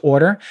first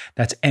order.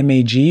 That's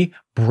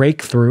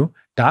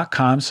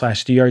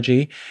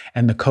magbreakthrough.com/DRG.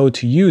 And the code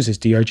to use is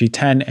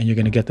DRG10, and you're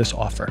going to get this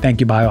offer.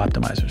 Thank you,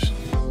 BioOptimizers.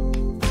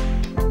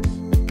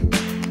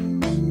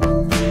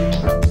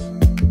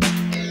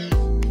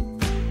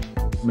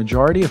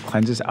 Majority of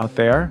cleanses out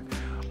there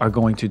are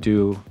going to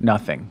do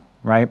nothing,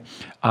 right?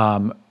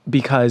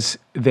 Because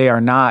they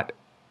are not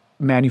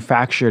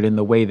manufactured in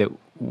the way that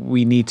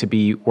we need to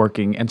be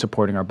working and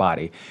supporting our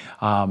body.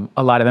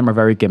 A lot of them are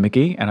very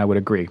gimmicky, and I would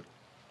agree.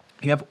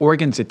 You have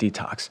organs that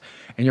detox,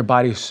 and your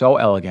body is so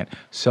elegant,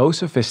 so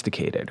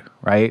sophisticated,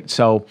 right?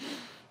 So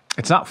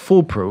it's not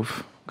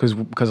foolproof,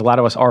 because a lot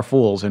of us are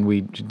fools and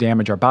we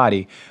damage our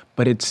body,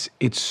 but it's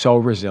so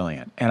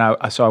resilient. And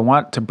so I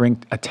want to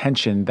bring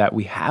attention that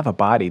we have a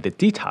body that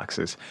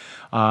detoxes.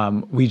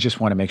 We just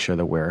want to make sure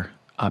that we're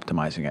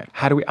optimizing it.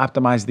 How do we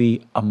optimize the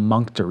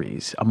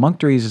emunctories?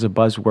 Emunctories is a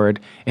buzzword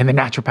in the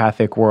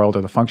naturopathic world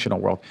or the functional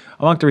world.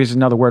 Emunctories is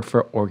another word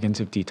for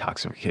organs of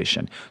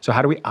detoxification. So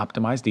how do we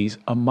optimize these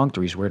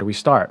emunctories? Where do we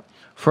start?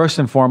 First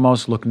and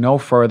foremost, look no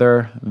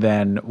further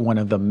than one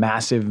of the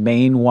massive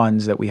main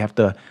ones that we have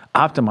to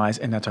optimize,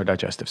 and that's our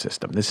digestive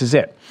system. This is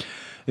it.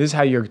 This is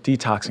how you're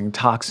detoxing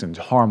toxins,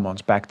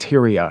 hormones,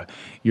 bacteria.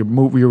 You're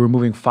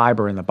removing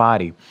fiber in the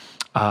body.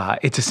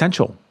 It's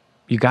essential.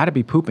 You got to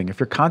be pooping. If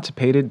you're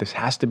constipated, this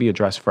has to be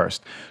addressed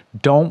first.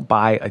 Don't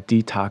buy a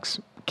detox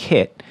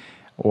kit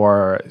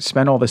or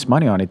spend all this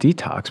money on a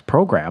detox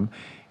program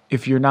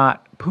if you're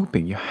not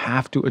pooping. You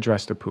have to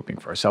address the pooping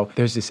first. So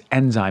there's this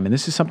enzyme, and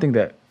this is something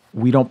that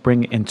we don't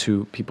bring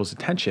into people's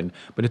attention,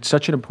 but it's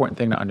such an important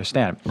thing to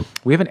understand.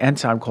 We have an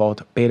enzyme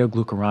called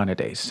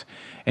beta-glucuronidase,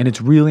 and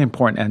it's really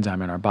important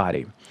enzyme in our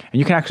body. And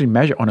you can actually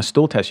measure on a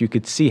stool test, you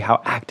could see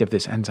how active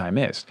this enzyme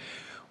is.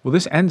 Well,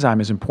 this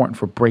enzyme is important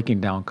for breaking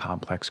down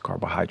complex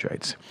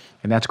carbohydrates,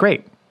 and that's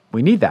great.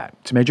 We need that.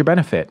 It's a major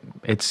benefit.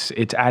 It's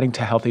adding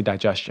to healthy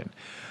digestion.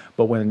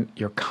 But when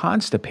you're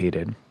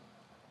constipated,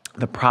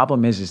 the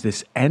problem is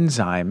this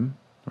enzyme,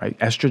 right?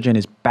 Estrogen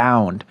is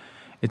bound.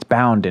 It's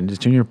bound and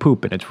it's in your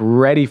poop and it's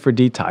ready for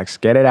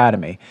detox. Get it out of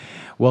me.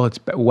 Well,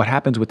 what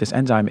happens with this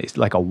enzyme is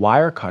like a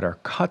wire cutter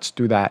cuts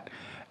through that.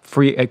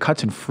 It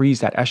cuts and frees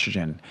that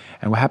estrogen.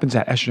 And what happens is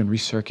that estrogen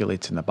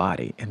recirculates in the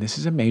body. And this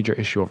is a major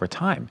issue over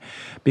time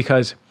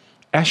because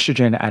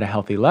estrogen at a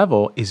healthy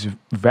level is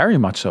very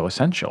much so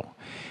essential.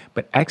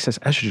 But excess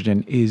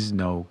estrogen is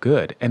no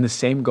good. And the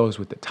same goes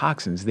with the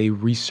toxins. They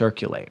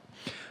recirculate.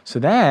 So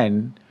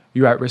then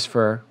you're at risk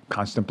for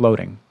constant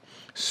bloating,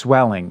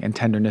 swelling and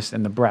tenderness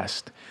in the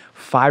breast,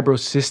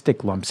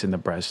 fibrocystic lumps in the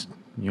breast.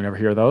 You never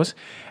hear those?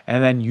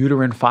 And then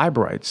uterine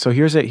fibroids. So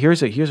here's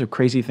a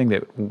crazy thing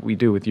that we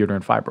do with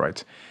uterine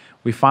fibroids.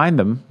 We find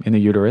them in the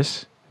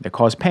uterus. They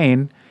cause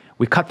pain.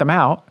 We cut them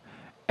out.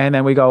 And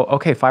then we go,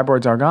 okay,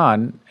 fibroids are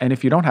gone. And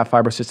if you don't have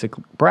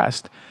fibrocystic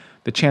breast,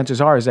 the chances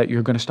are is that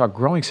you're going to start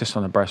growing cysts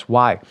on the breast.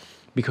 Why?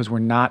 Because we're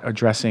not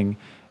addressing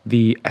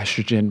the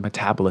estrogen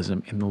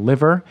metabolism in the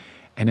liver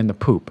and in the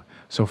poop.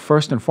 So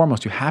first and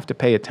foremost, you have to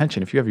pay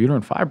attention if you have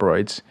uterine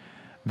fibroids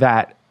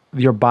that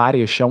your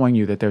body is showing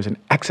you that there's an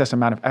excess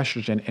amount of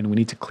estrogen and we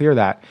need to clear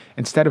that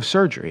instead of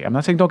surgery. I'm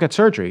not saying don't get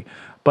surgery,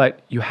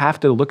 but you have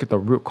to look at the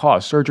root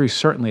cause. Surgery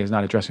certainly is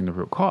not addressing the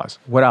root cause.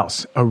 What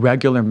else?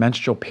 Irregular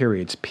menstrual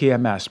periods,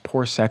 PMS,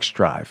 poor sex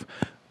drive,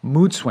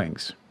 mood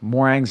swings,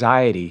 more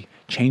anxiety,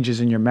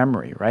 changes in your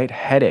memory, right?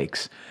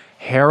 Headaches,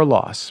 hair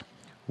loss,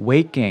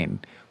 weight gain,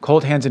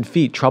 cold hands and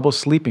feet, trouble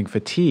sleeping,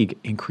 fatigue,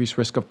 increased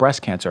risk of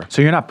breast cancer.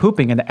 So you're not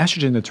pooping, and the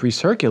estrogen that's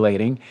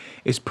recirculating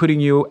is putting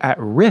you at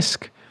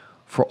risk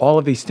for all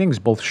of these things,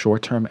 both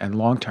short-term and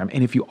long-term.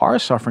 And if you are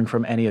suffering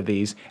from any of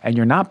these and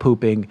you're not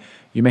pooping,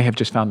 you may have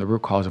just found the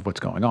root cause of what's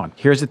going on.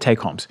 Here's the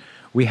take-homes.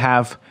 We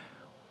have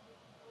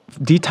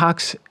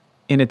detox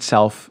in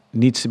itself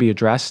needs to be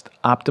addressed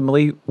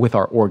optimally with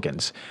our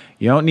organs.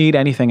 You don't need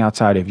anything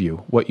outside of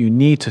you. What you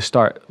need to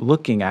start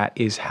looking at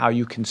is how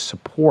you can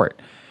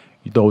support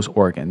those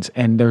organs.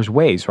 And there's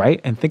ways, right?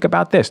 And think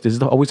about this. This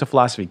is always a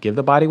philosophy. Give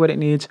the body what it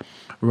needs,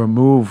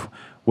 remove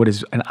what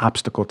is an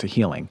obstacle to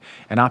healing.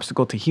 An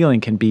obstacle to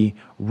healing can be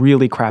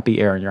really crappy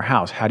air in your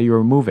house. How do you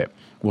remove it?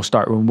 We'll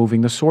start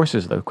removing the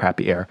sources of the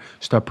crappy air.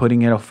 Start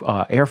putting in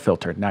an air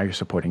filter. Now you're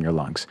supporting your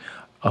lungs.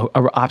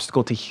 An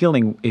obstacle to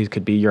healing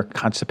could be your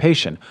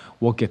constipation.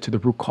 We'll get to the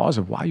root cause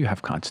of why you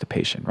have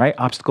constipation, right?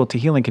 Obstacle to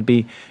healing could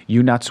be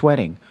you not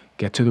sweating.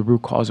 Get to the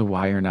root cause of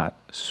why you're not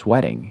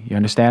sweating. You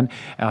understand?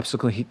 An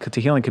obstacle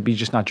to healing could be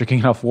just not drinking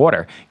enough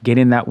water. Get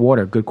in that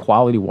water, good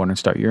quality water, and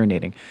start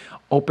urinating.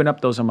 Open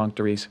up those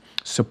emunctories,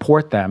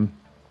 support them,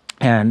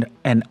 and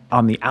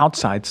on the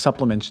outside,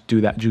 supplements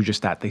do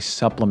just that. They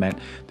supplement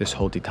this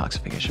whole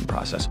detoxification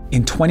process.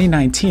 In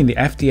 2019, the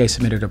FDA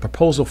submitted a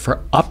proposal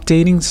for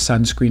updating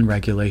sunscreen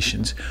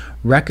regulations,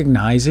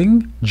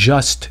 recognizing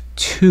just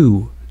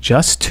two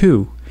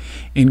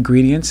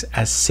ingredients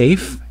as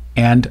safe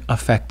and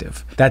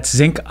effective. That's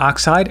zinc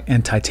oxide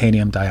and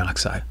titanium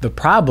dioxide. The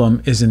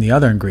problem is in the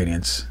other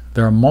ingredients.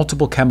 There are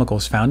multiple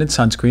chemicals found in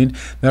sunscreen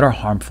that are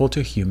harmful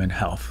to human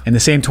health. In the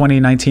same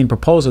 2019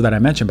 proposal that I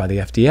mentioned by the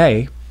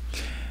FDA,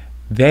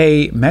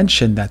 they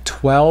mentioned that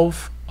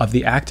 12 of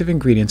the active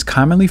ingredients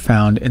commonly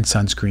found in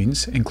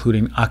sunscreens,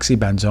 including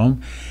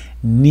oxybenzone,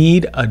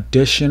 need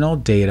additional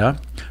data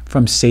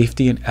from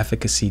safety and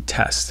efficacy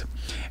tests.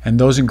 And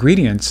those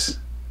ingredients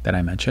that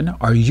I mentioned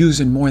are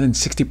used in more than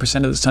 60%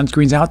 of the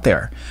sunscreens out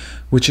there,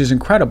 which is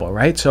incredible,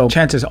 right? So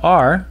chances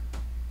are,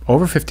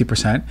 over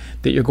 50%,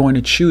 that you're going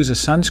to choose a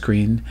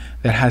sunscreen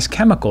that has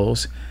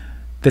chemicals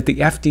that the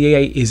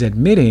FDA is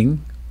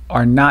admitting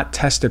are not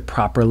tested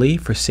properly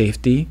for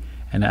safety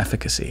and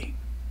efficacy.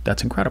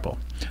 That's incredible.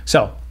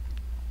 So,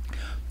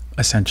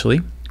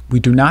 essentially, we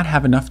do not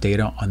have enough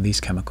data on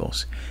these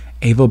chemicals.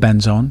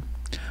 Avobenzone,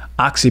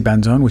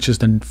 oxybenzone, which is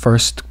the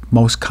first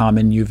most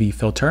common UV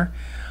filter,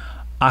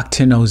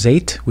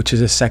 octinoxate, which is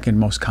the second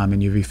most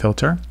common UV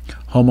filter,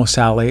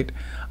 homosalate,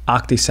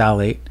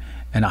 octisalate,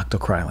 and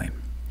octocrylene.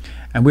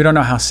 And we don't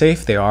know how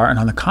safe they are, and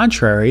on the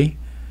contrary,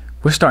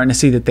 we're starting to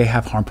see that they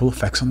have harmful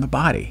effects on the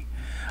body.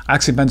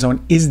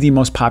 Oxybenzone is the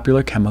most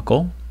popular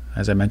chemical,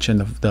 as I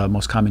mentioned, the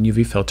most common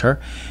UV filter,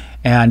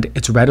 and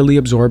it's readily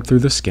absorbed through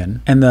the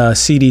skin. And the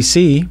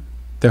CDC,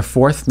 their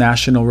fourth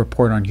national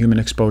report on human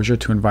exposure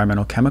to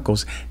environmental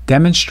chemicals,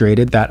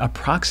 demonstrated that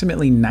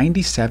approximately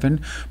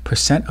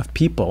 97% of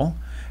people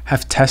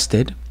have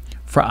tested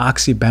for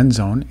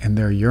oxybenzone in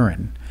their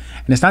urine.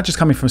 And it's not just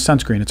coming from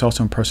sunscreen, it's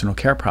also in personal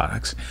care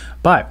products.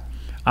 But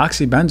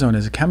oxybenzone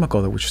is a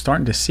chemical that we're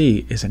starting to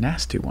see is a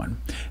nasty one.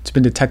 It's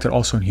been detected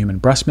also in human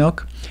breast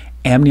milk,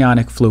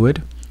 amniotic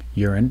fluid,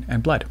 urine,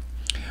 and blood.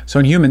 So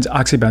in humans,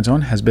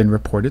 oxybenzone has been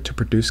reported to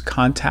produce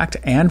contact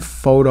and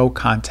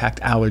photocontact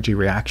allergy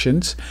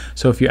reactions.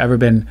 So if you've ever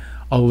been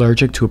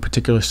allergic to a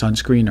particular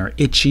sunscreen or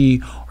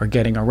itchy or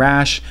getting a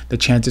rash, the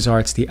chances are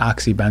it's the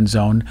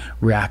oxybenzone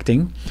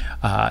reacting.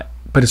 But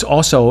it's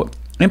also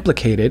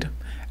implicated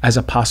as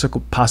a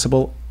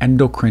possible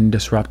endocrine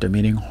disruptor,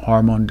 meaning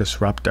hormone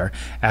disruptor,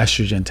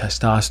 estrogen,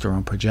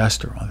 testosterone,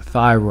 progesterone,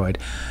 thyroid,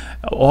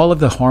 all of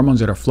the hormones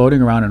that are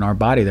floating around in our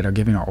body that are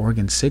giving our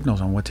organs signals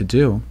on what to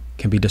do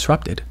can be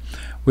disrupted.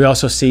 We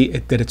also see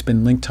that it's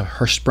been linked to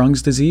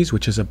Hirschsprung's disease,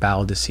 which is a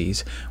bowel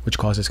disease, which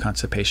causes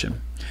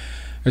constipation.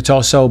 It's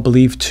also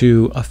believed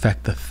to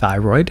affect the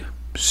thyroid,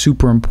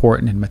 super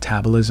important in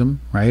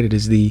metabolism, right? It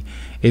is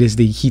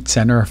the heat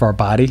center of our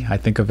body. I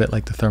think of it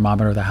like the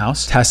thermometer of the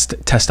house.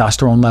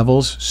 Testosterone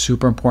levels,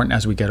 super important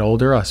as we get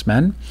older, us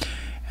men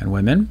and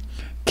women.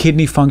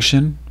 Kidney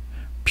function,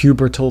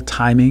 pubertal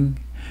timing,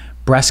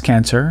 breast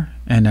cancer,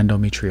 and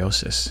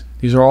endometriosis.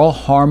 These are all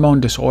hormone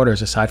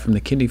disorders aside from the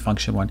kidney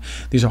function one.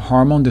 These are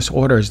hormone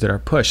disorders that are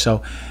pushed.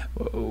 So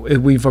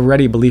we've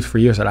already believed for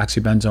years that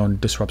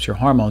oxybenzone disrupts your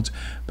hormones,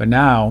 but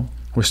now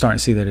we're starting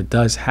to see that it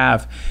does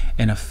have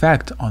an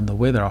effect on the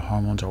way that our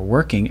hormones are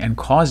working and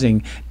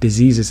causing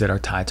diseases that are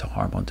tied to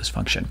hormone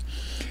dysfunction.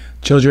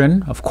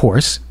 Children, of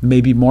course,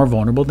 may be more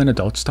vulnerable than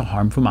adults to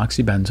harm from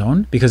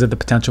oxybenzone because of the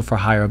potential for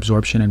higher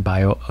absorption and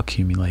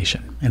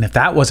bioaccumulation. And if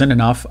that wasn't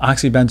enough,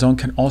 oxybenzone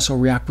can also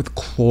react with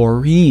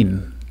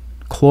chlorine.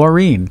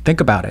 Chlorine, think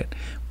about it.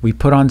 We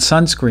put on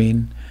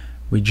sunscreen,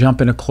 we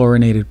jump in a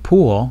chlorinated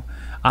pool.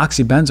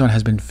 Oxybenzone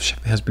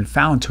has been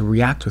found to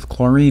react with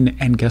chlorine,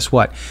 and guess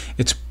what?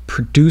 It's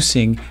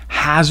producing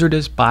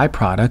hazardous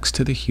byproducts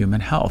to the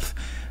human health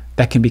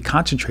that can be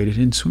concentrated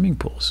in swimming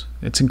pools.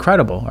 It's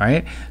incredible,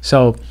 right?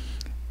 So,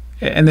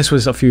 and this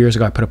was a few years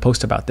ago, I put a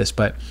post about this,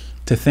 but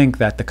to think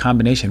that the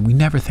combination, we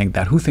never think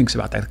that. Who thinks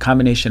about that? The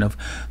combination of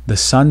the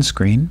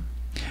sunscreen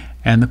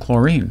and the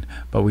chlorine.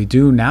 But we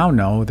do now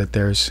know that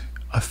there's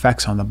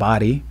effects on the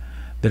body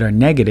that are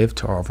negative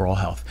to our overall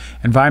health.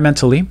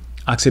 Environmentally,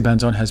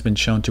 oxybenzone has been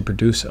shown to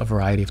produce a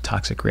variety of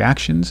toxic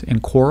reactions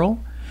in coral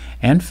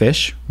and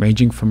fish,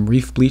 ranging from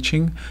reef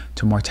bleaching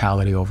to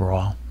mortality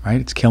overall,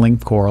 right? It's killing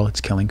coral,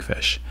 it's killing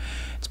fish.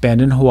 It's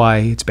banned in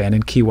Hawaii, it's banned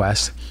in Key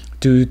West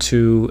due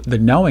to the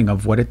knowing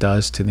of what it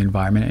does to the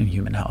environment and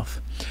human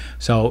health.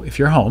 So if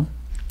you're home,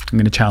 I'm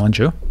going to challenge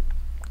you.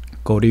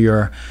 Go to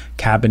your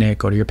cabinet,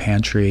 go to your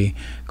pantry,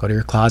 go to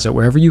your closet,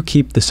 wherever you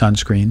keep the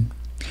sunscreen,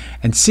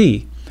 and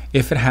see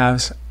if it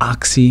has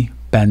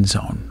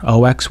oxybenzone,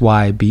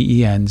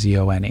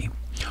 Oxybenzone,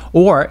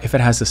 or if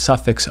it has the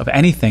suffix of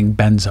anything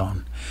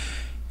benzone.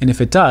 And if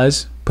it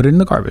does, put it in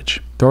the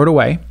garbage, throw it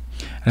away.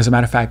 And as a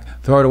matter of fact,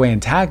 throw it away and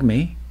tag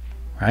me,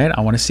 right? I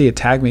want to see it,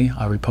 tag me,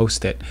 I'll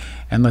repost it.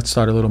 And let's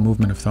start a little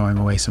movement of throwing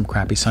away some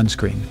crappy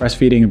sunscreen.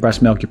 Breastfeeding and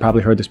breast milk, you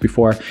probably heard this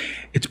before.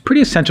 It's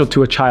pretty essential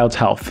to a child's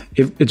health.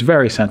 It's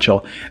very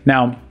essential.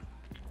 Now,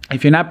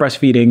 if you're not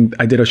breastfeeding,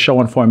 I did a show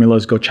on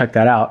formulas, go check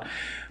that out.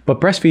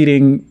 But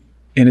breastfeeding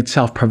in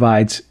itself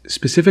provides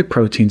specific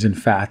proteins and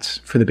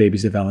fats for the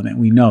baby's development.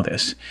 We know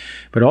this.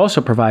 But it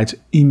also provides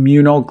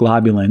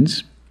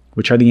immunoglobulins,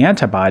 which are the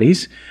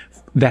antibodies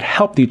that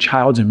help the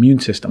child's immune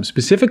system.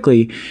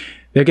 Specifically,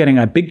 they're getting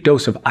a big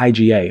dose of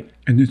IgA,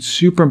 and it's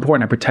super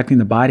important at protecting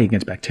the body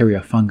against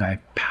bacteria, fungi,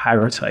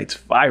 parasites,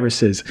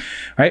 viruses,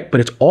 right? But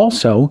it's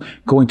also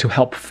going to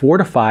help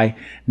fortify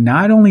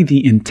not only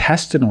the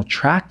intestinal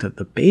tract of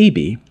the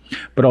baby,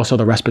 but also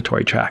the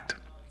respiratory tract,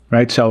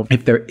 right? So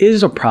if there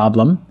is a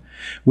problem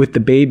with the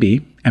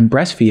baby and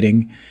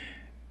breastfeeding,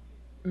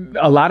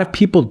 a lot of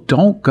people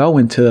don't go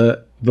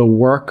into the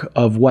work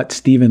of what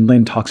Stephen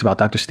Lin talks about.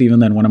 Dr. Stephen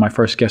Lin, one of my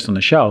first guests on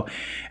the show.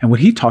 And what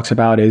he talks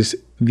about is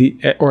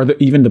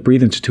even the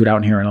Breathe Institute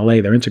out here in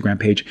LA, their Instagram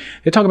page,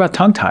 they talk about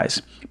tongue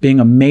ties being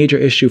a major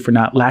issue for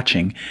not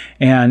latching.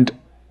 And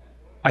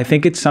I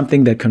think it's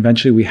something that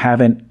conventionally we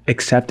haven't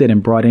accepted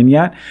and brought in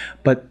yet,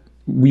 but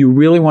we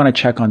really want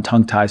to check on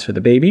tongue ties for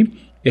the baby.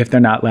 if they're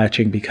not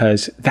latching,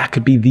 because that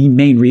could be the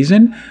main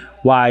reason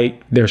why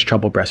there's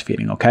trouble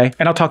breastfeeding, okay?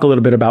 And I'll talk a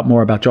little bit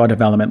more about jaw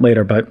development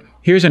later, but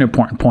here's an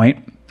important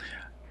point.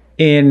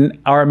 In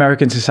our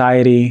American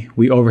society,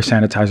 we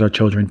over-sanitize our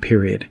children,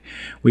 period.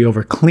 We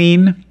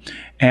over-clean,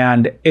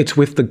 and it's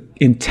with the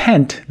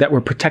intent that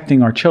we're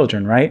protecting our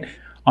children, right?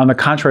 On the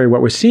contrary,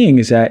 what we're seeing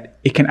is that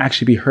it can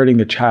actually be hurting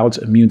the child's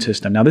immune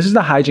system. Now, this is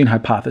the hygiene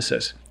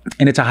hypothesis,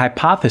 and it's a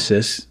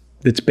hypothesis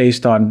that's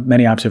based on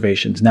many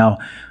observations. Now,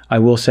 I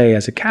will say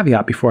as a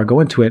caveat before I go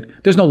into it,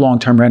 there's no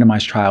long-term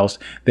randomized trials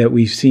that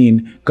we've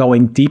seen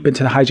going deep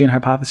into the hygiene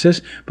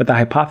hypothesis, but the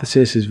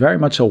hypothesis is very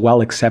much so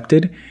well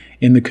accepted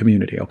in the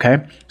community,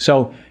 okay?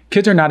 So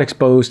kids are not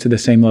exposed to the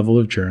same level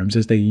of germs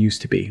as they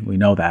used to be. We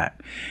know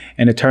that.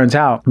 And it turns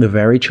out the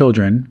very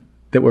children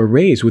that were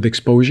raised with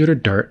exposure to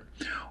dirt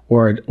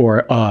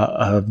or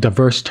a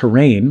diverse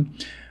terrain,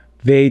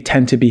 they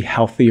tend to be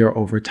healthier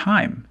over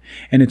time.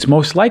 And it's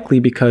most likely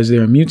because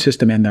their immune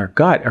system and their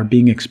gut are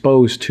being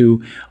exposed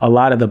to a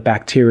lot of the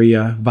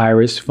bacteria,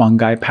 virus,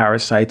 fungi,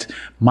 parasites,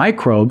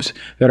 microbes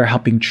that are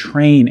helping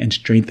train and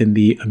strengthen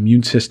the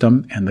immune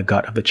system and the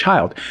gut of the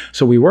child.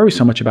 So we worry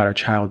so much about our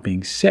child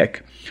being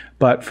sick.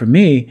 But for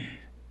me,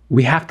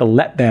 we have to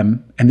let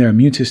them and their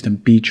immune system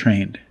be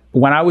trained.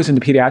 When I was in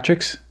the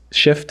pediatrics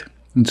shift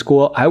in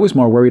school, I was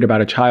more worried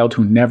about a child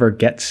who never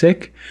gets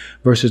sick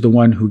versus the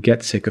one who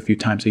gets sick a few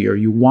times a year.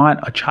 You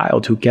want a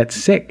child who gets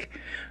sick,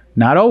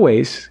 not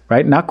always,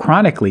 right? Not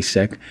chronically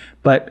sick,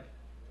 but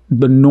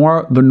the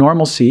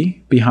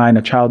normalcy behind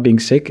a child being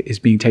sick is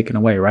being taken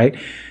away, right?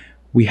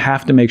 We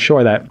have to make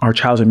sure that our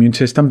child's immune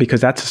system,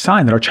 because that's a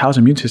sign that our child's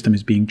immune system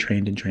is being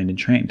trained and trained and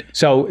trained.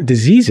 So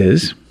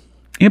diseases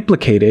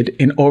implicated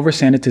in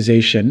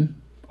over-sanitization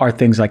are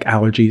things like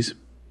allergies,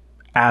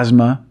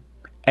 asthma,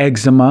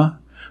 eczema,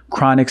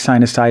 chronic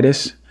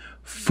sinusitis,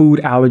 food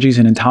allergies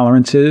and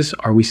intolerances.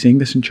 Are we seeing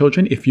this in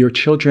children? If your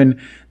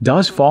children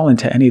does fall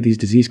into any of these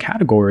disease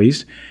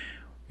categories,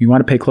 you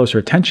want to pay closer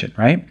attention,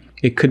 right?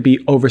 It could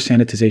be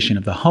over-sanitization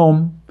of the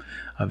home,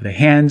 of the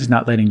hands,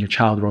 not letting your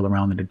child roll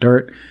around in the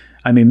dirt.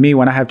 I mean,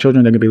 when I have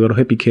children, they're going to be little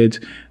hippie kids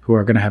who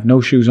are going to have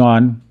no shoes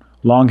on,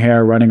 long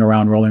hair, running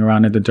around, rolling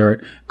around in the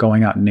dirt,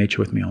 going out in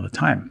nature with me all the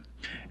time.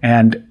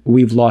 And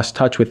we've lost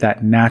touch with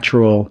that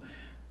natural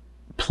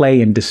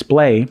play and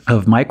display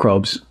of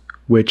microbes,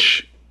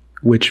 which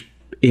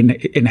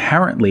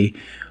inherently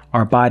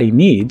our body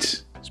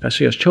needs,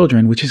 especially as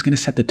children, which is going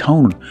to set the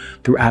tone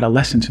through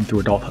adolescence and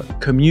through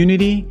adulthood.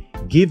 Community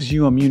gives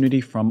you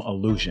immunity from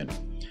illusion.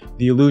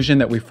 The illusion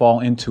that we fall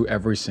into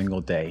every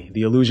single day.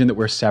 The illusion that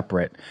we're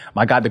separate.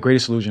 My God, the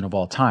greatest illusion of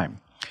all time.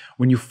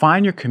 When you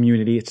find your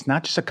community, it's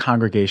not just a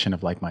congregation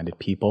of like-minded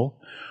people.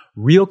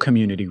 Real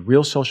community,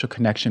 real social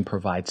connection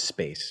provides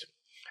space.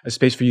 A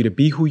space for you to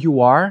be who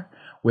you are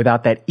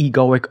without that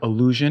egoic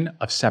illusion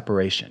of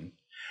separation.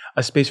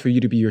 A space for you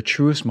to be your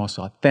truest, most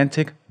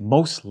authentic,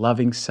 most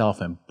loving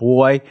self. And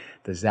boy,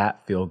 does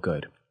that feel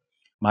good.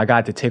 My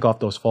God, to take off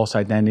those false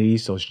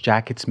identities, those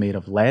jackets made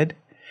of lead,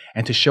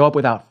 and to show up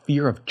without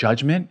fear of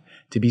judgment,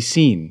 to be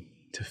seen,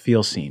 to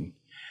feel seen,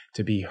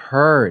 to be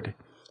heard,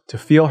 to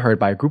feel heard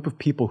by a group of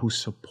people who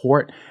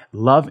support,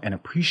 love, and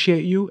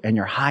appreciate you and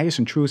your highest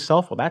and truest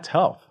self. Well, that's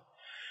health.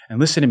 And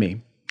listen to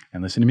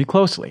me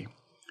closely.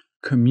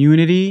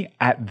 Community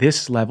at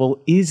this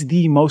level is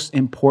the most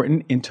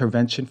important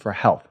intervention for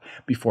health.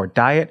 Before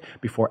diet,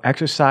 before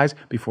exercise,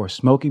 before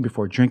smoking,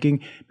 before drinking,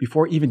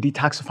 before even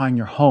detoxifying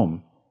your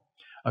home.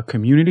 A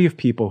community of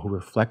people who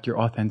reflect your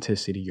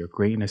authenticity, your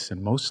greatness,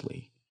 and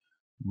mostly,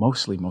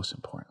 most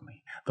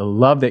importantly, the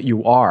love that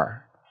you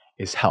are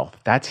is health.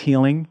 That's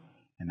healing,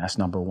 and that's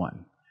number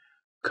one.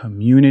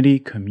 Community,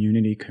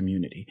 community,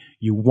 community.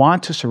 You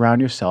want to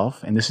surround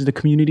yourself, and this is the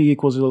community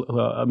equals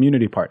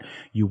immunity part.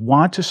 You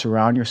want to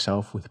surround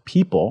yourself with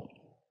people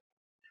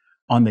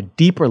on the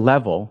deeper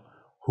level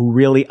who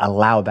really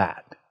allow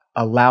that,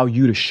 allow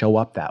you to show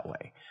up that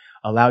way,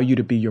 allow you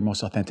to be your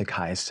most authentic,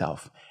 highest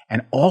self,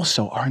 and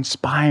also are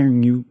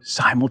inspiring you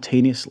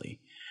simultaneously.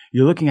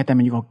 You're looking at them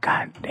and you go,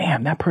 God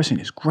damn, that person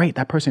is great.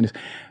 That person is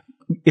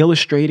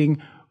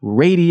illustrating,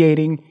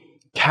 radiating,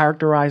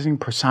 characterizing,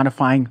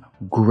 personifying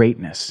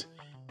greatness.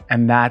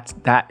 And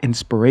that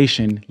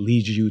inspiration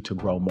leads you to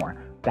grow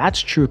more. That's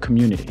true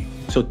community.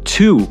 So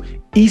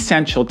 2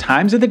 essential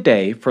times of the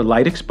day for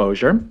light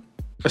exposure,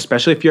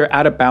 especially if you're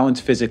out of balance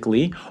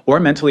physically or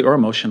mentally or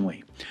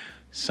emotionally.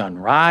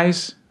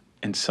 Sunrise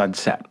and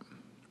sunset,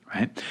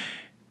 right?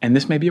 And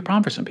this may be a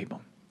problem for some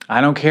people. I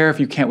don't care if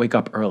you can't wake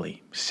up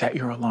early, set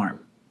your alarm.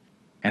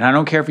 And I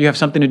don't care if you have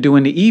something to do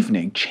in the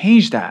evening,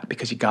 change that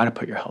because you got to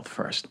put your health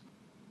first.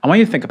 I want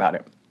you to think about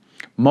it.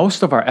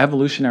 Most of our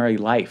evolutionary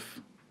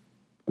life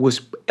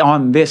was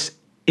on this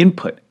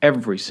input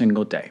every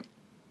single day.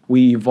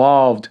 We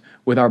evolved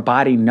with our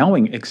body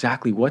knowing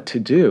exactly what to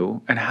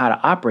do and how to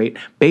operate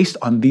based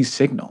on these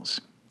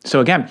signals. So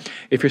again,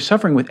 if you're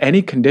suffering with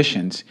any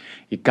conditions,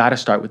 you got to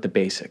start with the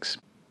basics.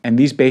 And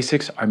these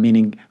basics are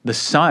meaning the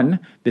sun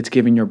that's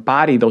giving your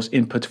body those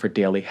inputs for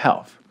daily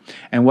health.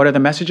 And what are the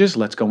messages?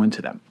 Let's go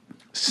into them.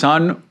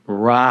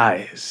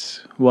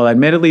 Sunrise. Well,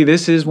 admittedly,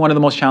 this is one of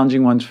the most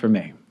challenging ones for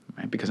me,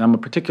 right? Because I'm a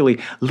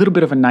little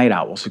bit of a night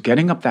owl. So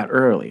getting up that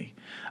early,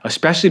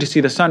 especially to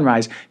see the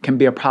sunrise, can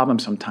be a problem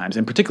sometimes.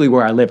 And particularly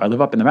where I live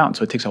up in the mountains.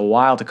 So it takes a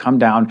while to come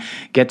down,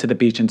 get to the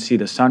beach and see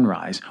the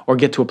sunrise, or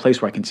get to a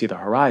place where I can see the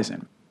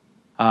horizon.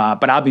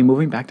 But I'll be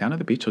moving back down to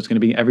the beach, so it's going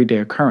to be an everyday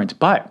occurrence.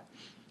 But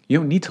you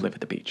don't need to live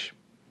at the beach.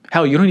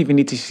 Hell, you don't even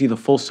need to see the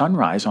full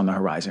sunrise on the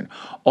horizon.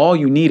 All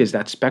you need is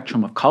that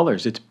spectrum of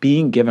colors. It's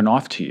being given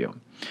off to you.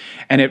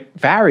 And it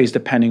varies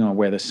depending on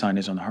where the sun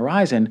is on the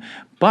horizon,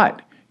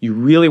 but you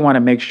really want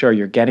to make sure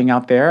you're getting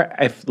out there.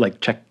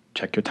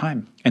 Check your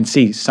time and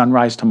see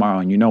sunrise tomorrow,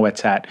 and you know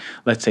it's at,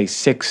 let's say,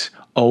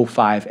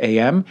 6:05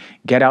 a.m.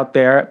 Get out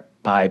there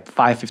by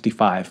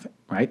 5:55,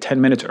 right? 10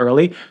 minutes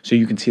early so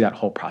you can see that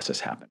whole process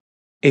happen.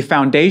 A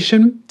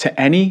foundation to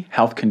any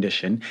health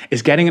condition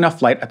is getting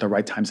enough light at the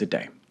right times of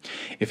day.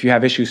 If you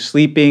have issues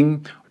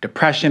sleeping, or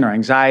depression, or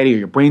anxiety, or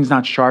your brain's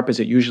not sharp as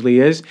it usually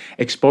is,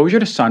 exposure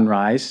to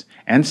sunrise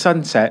and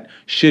sunset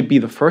should be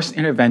the first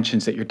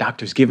interventions that your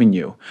doctor's giving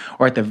you,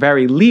 or at the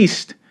very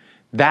least,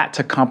 that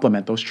to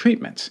complement those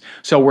treatments.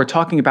 So we're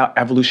talking about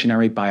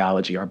evolutionary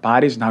biology. Our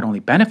bodies not only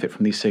benefit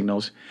from these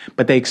signals,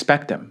 but they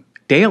expect them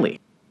daily.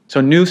 So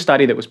a new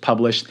study that was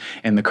published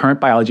in the Current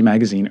Biology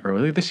magazine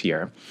earlier this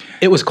year,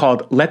 it was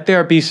called Let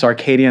There Be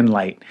Circadian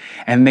Light.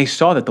 And they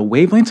saw that the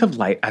wavelengths of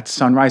light at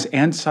sunrise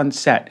and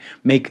sunset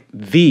make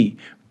the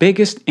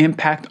biggest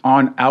impact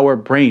on our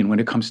brain when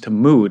it comes to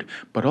mood,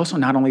 but also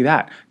not only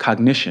that,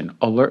 cognition,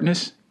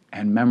 alertness,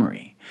 and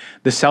memory.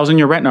 The cells in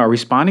your retina are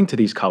responding to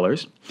these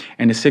colors,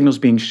 and the signal's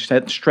being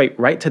sent straight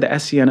right to the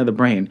SCN of the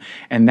brain,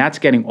 and that's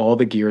getting all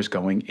the gears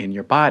going in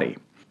your body.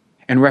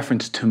 In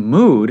reference to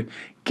mood,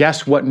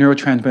 guess what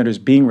neurotransmitter is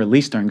being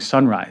released during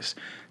sunrise?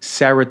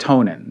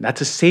 Serotonin. That's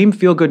the same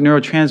feel-good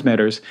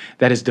neurotransmitters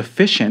that is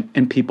deficient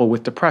in people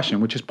with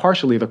depression, which is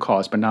partially the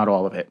cause, but not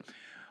all of it.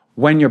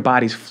 When your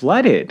body's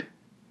flooded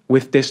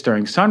with this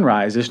during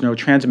sunrise, this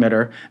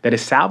neurotransmitter that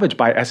is salvaged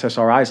by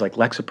SSRIs like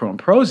Lexapro and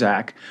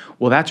Prozac,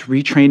 well, that's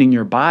retraining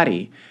your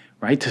body,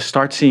 right, to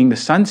start seeing the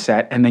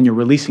sunset, and then you're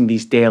releasing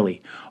these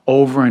daily,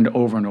 over and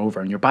over and over,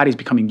 and your body's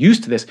becoming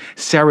used to this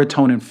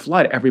serotonin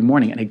flood every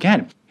morning. And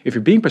again, if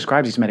you're being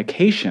prescribed these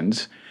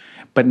medications,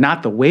 but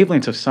not the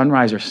wavelengths of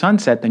sunrise or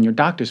sunset, then your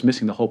doctor's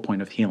missing the whole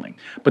point of healing.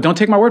 But don't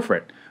take my word for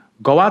it.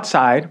 Go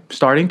outside,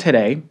 starting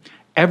today,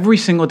 every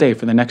single day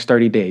for the next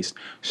 30 days.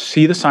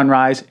 See the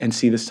sunrise and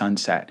see the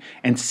sunset.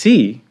 And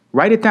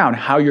write it down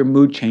how your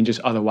mood changes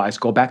otherwise.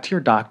 Go back to your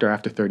doctor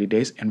after 30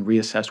 days and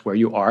reassess where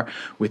you are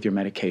with your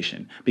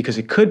medication. Because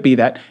it could be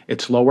that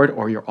it's lowered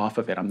or you're off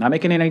of it. I'm not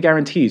making any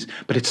guarantees,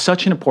 but it's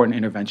such an important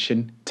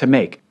intervention to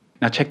make.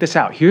 Now check this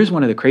out. Here's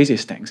one of the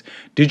craziest things.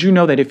 Did you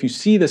know that if you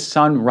see the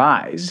sun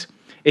rise,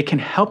 it can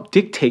help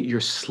dictate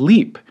your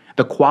sleep,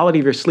 the quality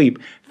of your sleep,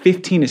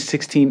 15 to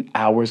 16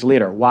 hours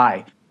later?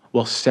 Why?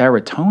 Well,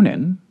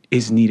 serotonin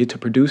is needed to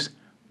produce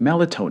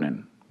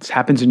melatonin. This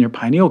happens in your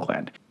pineal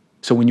gland.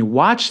 So when you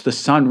watch the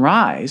sun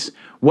rise,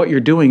 what you're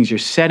doing is you're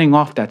setting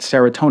off that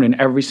serotonin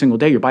every single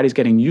day. Your body's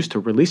getting used to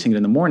releasing it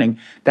in the morning.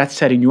 That's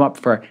setting you up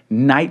for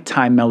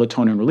nighttime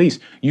melatonin release.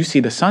 You see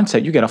the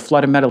sunset, you get a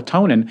flood of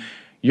melatonin.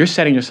 You're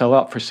setting yourself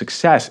up for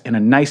success in a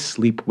nice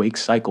sleep-wake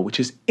cycle, which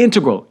is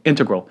integral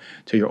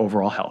to your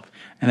overall health.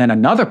 And then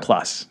another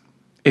plus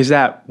is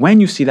that when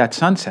you see that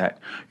sunset,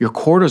 your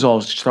cortisol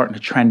is starting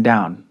to trend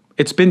down.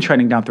 It's been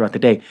trending down throughout the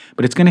day,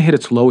 but it's going to hit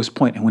its lowest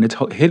point. And when it's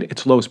hit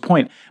its lowest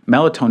point,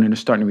 melatonin is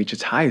starting to reach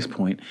its highest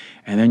point.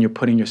 And then you're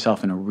putting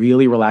yourself in a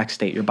really relaxed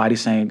state. Your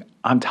body's saying,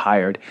 I'm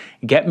tired.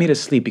 Get me to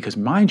sleep. Because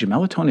mind you,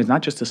 melatonin is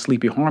not just a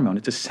sleepy hormone.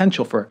 It's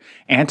essential for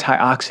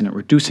antioxidant,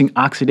 reducing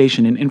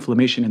oxidation and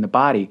inflammation in the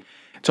body.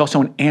 It's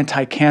also an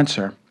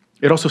anti-cancer.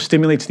 It also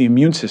stimulates the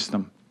immune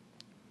system.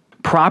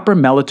 Proper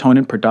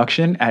melatonin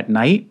production at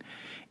night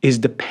is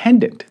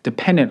dependent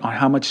on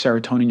how much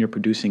serotonin you're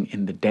producing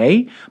in the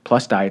day,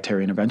 plus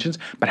dietary interventions,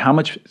 but how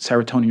much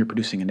serotonin you're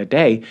producing in the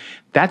day,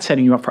 that's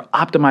setting you up for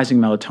optimizing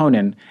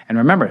melatonin. And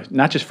remember,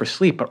 not just for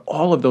sleep, but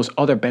all of those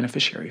other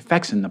beneficiary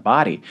effects in the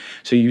body.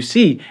 So you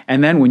see,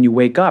 and then when you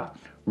wake up,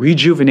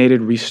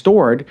 rejuvenated,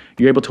 restored,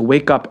 you're able to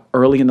wake up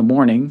early in the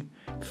morning,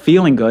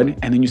 feeling good,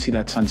 and then you see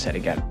that sunset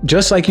again.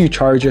 Just like you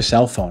charge your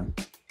cell phone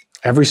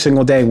every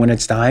single day when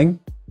it's dying,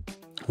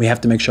 we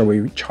have to make sure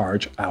we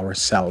charge our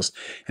cells.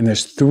 And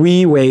there's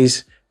 3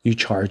 ways you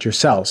charge your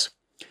cells: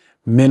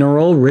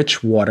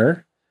 mineral-rich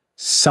water,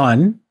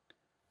 sun,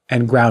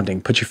 and grounding.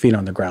 Put your feet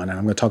on the ground, and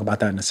I'm going to talk about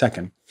that in a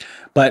second.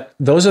 But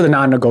those are the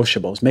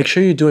non-negotiables. Make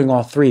sure you're doing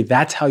all 3.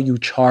 That's how you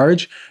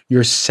charge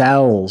your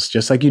cells,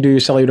 just like you do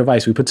your cellular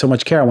device. We put so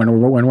much care. When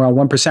we're on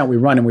 1%, we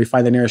run and we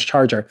find the nearest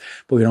charger,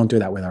 but we don't do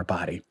that with our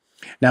body.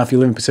 Now, if you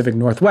live in Pacific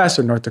Northwest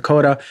or North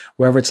Dakota,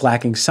 wherever it's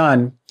lacking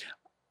sun,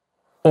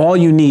 all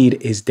you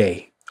need is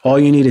day. All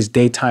you need is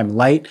daytime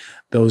light.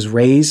 Those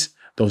rays,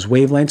 those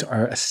wavelengths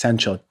are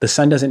essential. The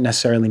sun doesn't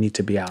necessarily need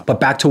to be out. But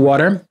back to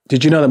water.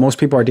 Did you know that most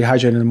people are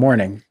dehydrated in the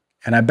morning?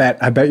 And I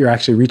bet you're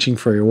actually reaching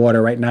for your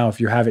water right now if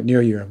you have it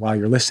near you while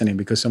you're listening,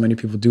 because so many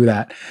people do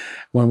that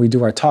when we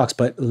do our talks.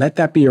 But let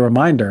that be a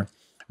reminder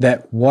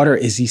that water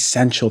is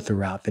essential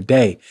throughout the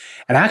day.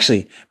 And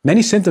actually,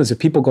 many symptoms that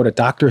people go to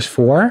doctors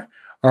for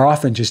are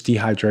often just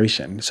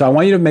dehydration. So I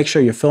want you to make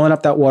sure you're filling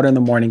up that water in the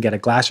morning. Get a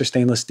glass or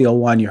stainless steel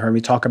one. You heard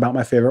me talk about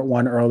my favorite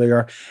one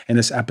earlier in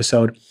this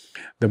episode.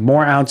 The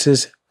more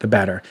ounces, the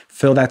better.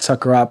 Fill that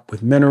sucker up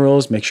with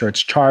minerals. Make sure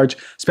it's charged,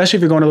 especially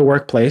if you're going to the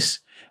workplace.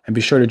 And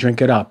be sure to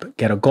drink it up.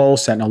 Get a goal,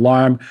 set an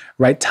alarm,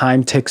 write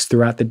time ticks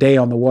throughout the day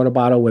on the water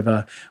bottle with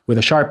a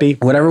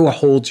Sharpie, whatever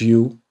holds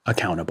you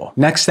accountable.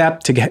 Next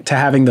step to get to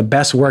having the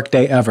best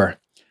workday ever,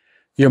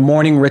 your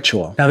morning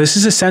ritual. Now, this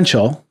is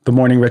essential, the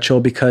morning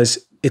ritual,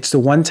 because it's the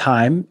one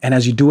time, and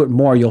as you do it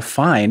more, you'll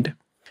find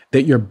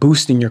that you're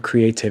boosting your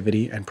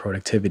creativity and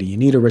productivity. You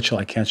need a ritual.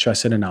 I can't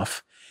stress it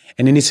enough.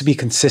 And it needs to be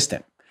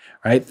consistent,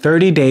 right?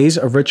 30 days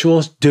of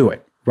rituals, do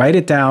it. Write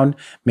it down.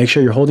 Make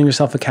sure you're holding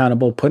yourself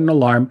accountable. Put an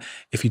alarm.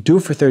 If you do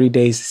it for 30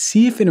 days,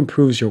 see if it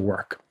improves your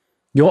work.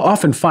 You'll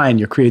often find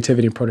your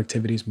creativity and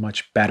productivity is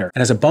much better.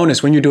 And as a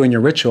bonus, when you're doing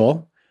your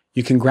ritual,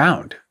 you can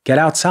ground. Get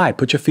outside.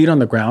 Put your feet on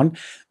the ground.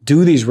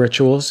 Do these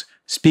rituals.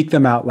 Speak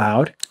them out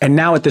loud. And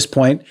now at this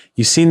point,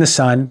 you've seen the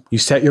sun. You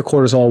set your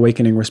cortisol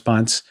awakening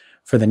response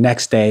for the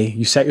next day.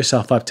 You set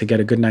yourself up to get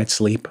a good night's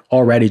sleep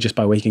already just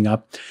by waking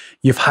up.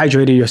 You've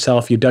hydrated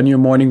yourself. You've done your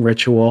morning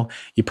ritual.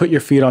 You put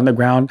your feet on the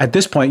ground. At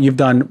this point, you've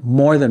done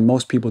more than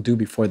most people do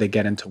before they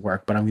get into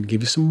work, but I'm going to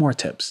give you some more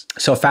tips.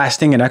 So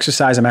fasting and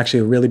exercise, I'm actually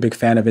a really big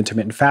fan of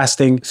intermittent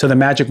fasting. So the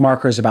magic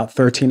marker is about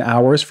 13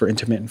 hours for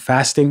intermittent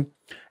fasting.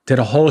 Did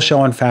a whole show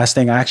on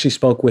fasting. I actually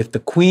spoke with the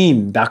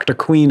queen, Dr.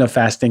 Queen of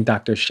fasting,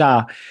 Dr.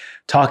 Shah,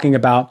 talking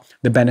about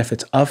the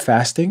benefits of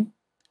fasting,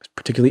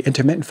 particularly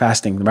intermittent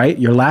fasting, right?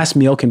 Your last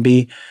meal can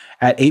be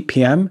at 8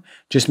 p.m.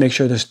 Just make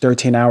sure there's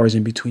 13 hours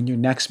in between your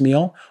next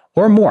meal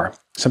or more.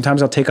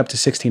 Sometimes I'll take up to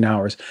 16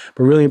 hours,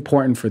 but really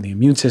important for the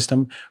immune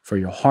system, for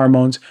your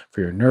hormones,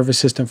 for your nervous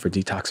system, for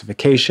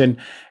detoxification.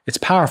 It's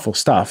powerful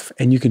stuff,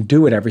 and you can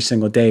do it every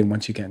single day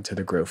once you get into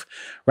the groove,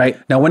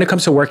 right? Now, when it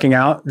comes to working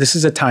out, this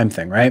is a time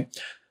thing, right?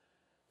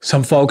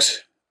 Some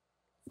folks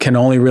can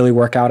only really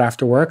work out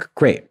after work.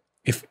 Great.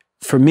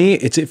 For me,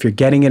 it's if you're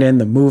getting it in,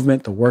 the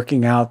movement, the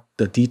working out,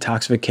 the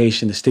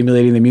detoxification, the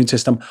stimulating the immune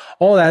system,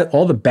 all that,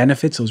 all the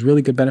benefits, those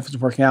really good benefits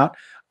of working out,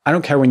 I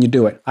don't care when you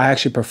do it. I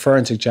actually prefer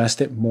and suggest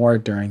it more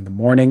during the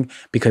morning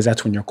because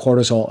that's when your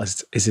cortisol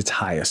is its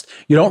highest.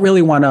 You don't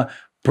really want to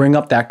bring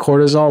up that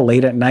cortisol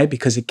late at night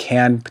because it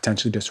can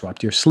potentially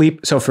disrupt your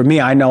sleep. So for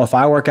me, I know if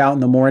I work out in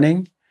the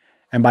morning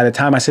and by the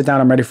time I sit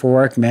down, I'm ready for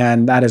work,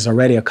 man, that is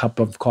already a cup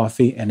of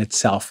coffee in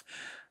itself.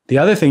 The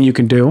other thing you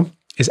can do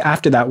is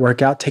after that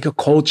workout, take a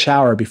cold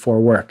shower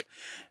before work.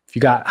 If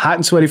you got hot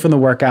and sweaty from the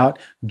workout,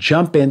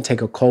 jump in,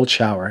 take a cold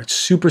shower. It's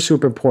super,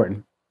 super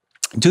important.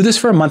 Do this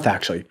for a month,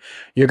 actually.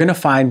 You're going to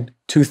find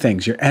two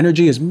things. Your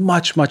energy is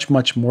much, much,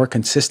 much more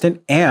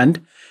consistent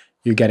and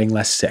you're getting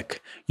less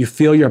sick. You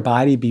feel your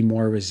body be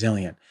more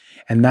resilient.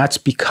 And that's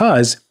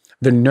because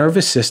the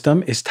nervous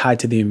system is tied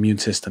to the immune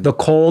system. The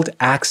cold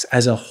acts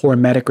as a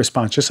hormetic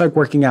response, just like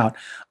working out,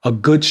 a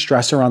good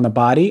stressor on the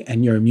body,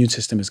 and your immune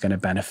system is going to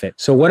benefit.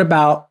 So what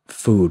about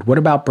food? What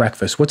about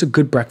breakfast? What's a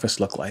good breakfast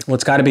look like? Well,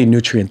 it's got to be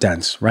nutrient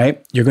dense,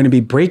 right? You're going to be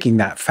breaking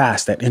that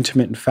fast, that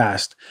intermittent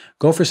fast.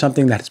 Go for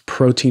something that's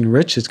protein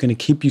rich. It's going to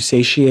keep you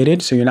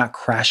satiated so you're not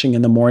crashing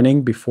in the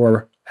morning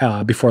before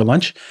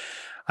lunch.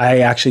 I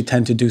actually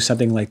tend to do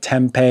something like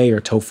tempeh or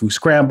tofu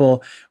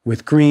scramble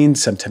with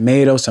greens, some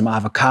tomato, some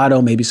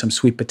avocado, maybe some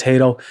sweet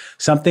potato,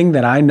 something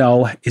that I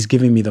know is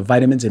giving me the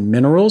vitamins and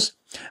minerals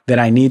that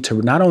I need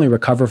to not only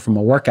recover from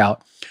a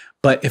workout,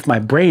 but if my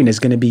brain is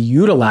going to be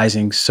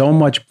utilizing so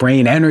much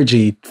brain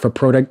energy for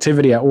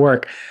productivity at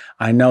work,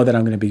 I know that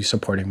I'm going to be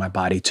supporting my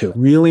body too.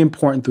 Really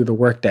important through the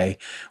workday.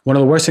 One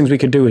of the worst things we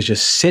could do is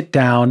just sit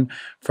down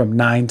from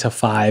 9 to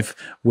 5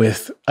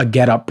 with a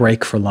get up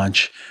break for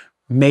lunch.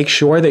 Make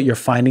sure that you're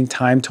finding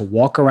time to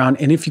walk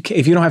around. And if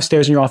you don't have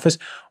stairs in your office,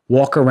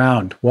 walk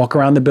around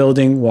the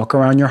building, walk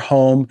around your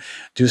home,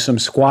 do some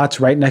squats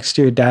right next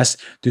to your desk,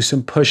 do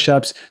some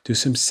push-ups, do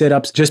some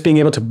sit-ups. Just being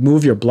able to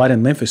move your blood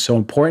and lymph is so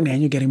important,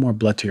 and you're getting more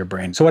blood to your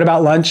brain. So what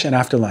about lunch and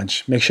after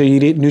lunch? Make sure you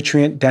eat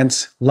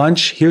nutrient-dense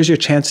lunch. Here's your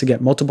chance to get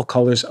multiple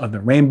colors of the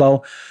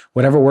rainbow,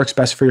 whatever works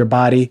best for your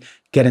body.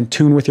 Get in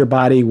tune with your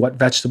body, what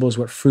vegetables,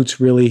 what fruits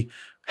really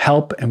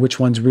help, and which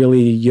ones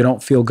really you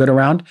don't feel good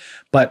around.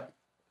 But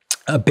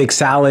a big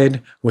salad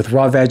with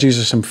raw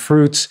veggies or some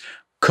fruits,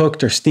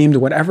 cooked or steamed,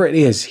 whatever it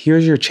is,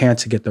 here's your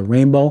chance to get the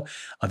rainbow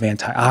of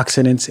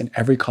antioxidants in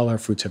every color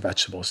of fruits and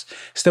vegetables.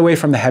 Stay away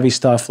from the heavy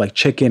stuff like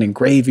chicken and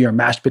gravy or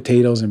mashed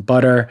potatoes and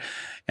butter.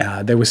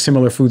 There was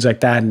similar foods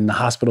like that in the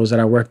hospitals that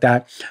I worked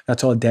at.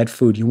 That's all dead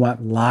food. You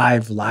want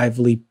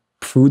lively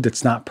food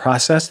that's not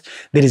processed,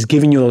 that is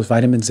giving you those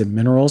vitamins and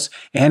minerals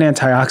and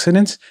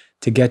antioxidants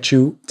to get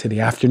you to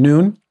the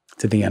afternoon,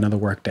 to the end of the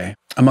workday.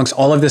 Amongst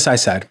all of this I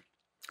said,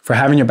 for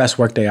having your best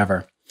workday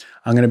ever,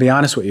 I'm going to be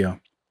honest with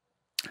you.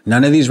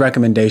 None of these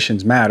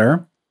recommendations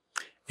matter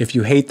if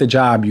you hate the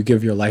job you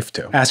give your life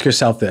to. Ask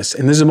yourself this,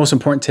 and this is the most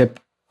important tip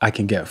I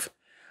can give.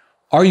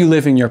 Are you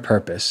living your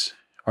purpose?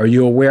 Are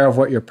you aware of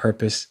what your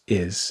purpose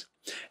is?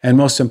 And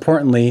most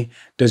importantly,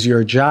 does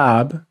your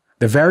job,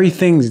 the very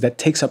things that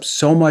takes up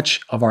so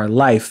much of our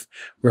life,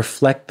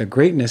 reflect the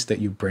greatness that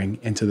you bring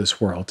into this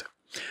world?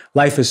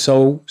 Life is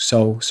so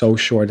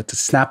short. At the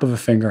snap of a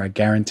finger, I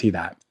guarantee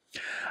that.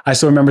 I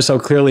still remember so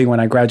clearly when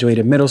I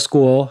graduated middle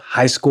school,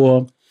 high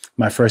school,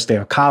 my first day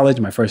of college,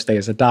 my first day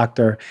as a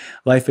doctor.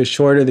 Life is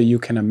shorter than you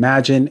can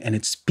imagine, and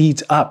it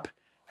speeds up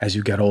as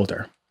you get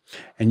older.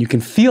 And you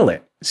can feel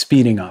it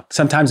speeding up.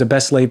 Sometimes the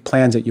best laid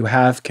plans that you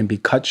have can be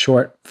cut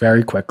short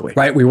very quickly,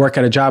 right? We work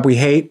at a job we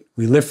hate,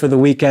 we live for the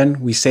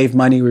weekend, we save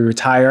money, we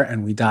retire,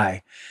 and we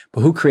die.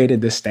 But who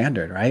created this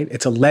standard, right?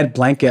 It's a lead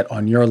blanket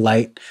on your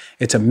light.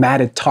 It's a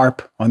matted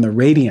tarp on the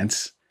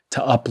radiance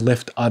to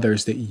uplift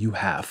others that you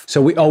have.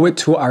 So we owe it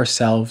to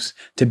ourselves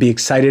to be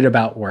excited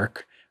about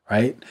work,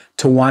 right?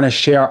 To want to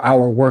share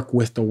our work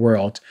with the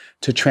world,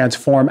 to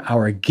transform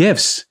our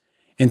gifts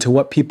into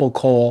what people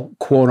call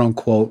quote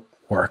unquote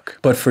work.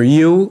 But for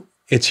you,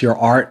 it's your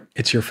art,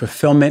 it's your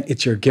fulfillment,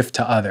 it's your gift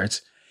to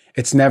others.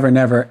 It's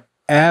never,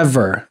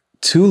 ever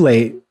too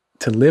late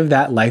to live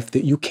that life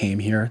that you came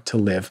here to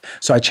live.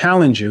 So I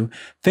challenge you,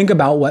 think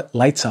about what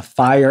lights a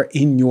fire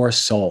in your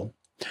soul,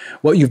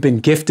 what you've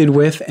been gifted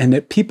with and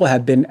that people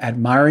have been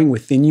admiring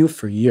within you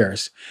for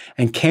years.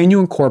 And can you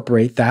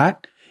incorporate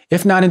that,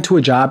 if not into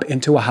a job,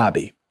 into a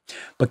hobby?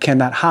 But can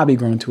that hobby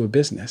grow into a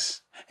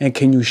business? And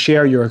can you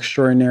share your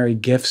extraordinary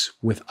gifts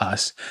with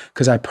us?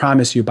 Because I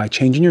promise you, by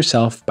changing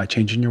yourself, by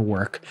changing your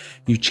work,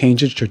 you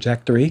change the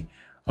trajectory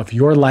of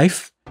your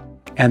life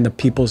and the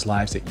people's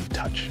lives that you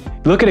touch.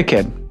 Look at a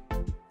kid.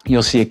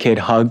 You'll see a kid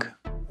hug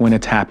when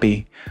it's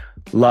happy,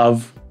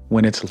 love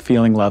when it's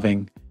feeling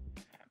loving,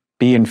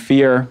 be in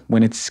fear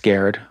when it's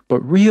scared. But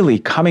really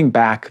coming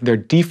back, their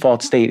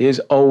default state is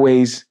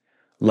always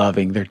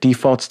loving. Their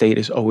default state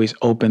is always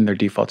open. Their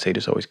default state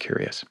is always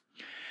curious.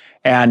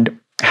 And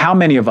how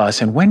many of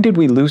us, and when did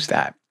we lose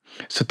that?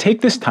 So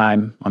take this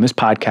time on this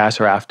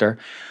podcast or after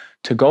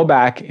to go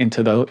back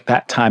into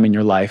that time in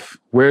your life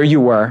where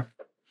you were,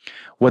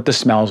 what the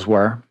smells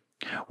were,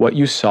 what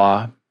you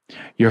saw,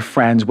 your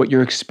friends, what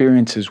your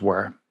experiences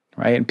were,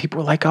 right? And people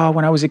were like, oh,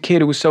 when I was a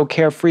kid, it was so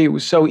carefree, it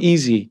was so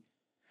easy.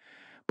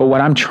 But what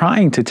I'm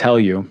trying to tell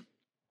you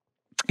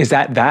is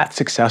that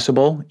that's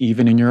accessible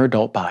even in your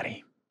adult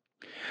body.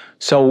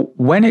 So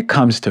when it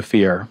comes to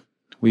fear,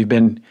 we've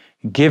been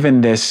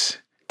given this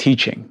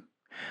teaching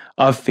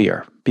of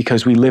fear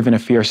because we live in a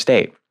fear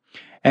state.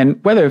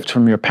 And whether it's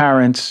from your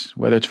parents,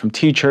 whether it's from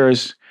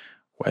teachers,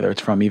 whether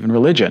it's from even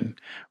religion,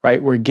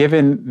 right? We're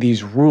given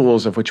these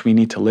rules of which we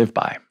need to live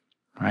by,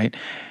 right?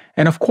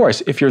 And of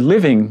course, if you're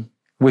living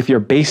with your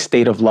base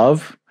state of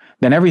love,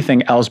 then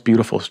everything else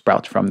beautiful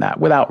sprouts from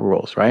that without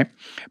rules, right?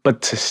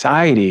 But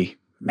society,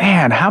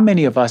 man, how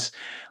many of us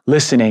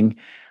listening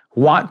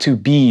want to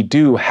be,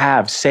 do,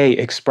 have, say,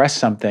 express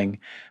something,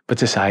 but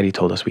society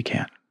told us we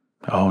can't.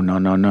 Oh,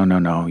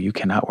 no, you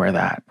cannot wear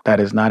that. That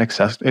is not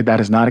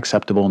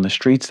acceptable in the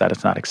streets. That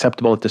is not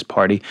acceptable at this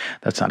party.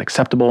 That's not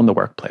acceptable in the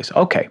workplace.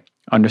 Okay,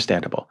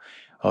 understandable.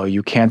 Oh,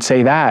 you can't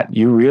say that.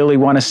 You really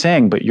want to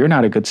sing, but you're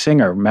not a good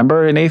singer.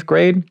 Remember in 8th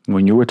grade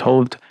when you were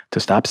told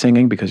to stop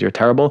singing because you're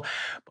terrible?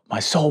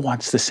 My soul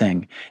wants to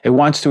sing. It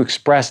wants to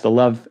express the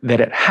love that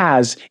it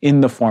has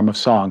in the form of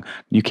song.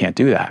 You can't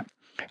do that.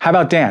 How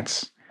about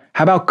dance?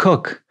 How about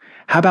cook?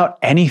 How about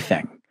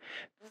anything?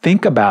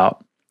 Think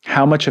about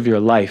how much of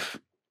your life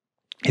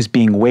is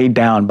being weighed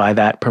down by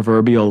that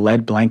proverbial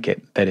lead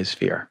blanket that is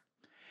fear.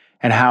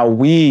 And how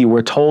we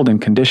were told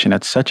and conditioned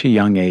at such a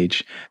young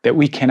age that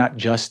we cannot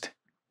just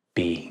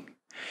be.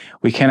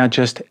 We cannot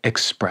just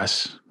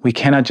express. We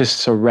cannot just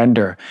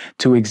surrender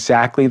to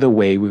exactly the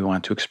way we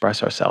want to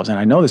express ourselves. And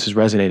I know this is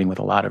resonating with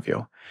a lot of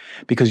you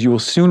because you will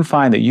soon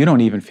find that you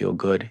don't even feel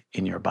good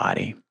in your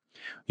body.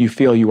 You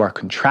feel you are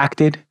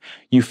contracted.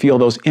 You feel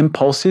those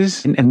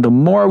impulses. And the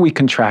more we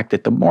contract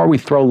it, the more we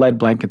throw lead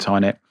blankets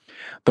on it,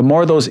 the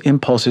more those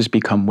impulses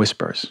become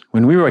whispers.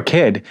 When we were a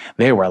kid,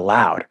 they were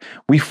loud.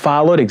 We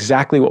followed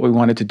exactly what we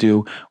wanted to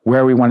do,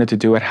 where we wanted to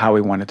do it, how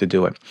we wanted to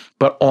do it.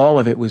 But all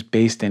of it was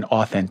based in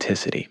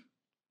authenticity.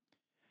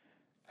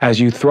 As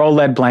you throw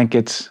lead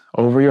blankets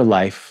over your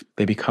life,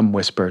 they become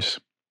whispers.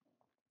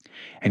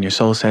 And your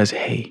soul says,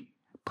 hey,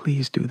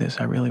 please do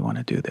this. I really want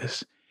to do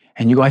this.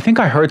 And you go, I think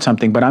I heard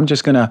something, but I'm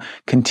just going to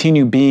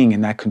continue being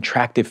in that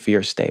contracted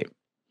fear state.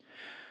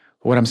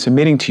 What I'm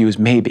submitting to you is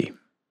maybe,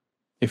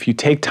 if you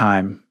take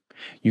time,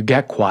 you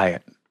get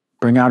quiet,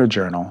 bring out a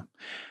journal,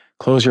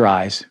 close your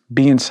eyes,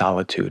 be in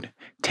solitude,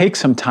 take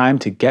some time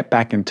to get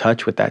back in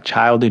touch with that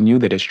child in you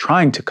that is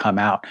trying to come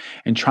out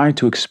and trying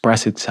to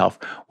express itself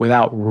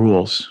without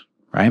rules,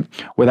 right?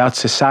 Without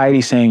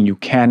society saying you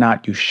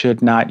cannot, you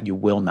should not, you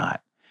will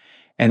not.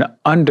 And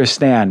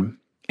understand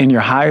in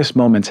your highest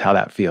moments how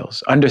that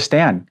feels.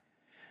 Understand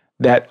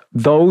that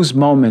those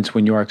moments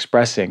when you're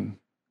expressing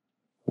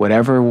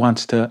whatever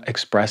wants to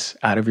express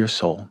out of your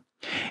soul,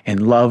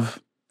 in love,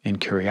 in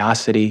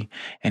curiosity,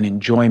 and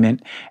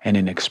enjoyment, and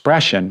in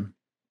expression,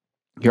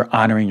 you're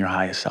honoring your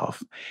highest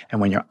self.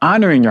 And when you're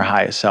honoring your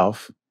highest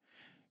self,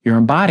 you're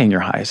embodying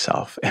your highest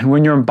self. And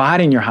when you're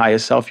embodying your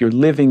highest self, you're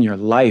living your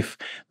life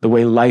the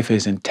way life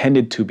is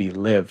intended to be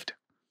lived.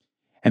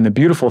 And the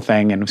beautiful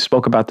thing, and we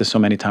spoke about this so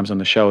many times on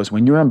the show, is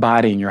when you're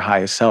embodying your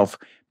highest self,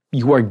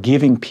 you are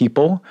giving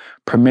people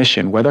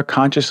permission, whether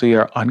consciously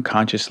or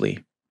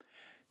unconsciously,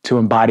 to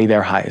embody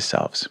their highest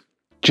selves.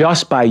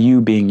 Just by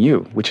you being you,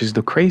 which is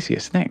the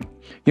craziest thing.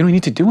 You don't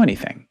need to do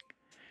anything.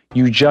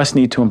 You just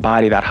need to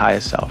embody that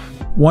highest self.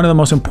 One of the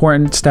most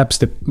important steps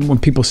that when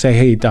people say,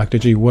 hey, Dr.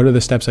 G, what are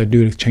the steps I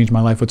do to change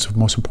my life? What's the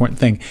most important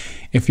thing?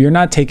 If you're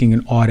not taking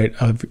an audit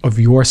of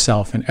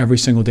yourself and every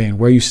single day and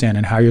where you stand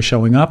and how you're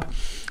showing up,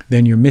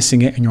 then you're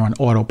missing it and you're on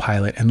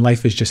autopilot and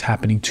life is just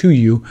happening to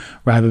you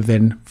rather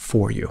than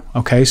for you.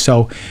 Okay,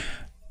 so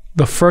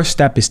the first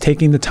step is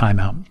taking the time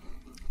out.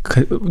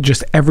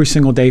 Just every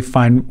single day,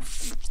 find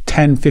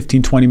 10,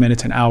 15, 20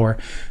 minutes, an hour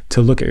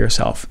to look at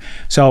yourself.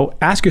 So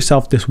ask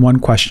yourself this one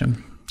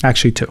question,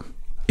 actually two.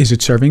 Is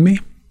it serving me?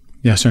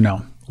 Yes or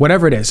no?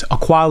 Whatever it is, a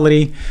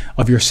quality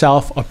of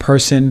yourself, a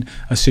person,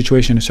 a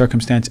situation, a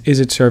circumstance, is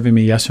it serving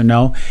me? Yes or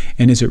no?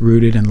 And is it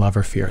rooted in love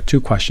or fear? Two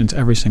questions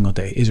every single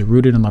day. Is it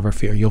rooted in love or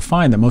fear? You'll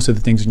find that most of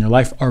the things in your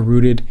life are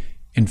rooted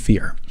in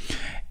fear.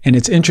 And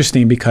it's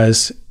interesting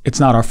because it's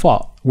not our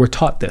fault. We're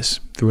taught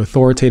this through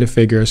authoritative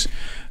figures,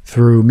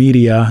 through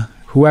media.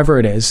 Whoever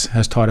it is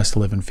has taught us to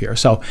live in fear.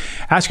 So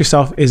ask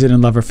yourself, is it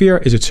in love or fear?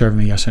 Is it serving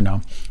me? Yes or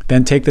no?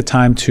 Then take the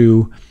time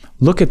to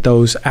look at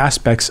those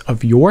aspects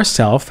of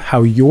yourself,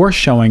 how you're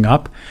showing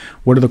up,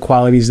 what are the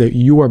qualities that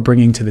you are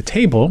bringing to the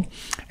table,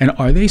 and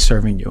are they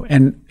serving you?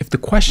 And if the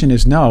question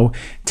is no,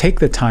 take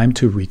the time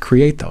to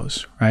recreate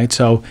those, right?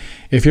 So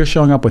if you're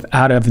showing up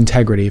out of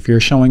integrity, if you're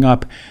showing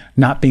up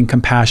not being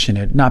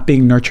compassionate, not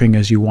being nurturing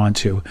as you want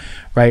to,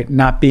 right?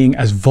 Not being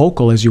as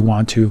vocal as you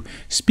want to,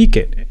 speak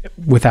it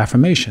with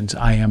affirmations.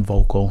 I am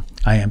vocal,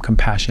 I am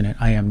compassionate,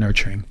 I am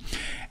nurturing.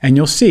 And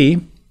you'll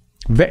see,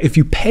 if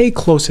you pay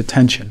close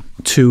attention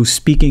to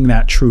speaking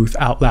that truth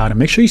out loud, and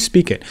make sure you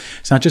speak it.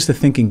 It's not just a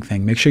thinking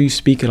thing. Make sure you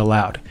speak it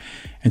aloud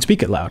and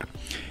speak it loud.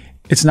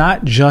 It's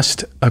not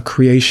just a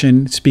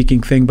creation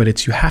speaking thing,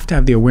 but you have to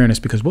have the awareness,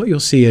 because what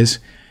you'll see is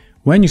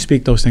when you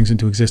speak those things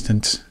into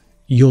existence,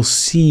 you'll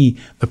see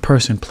the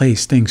person,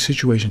 place, thing,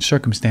 situation,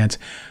 circumstance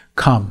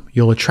come.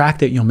 You'll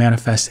attract it, you'll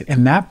manifest it.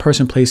 And that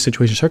person, place,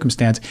 situation,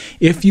 circumstance,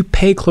 if you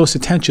pay close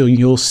attention,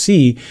 you'll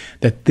see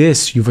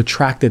that you've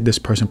attracted this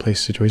person, place,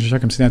 situation,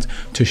 circumstance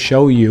to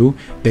show you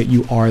that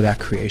you are that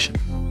creation.